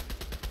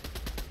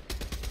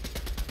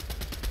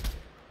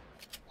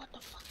 What the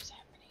fuck is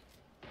happening?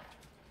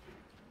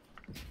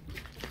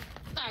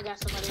 I got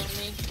somebody on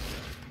me.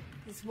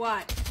 It's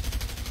white.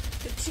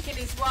 The chicken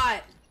is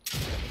white.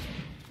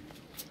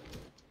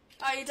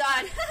 Oh, you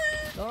died.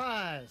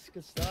 Nice,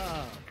 good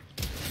stuff.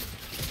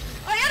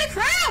 Oh, you had a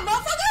crown,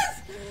 motherfuckers!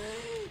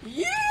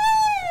 You!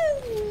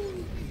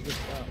 Good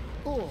stuff.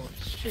 Oh,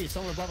 shit,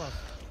 someone above us.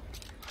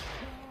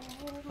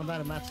 I'm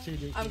out of mats too,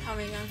 DQ. I'm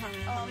coming.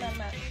 Oh, man,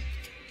 man.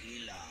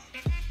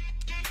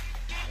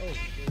 Oh,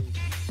 jeez.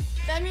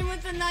 Damien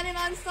with the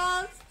 99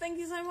 stars. Thank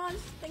you so much.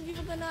 Thank you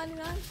for the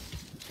 99.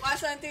 Why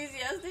so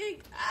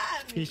enthusiastic?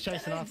 He's chasing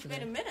It's after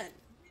been me. a minute.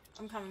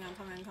 I'm coming.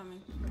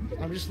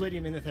 I'm just leading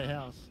him into their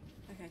house.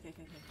 Okay.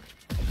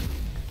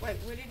 Wait,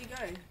 where did he go?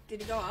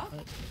 Did he go up?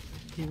 That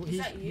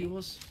you? He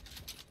was...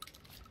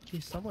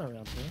 He's somewhere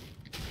around here.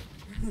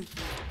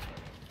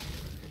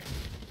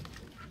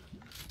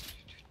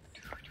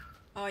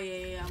 Oh,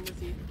 yeah, I'm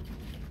with you.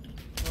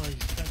 Oh, he's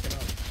backing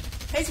up.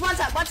 He's one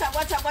tap,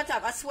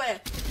 I swear.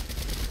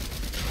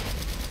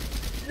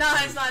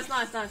 Nice.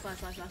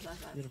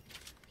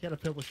 He had a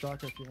purple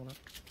striker if you want it.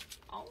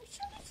 Oh,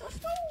 shit, let's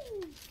go.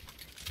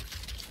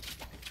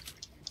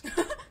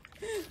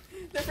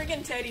 The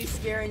freaking teddy's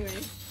scaring me.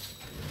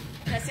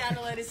 That sound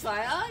alert is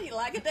fire. You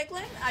like it,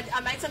 Declan? I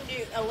made some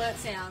new alert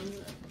sounds.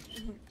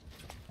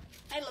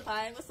 Hey,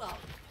 Lepai, what's up?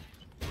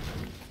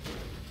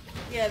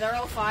 Yeah, they're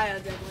all fire,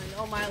 Declan.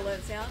 All my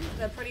alert sounds.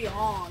 They're pretty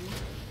on.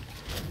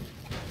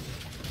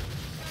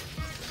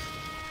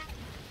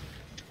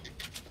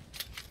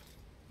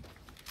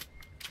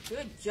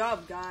 Good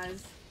job,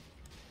 guys.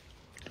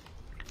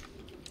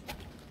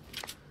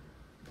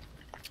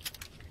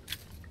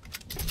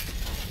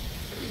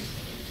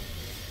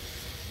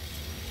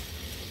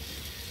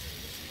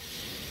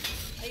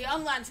 Are you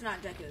online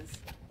tonight, Deckers?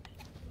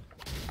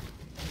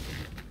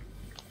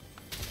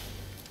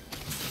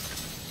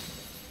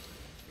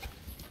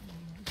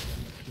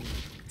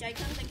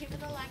 Jacob, thank you for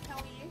the like. How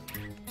are you? How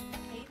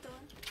you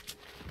doing?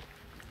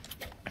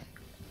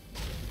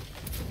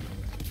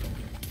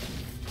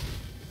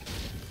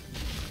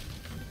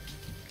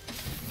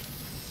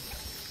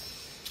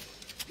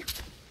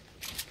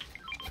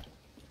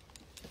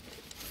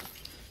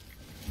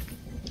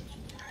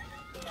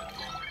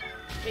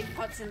 Big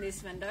pots in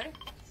this window.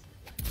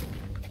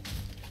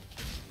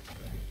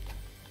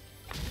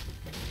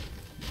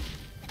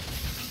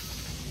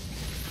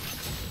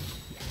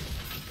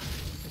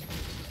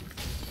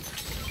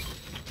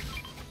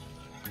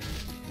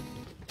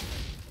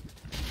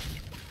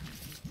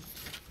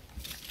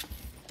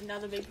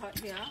 Another big pot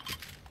here.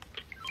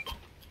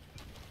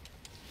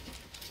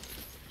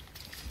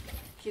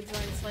 Kids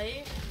won't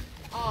sleep.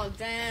 Oh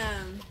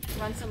damn.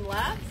 Run some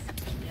laps?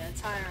 Yeah,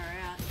 tire her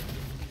out.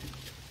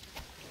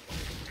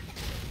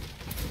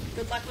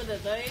 Good luck with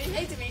it though.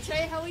 Hey Dimitri,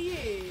 how are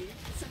you?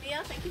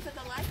 Samia, thank you for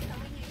the like. How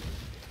are you?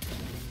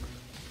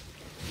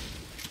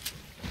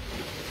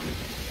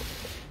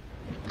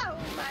 Oh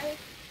my.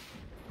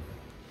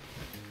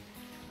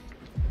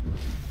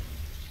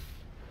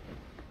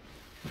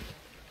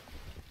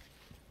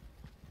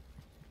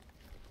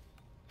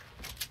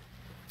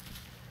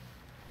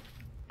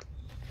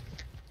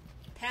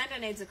 Panda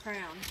needs a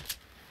crown.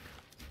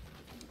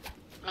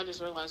 I just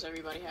realized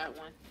everybody had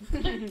one.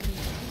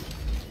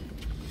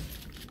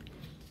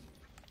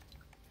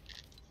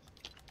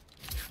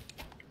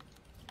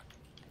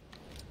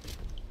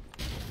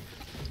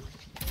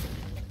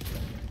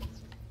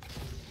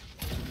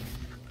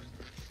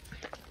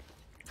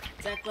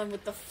 Declan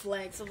with the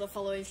flex of the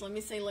followers. Let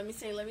me see.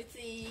 308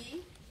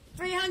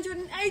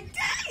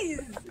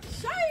 days!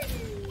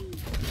 Shiny!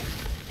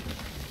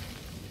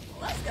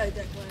 Let's go,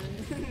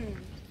 Declan.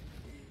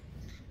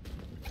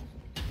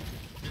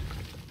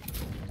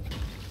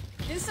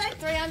 Did it say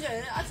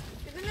 300?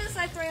 Didn't it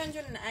say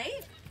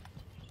 308?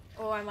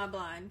 Or am I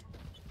blind?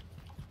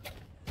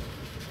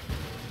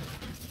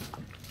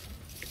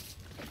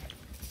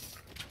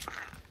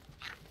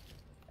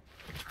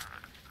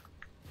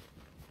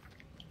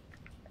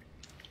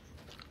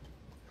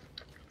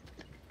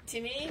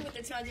 Timmy with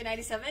the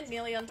 287,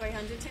 nearly on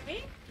 300,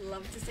 Timmy.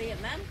 Love to see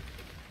it, man.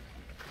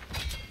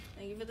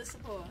 Thank you for the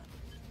support.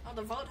 Oh,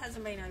 the vault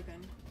hasn't been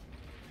open.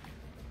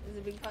 There's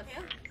a big pot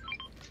here.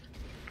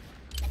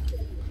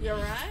 You're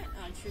right?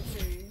 Oh, true,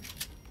 true.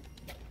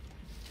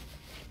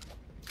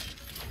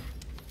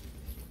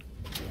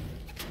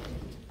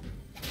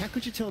 How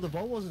could you tell the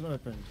vault wasn't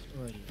opened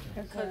already?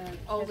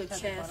 All the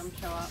chest at chests. bottom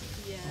show up.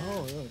 Yeah.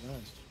 Oh, really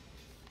nice.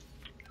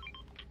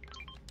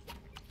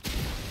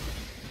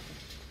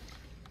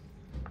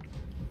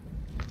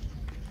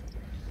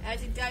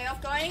 How's your day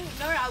off going?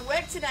 No, I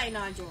work today,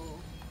 Nigel.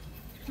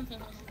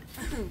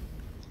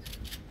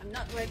 I'm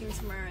not working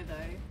tomorrow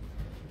though.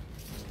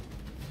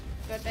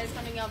 Birthday's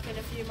coming up in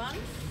a few months.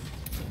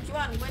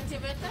 Juan, when's your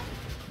birthday?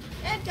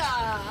 Edgar,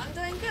 I'm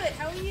doing good.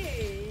 How are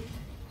you?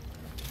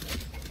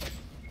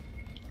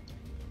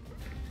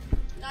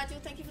 Nigel,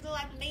 thank you for the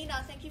like.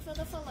 Nina, thank you for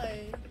the follow.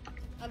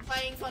 I'm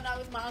playing Fortnite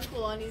with my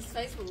uncle on his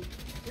Facebook.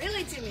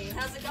 Really, Timmy?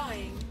 How's it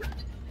going?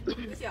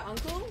 With your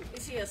uncle?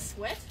 Is he a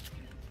sweat?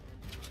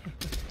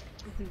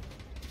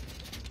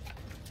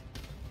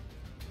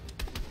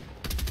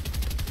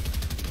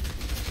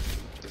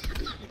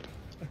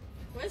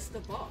 Where's the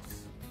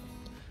boss?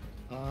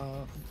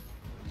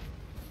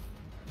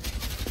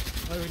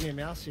 Over near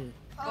mouse here.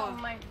 Oh,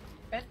 my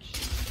bitch.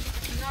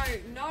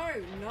 No.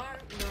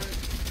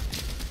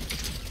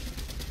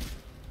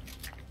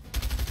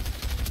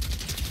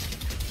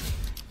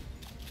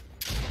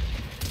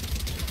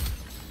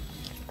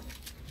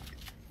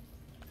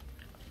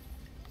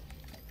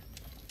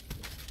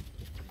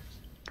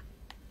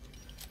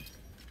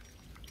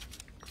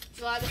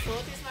 July the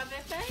 4th is my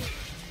birthday?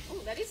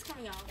 Oh, that is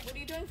coming up. What are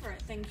you doing for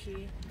it? Thank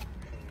you.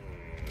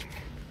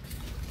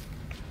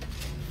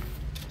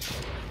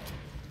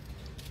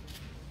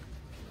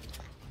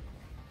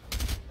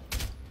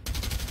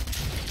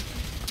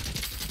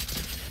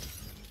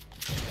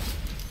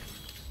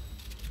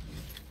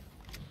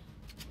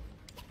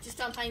 Just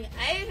done playing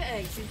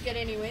Apex. Did you get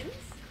any wins?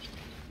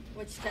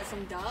 Which got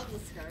some dubs.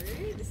 Let's go.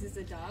 This is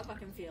a dub. I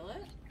can feel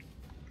it.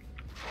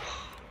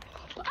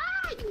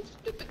 Ah, you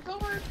stupid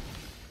guard.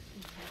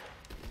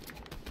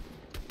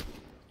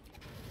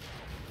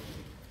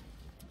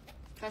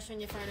 Crash on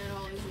your phone at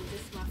all? Is it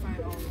just my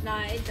phone on? No,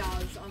 it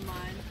does on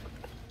mine.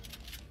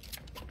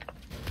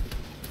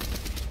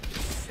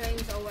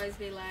 Streams always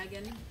be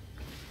lagging.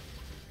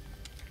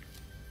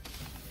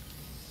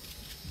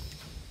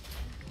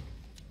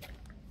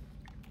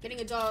 Getting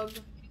a dog.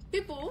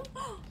 People!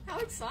 How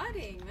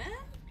exciting,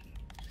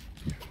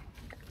 man!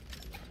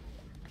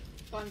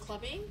 Going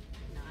clubbing.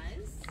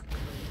 Nice.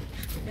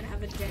 Gonna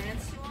have a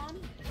dance, you on?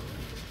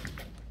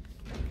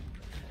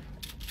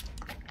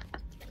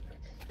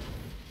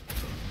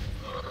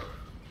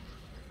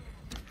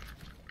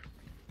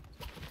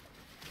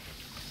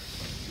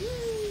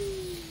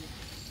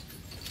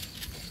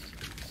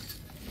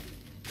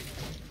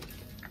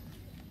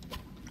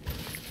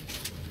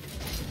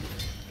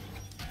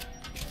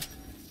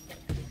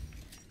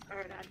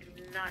 Alright, I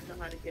do not know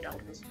how to get out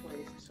of this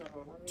place, so let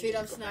me Two just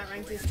Dubs go Night back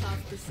ranked away. is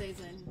tough this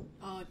season.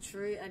 Oh,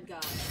 true,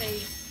 Edgar.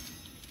 See,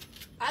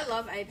 I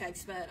love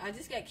Apex, but I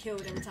just get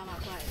killed every time I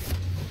play.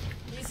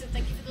 Yusuf,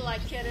 thank you for the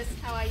like. Curtis,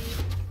 how are you?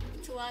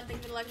 Tuan, thank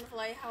you for the like and the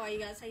play. How are you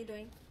guys? How you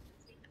doing?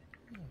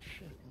 Oh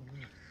shit. Oh,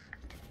 no.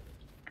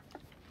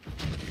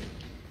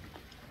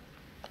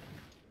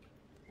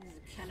 There's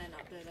a cannon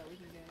up there that we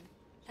can go.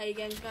 How you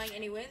games going?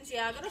 Any wins?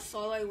 Yeah, I got a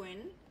solo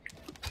win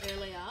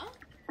earlier,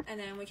 and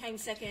then we came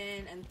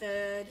second and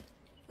third.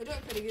 We're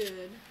doing pretty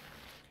good.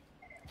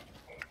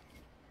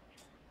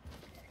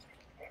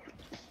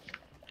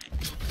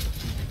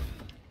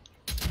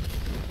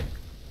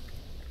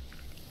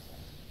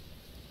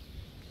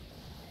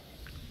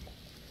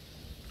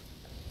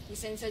 You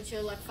seem so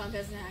chill, like a fun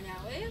person to hang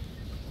out with.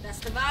 That's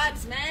the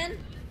vibes, man.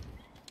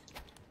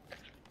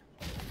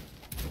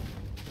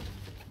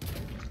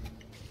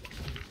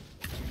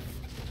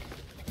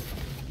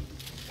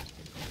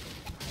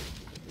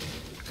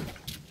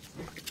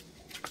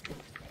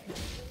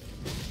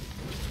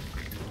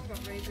 I got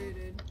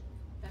rebooted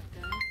back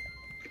then.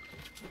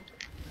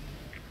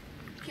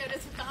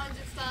 Curtis with the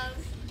 100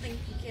 stars. Thank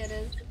you,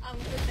 Curtis. I'm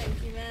good,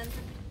 thank you, man.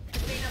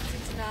 What are you up to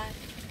tonight?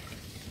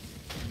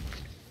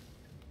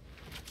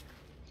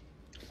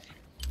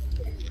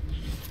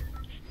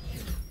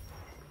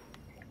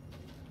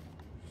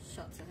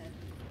 Shots ahead.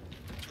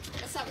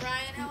 What's up,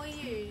 Ryan? How are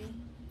you?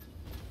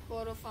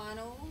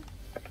 Quarterfinal.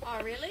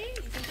 Oh, really?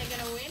 You think they're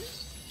gonna win?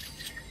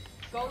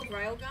 Gold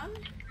railgun?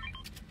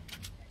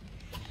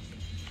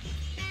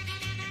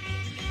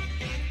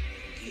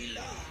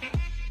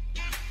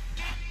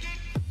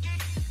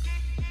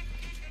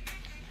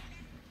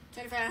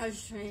 Twenty-four hour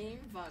stream?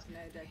 Fuck no,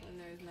 Declan.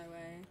 There's no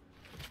way.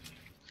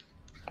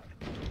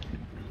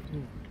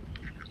 Ooh.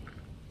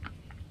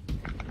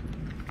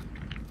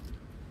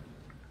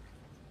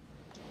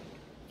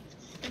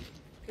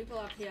 People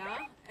up here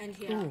and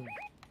here Ooh.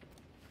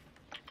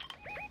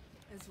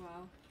 as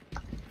well.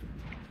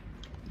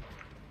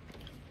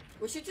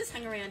 We should just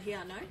hang around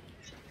here, no?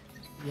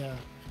 Yeah.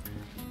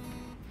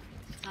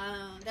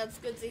 That's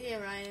good to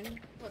hear, Ryan.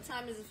 What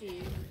time is it for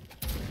you?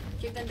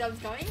 Keep them dubs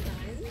going?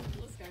 Nice.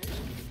 Let's go.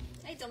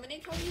 Hey,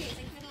 Dominic, how are you?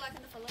 Thank you for the like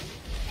and the follow.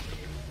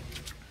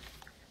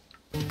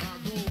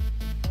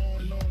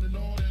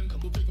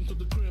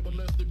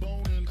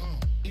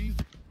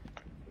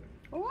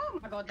 Oh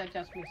my god, that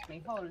just missed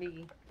me.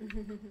 Holy.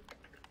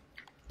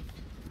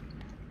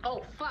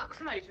 Oh fuck,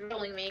 somebody's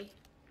rolling me.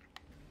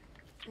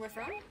 Where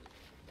from?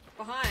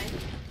 Behind.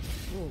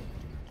 Oh,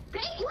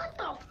 Dang, what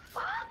the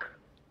fuck?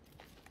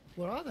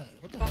 where are they?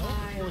 What the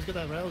Behind. hell? Oh, let's get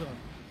that railgun.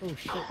 Oh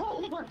shit.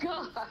 Oh my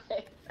god.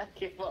 I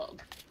give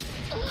up.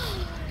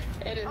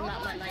 It is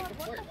not my night to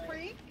What the Fortnite.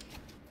 freak?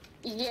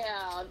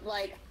 Yeah,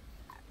 like,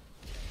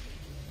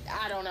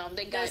 I don't know.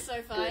 They Go got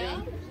so fire.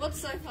 good. What's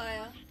so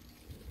fire?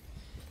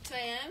 2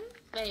 a.m.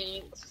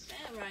 Thanks.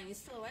 Damn, Ryan, you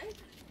still awake?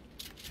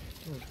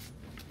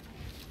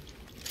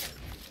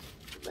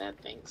 That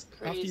thing's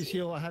After you crazy.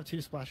 heal, I have 2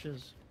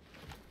 splashes.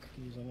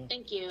 Use on you.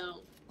 Thank you.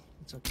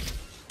 It's okay.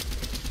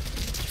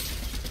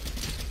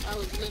 I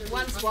was literally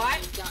One's running white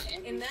and got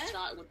every in there?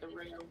 shot with the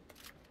rail.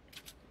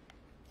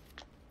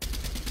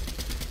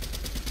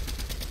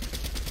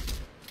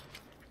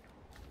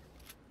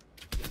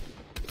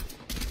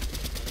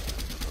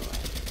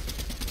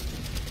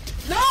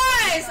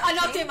 Nice! I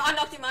knocked him, I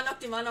knocked him, I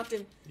knocked him, I knocked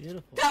him.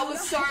 Beautiful. That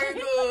was so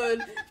good.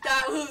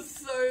 That was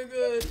so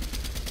good.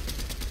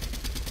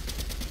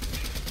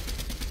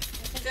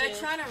 They're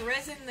trying to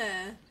res in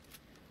there.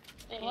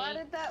 Why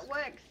did that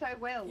work so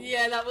well?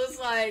 Yeah, that was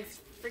like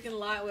freaking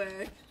light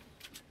work.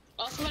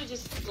 Oh, somebody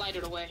just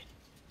glided away.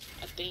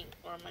 I think.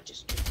 Or am I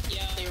just...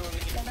 Yeah, they were over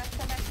Go here. back,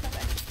 go back, go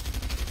back.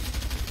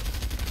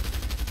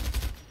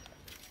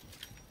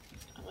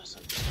 I must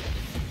have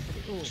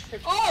Oh,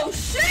 tripped. Oh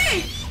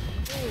shit!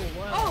 oh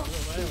wow. Oh.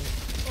 What a rail.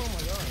 Oh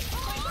my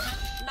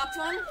god. Knocked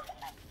one.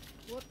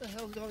 What the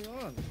hell's going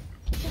on?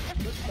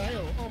 Let's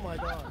fail. Oh my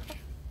god.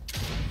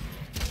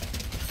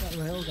 That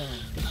railgun.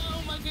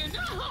 Oh my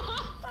goodness.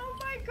 Oh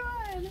my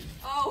god!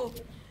 Oh.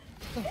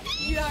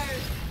 Yo.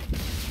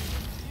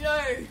 Yo.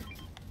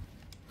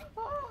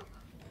 Oh,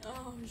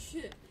 Oh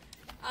shit.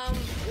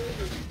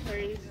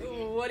 Crazy.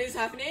 What is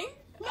happening?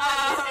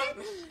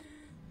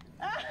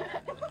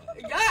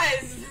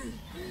 Guys.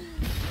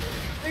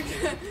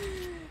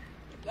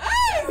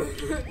 Oh!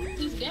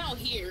 He's down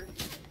here.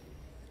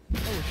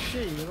 Oh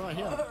shit, you're right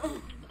here.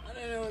 I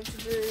don't know what to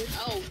do.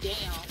 Oh,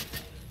 damn.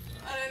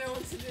 I don't know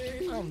what to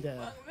do. I'm dead.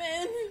 Fuck,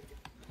 man.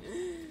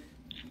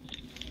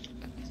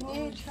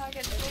 can you try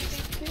get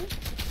 3v2?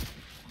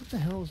 What the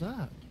hell is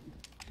that?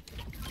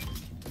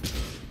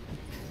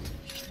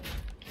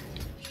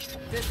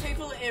 There's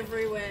people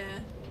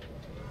everywhere.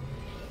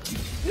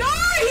 No!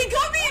 He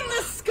got me in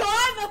the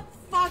sky,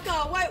 the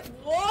fucker! Wait,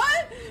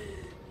 what?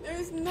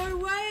 There's no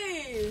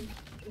way.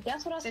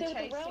 That's what I said They're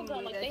with the chasing railgun.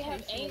 you, Like, they're they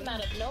have chasing aim you.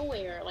 out of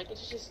nowhere. Like,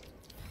 it's just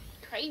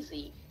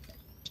crazy.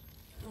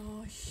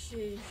 Oh,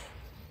 shit.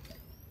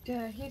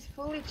 Dude, he's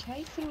fully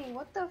chasing me.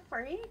 What the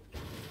freak?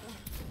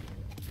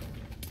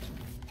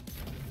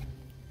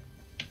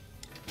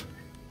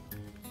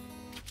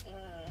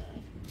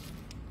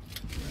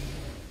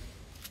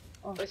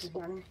 Oh, It's- he's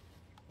running.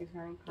 He's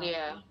running.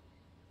 Yeah.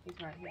 He's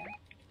right here.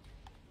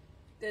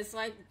 There's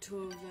like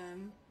 2 of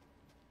them.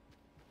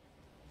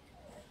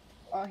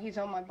 Oh, he's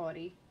on my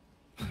body.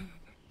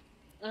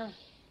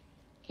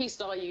 He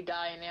saw you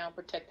die now,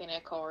 protecting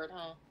that card,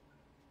 huh?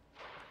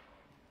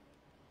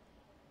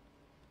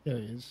 There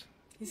he is.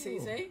 You see,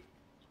 Oh. see?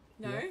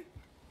 No? Yeah.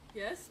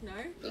 Yes? No?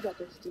 You got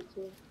this,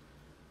 DQ.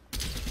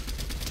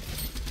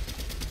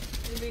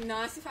 It'd be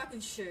nice if I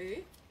could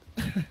shoot.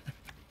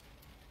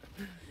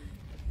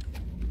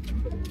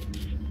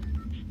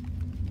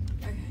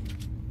 Okay.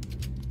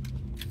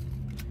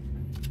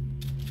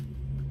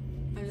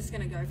 I'm just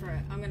gonna go for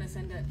it. I'm gonna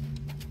send it.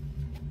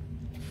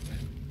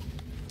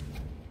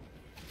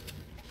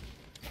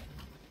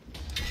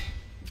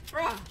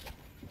 Bruh!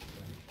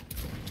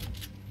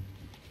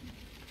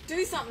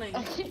 Do something!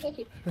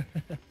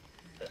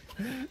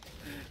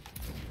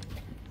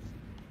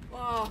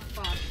 Oh,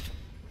 fuck.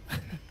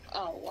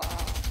 Oh,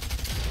 wow.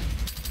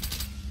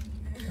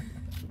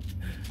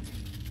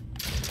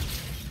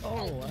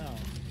 Oh wow.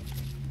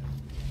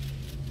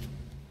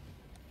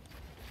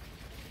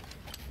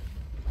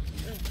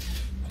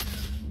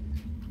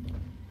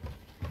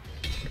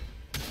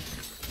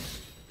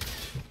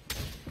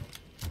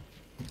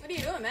 What are you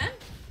doing, man?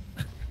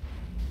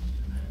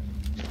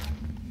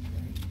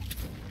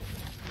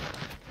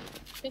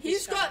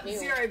 He's got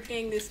 0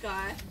 ping, this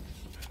guy.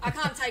 I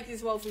can't take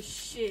this well for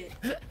shit.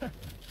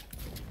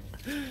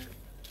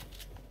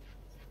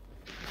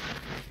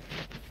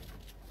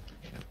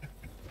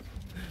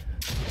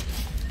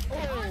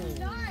 Oh,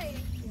 Nice!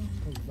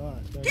 that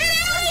was nice. Get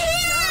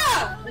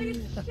out of Holy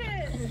shit!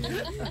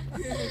 here!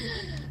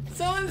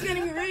 Someone's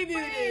getting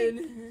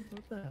rebooted.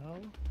 What the hell?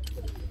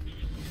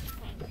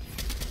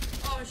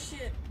 Oh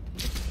shit.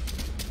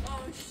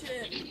 Oh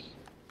shit.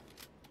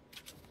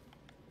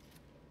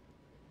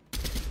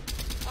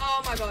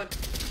 Oh my god.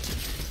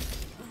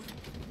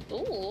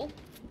 Ooh.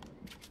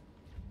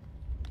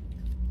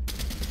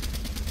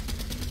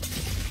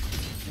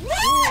 Woo!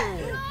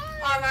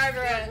 I'm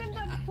over it. Open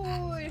the push!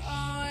 Oh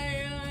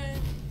my god.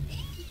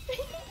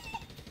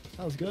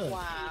 That was good.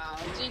 Wow.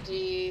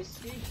 GG's.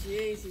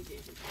 GG's,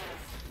 GG's.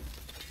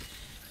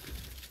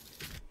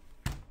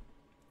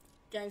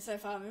 Game so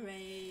far with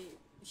me.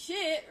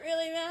 Shit,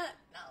 really, Matt?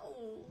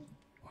 No.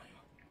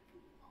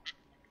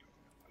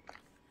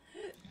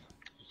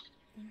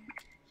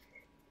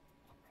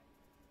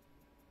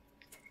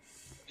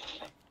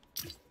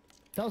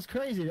 That was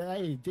crazy.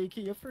 Hey, DQ,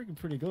 you're freaking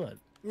pretty good.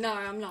 No,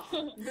 I'm not.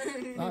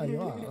 Oh,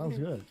 you are. That was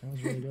good. That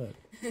was really good.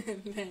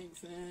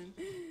 Thanks, man.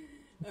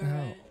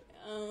 Alright.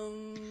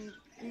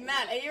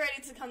 Matt, are you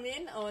ready to come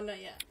in or not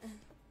yet?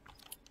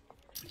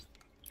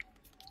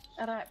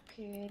 Alright,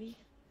 Purity.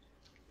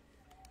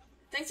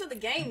 Thanks for the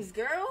games,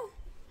 girl.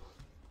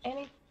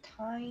 Anytime.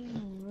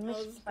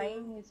 was Miss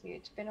playing with you.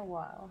 It's been a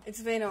while.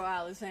 It's been a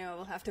while.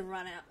 We'll have to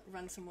run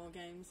some more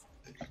games.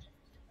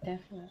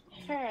 Definitely.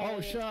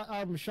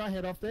 Oh, shall I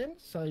head off then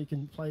so you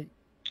can play,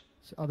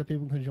 so other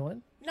people can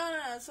join? No,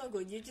 it's all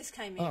good. You just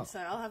came in, Oh. so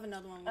I'll have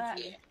another one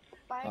with you.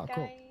 Bye, Oh, guys.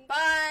 cool.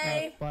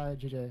 Bye. Bye,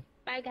 JJ.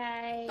 Bye,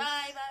 guys.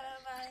 Bye.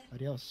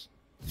 Adios.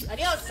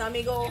 Adios,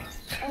 amigo.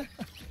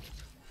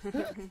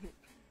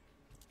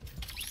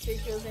 2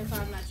 kills in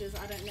 5 matches.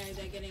 I don't know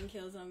they're getting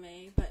kills on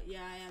me, but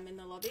yeah, I am in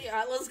the lobby.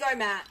 Alright, let's go,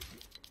 Matt.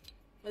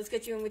 Let's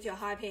get you in with your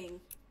high ping.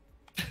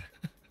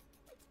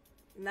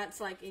 And that's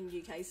like in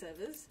UK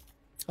servers.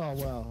 Oh,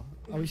 wow.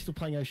 Are we still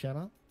playing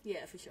Oceana?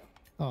 Yeah, for sure.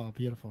 Oh,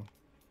 beautiful.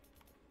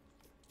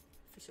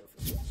 For sure.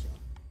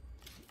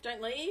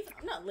 Don't leave.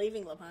 I'm not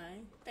leaving,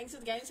 Lapine. Thanks for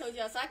the game, told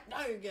you I was like, no,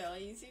 girl, are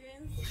you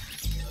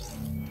serious?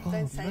 Oh,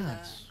 Don't say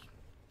Matt. that.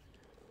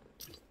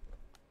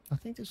 I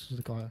think this is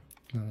the guy.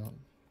 No.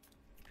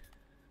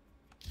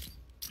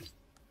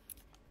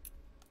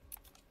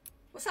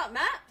 What's up,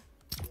 Matt?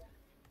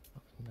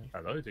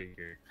 Hello, DQ.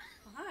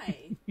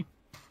 Hi.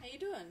 How you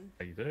doing?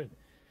 How you doing?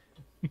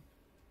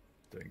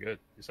 Doing good.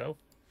 Yourself?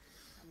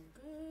 I'm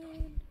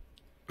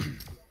good.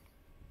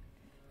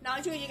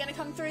 Nigel, you gonna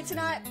come through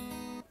tonight?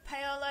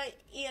 Paola,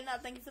 Ian,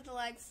 thank you for the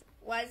likes.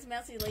 Why is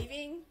Mousy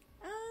leaving?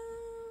 I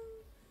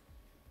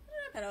don't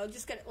know, but I'll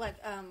just get like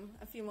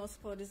a few more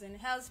supporters in.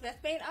 How's Beth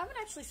been? I haven't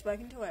actually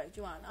spoken to her,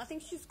 Juan. I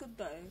think she's good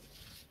though.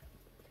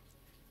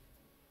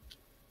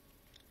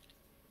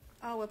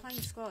 Oh, we're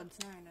playing squads.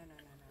 No.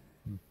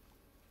 I'm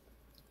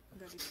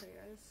gonna do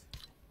trios.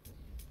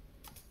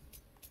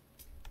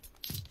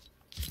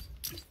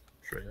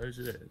 Trios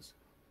it is.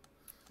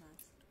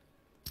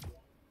 Nice.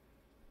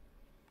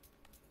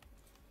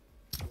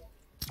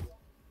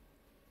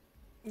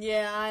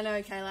 Yeah, I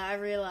know, Kayla. I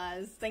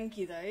realise. Thank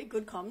you, though.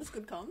 Good comms.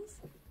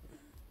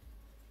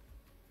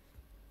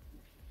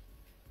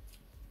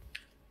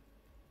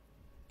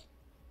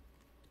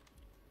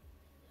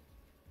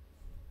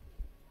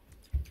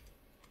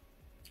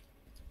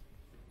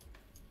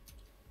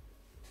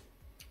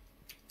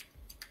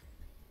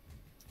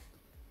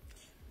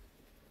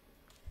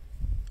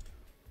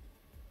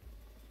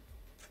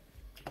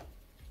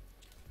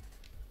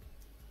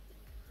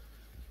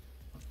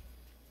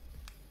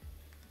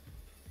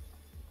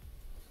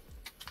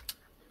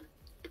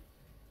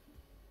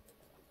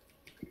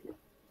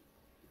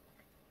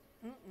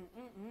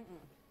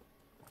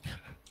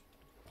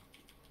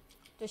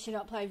 Does she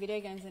not play video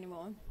games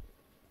anymore?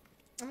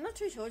 I'm not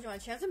too sure, Joanne.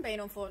 She hasn't been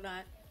on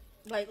Fortnite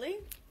lately.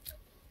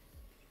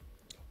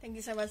 Thank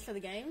you so much for the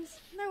games.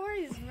 No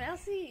worries,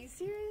 Mousy. Are you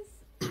serious?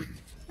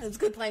 It was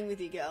good playing with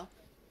you, girl.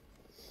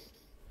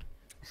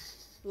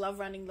 Love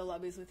running the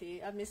lobbies with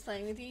you. I've missed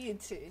playing with you. You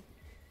too.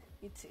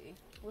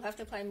 We'll have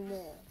to play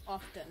more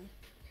often.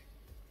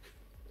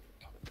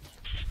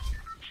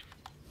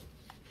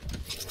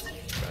 It's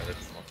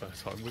my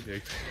first time with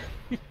you.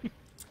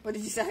 What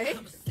did you say?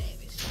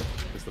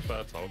 It's the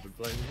first time I've been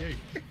playing with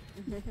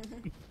you.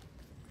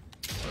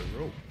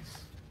 Overall.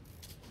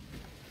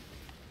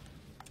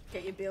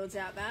 Get your builds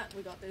out, Matt.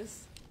 We got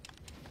this.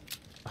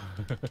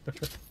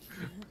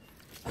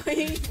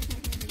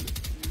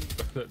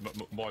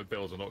 My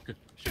bills are not good.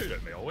 Shoot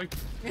at me, are we?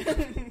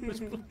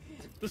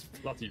 this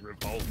bloody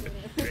revolver.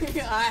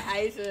 I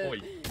hate it. Oi.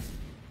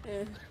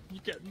 You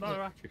get no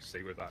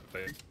accuracy with that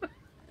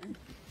thing.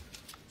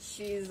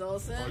 She's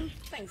awesome.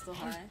 Thanks for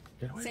her.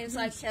 Seems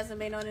like she hasn't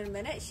been on in a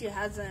minute. She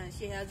hasn't.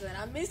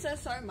 I miss her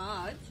so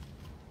much.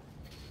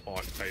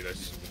 Alright, pay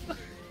this.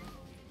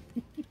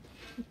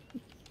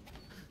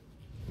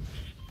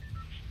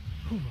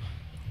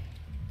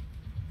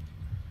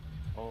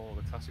 Oh,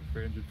 the classic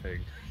 300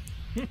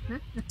 ping.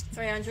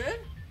 300?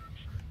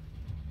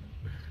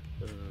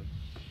 Uh,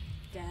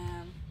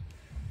 Damn.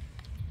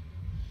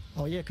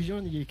 Oh, yeah, because you're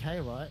in the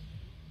UK, right?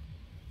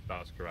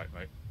 that's correct,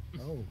 mate.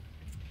 Oh.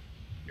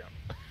 Yeah.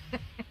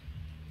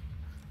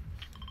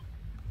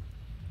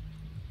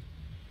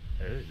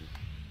 Hey.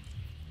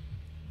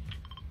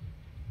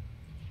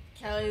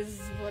 Kelly's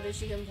what is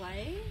she can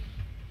play?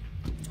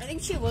 I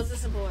think she was a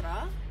supporter.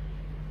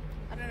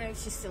 I don't know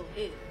if she still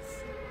is.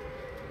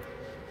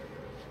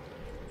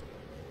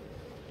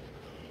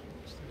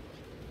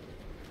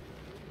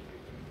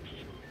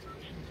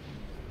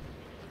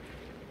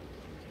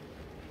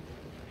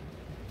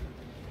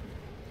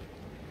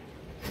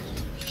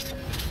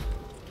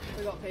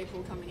 We got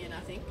people coming in, I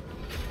think.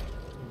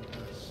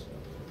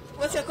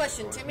 What's your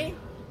question, Timmy?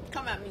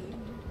 Come at me.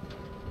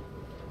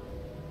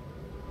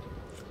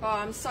 Oh,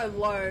 I'm so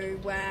low.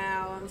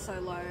 Wow, I'm so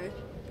low.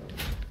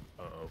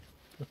 Uh-oh.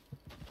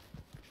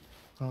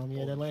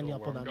 Yeah, they're landing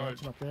up Where on I'm that going.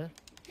 mountain up there.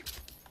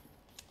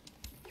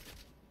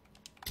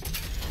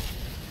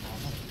 Oh,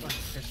 that's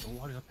a pistol.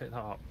 Why did I pick that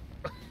up?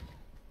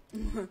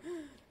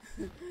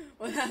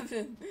 What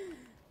happened?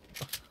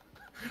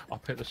 I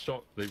picked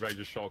the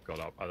Ranger shotgun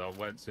up, and I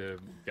went to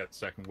get the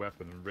second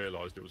weapon and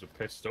realised it was a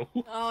pistol.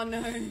 Oh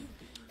no.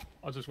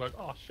 I just went,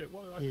 oh shit,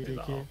 why did I Yeah, pick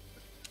that DQ. up?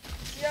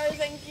 Yo,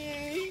 thank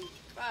you.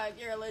 Fuck,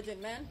 you're a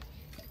legend, man.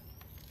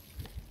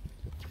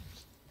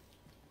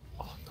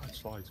 Oh, don't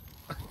slide.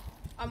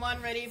 I'm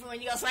on ready for when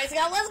you got space to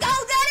go. Let's go,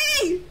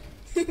 Daddy!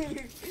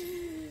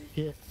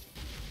 Hit.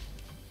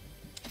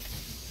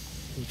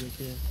 Hey,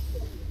 DQ.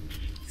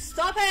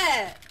 Stop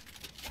it!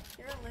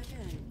 You're a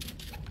legend.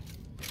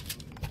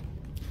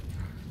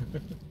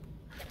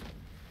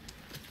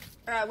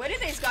 Alright, where did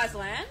these guys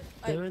land?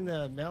 They're in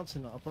the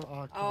mountain up.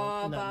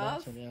 Oh, in that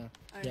above? mountain,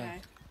 yeah. Okay. Yeah.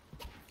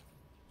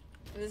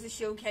 There's a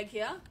shield keg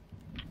here.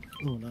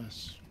 Oh,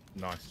 nice.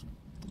 Nice.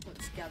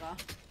 Let's gather.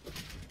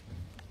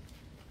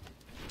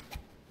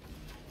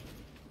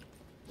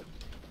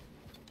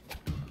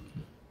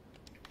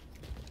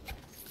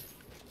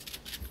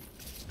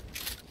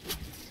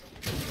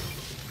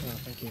 Oh,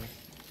 thank you.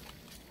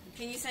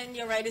 Can you send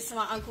your raiders to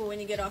my uncle when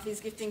you get off his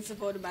gifting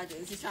supporter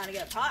badges? He's trying to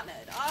get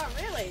partnered. Oh,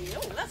 really?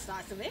 Oh, that's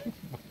nice of him.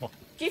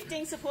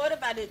 Gifting supporter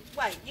badges.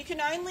 Wait, you can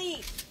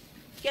only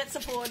get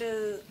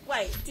supporters.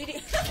 Wait, did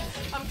he?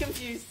 I'm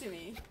confused to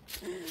me.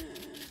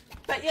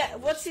 But yeah,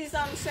 what's his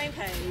stream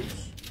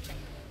page?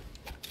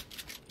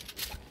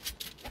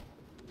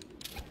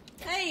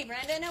 Hey,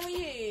 Brandon, how are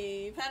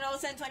you? Panadol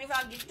sent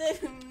 25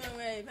 gifted. No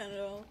way,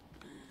 Panadol.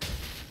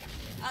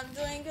 I'm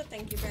doing good,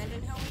 thank you,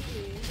 Brandon. How are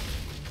you?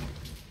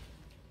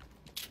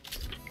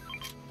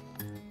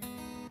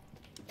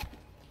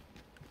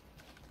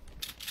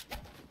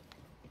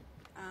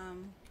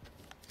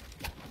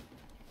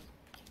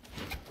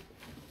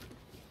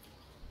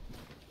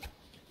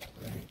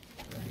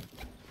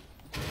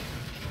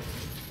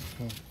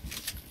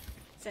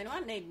 Does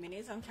anyone need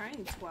minis? I'm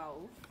carrying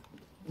 12.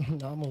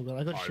 No, I'm all good.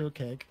 I got a shield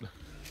keg.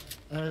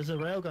 There's a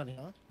railgun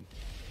here.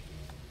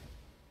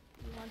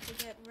 You want to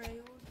get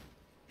railed?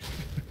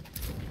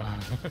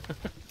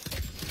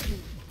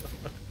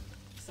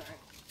 Sorry.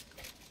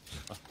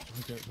 Can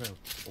I get real?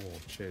 Oh,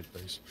 cheers,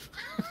 please.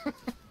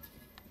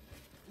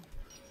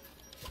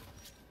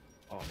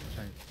 Oh,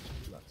 change.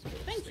 That's good.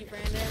 Thank you,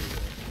 Brandon.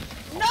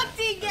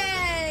 Nutty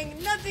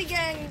gang! Nutty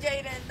gang,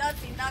 Jaden.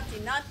 Nutty, nutty,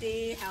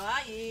 nutty. How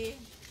are you?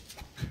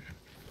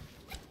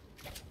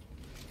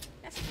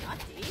 That's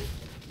nutty.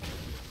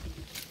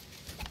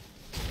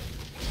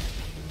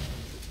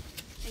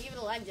 Thank you for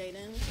the like,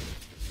 Jaden.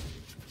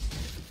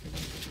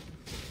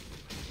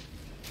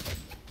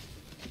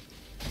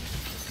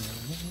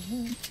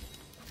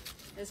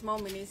 There's more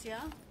minis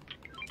here.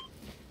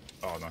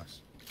 Oh,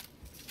 nice.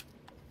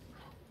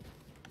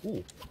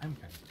 Ooh,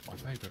 MK, my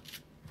favourite.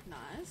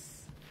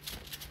 Nice.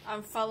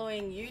 I'm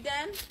following you,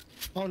 Dan.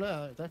 Oh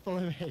no, don't follow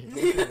me.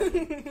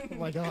 Oh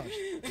my gosh.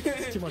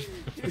 It's too much.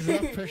 There's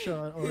enough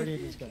pressure already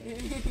in this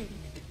game.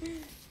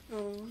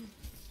 Oh.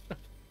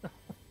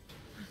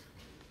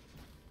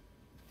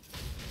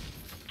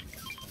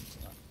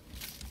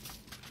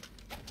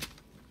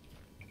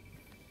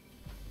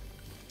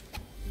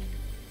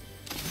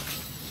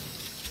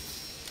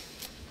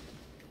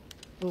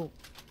 Oh,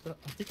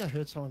 I think I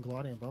heard someone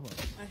gliding above us.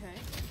 Okay.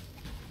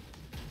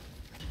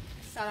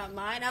 Start up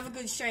mine. Have a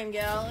good stream,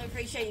 girl. I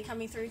appreciate you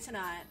coming through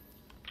tonight.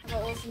 Have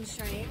an awesome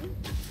stream.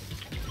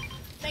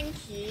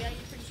 Thank you. I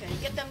appreciate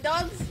it. Get them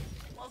dubs?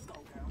 Let's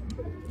go,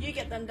 girl. You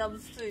get them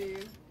dubs too.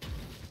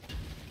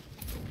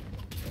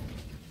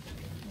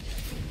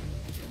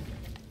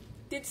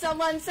 Did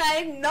someone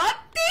say nothing?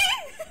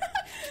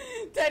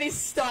 Daddy,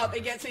 stop.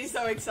 It gets me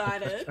so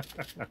excited.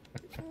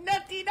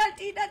 Nutty,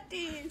 nutty,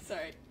 nutty.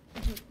 Sorry.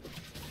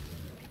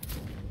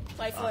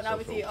 Play Fortnite so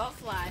with cool. you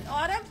offline. Oh,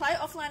 I don't play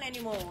offline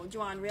anymore,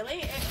 Juan,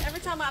 really? Every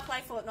time I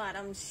play Fortnite,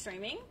 I'm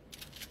streaming.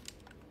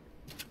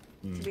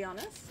 To be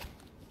honest.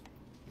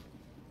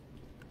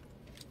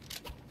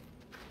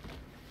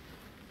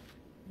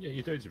 Yeah,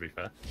 you do, to be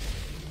fair.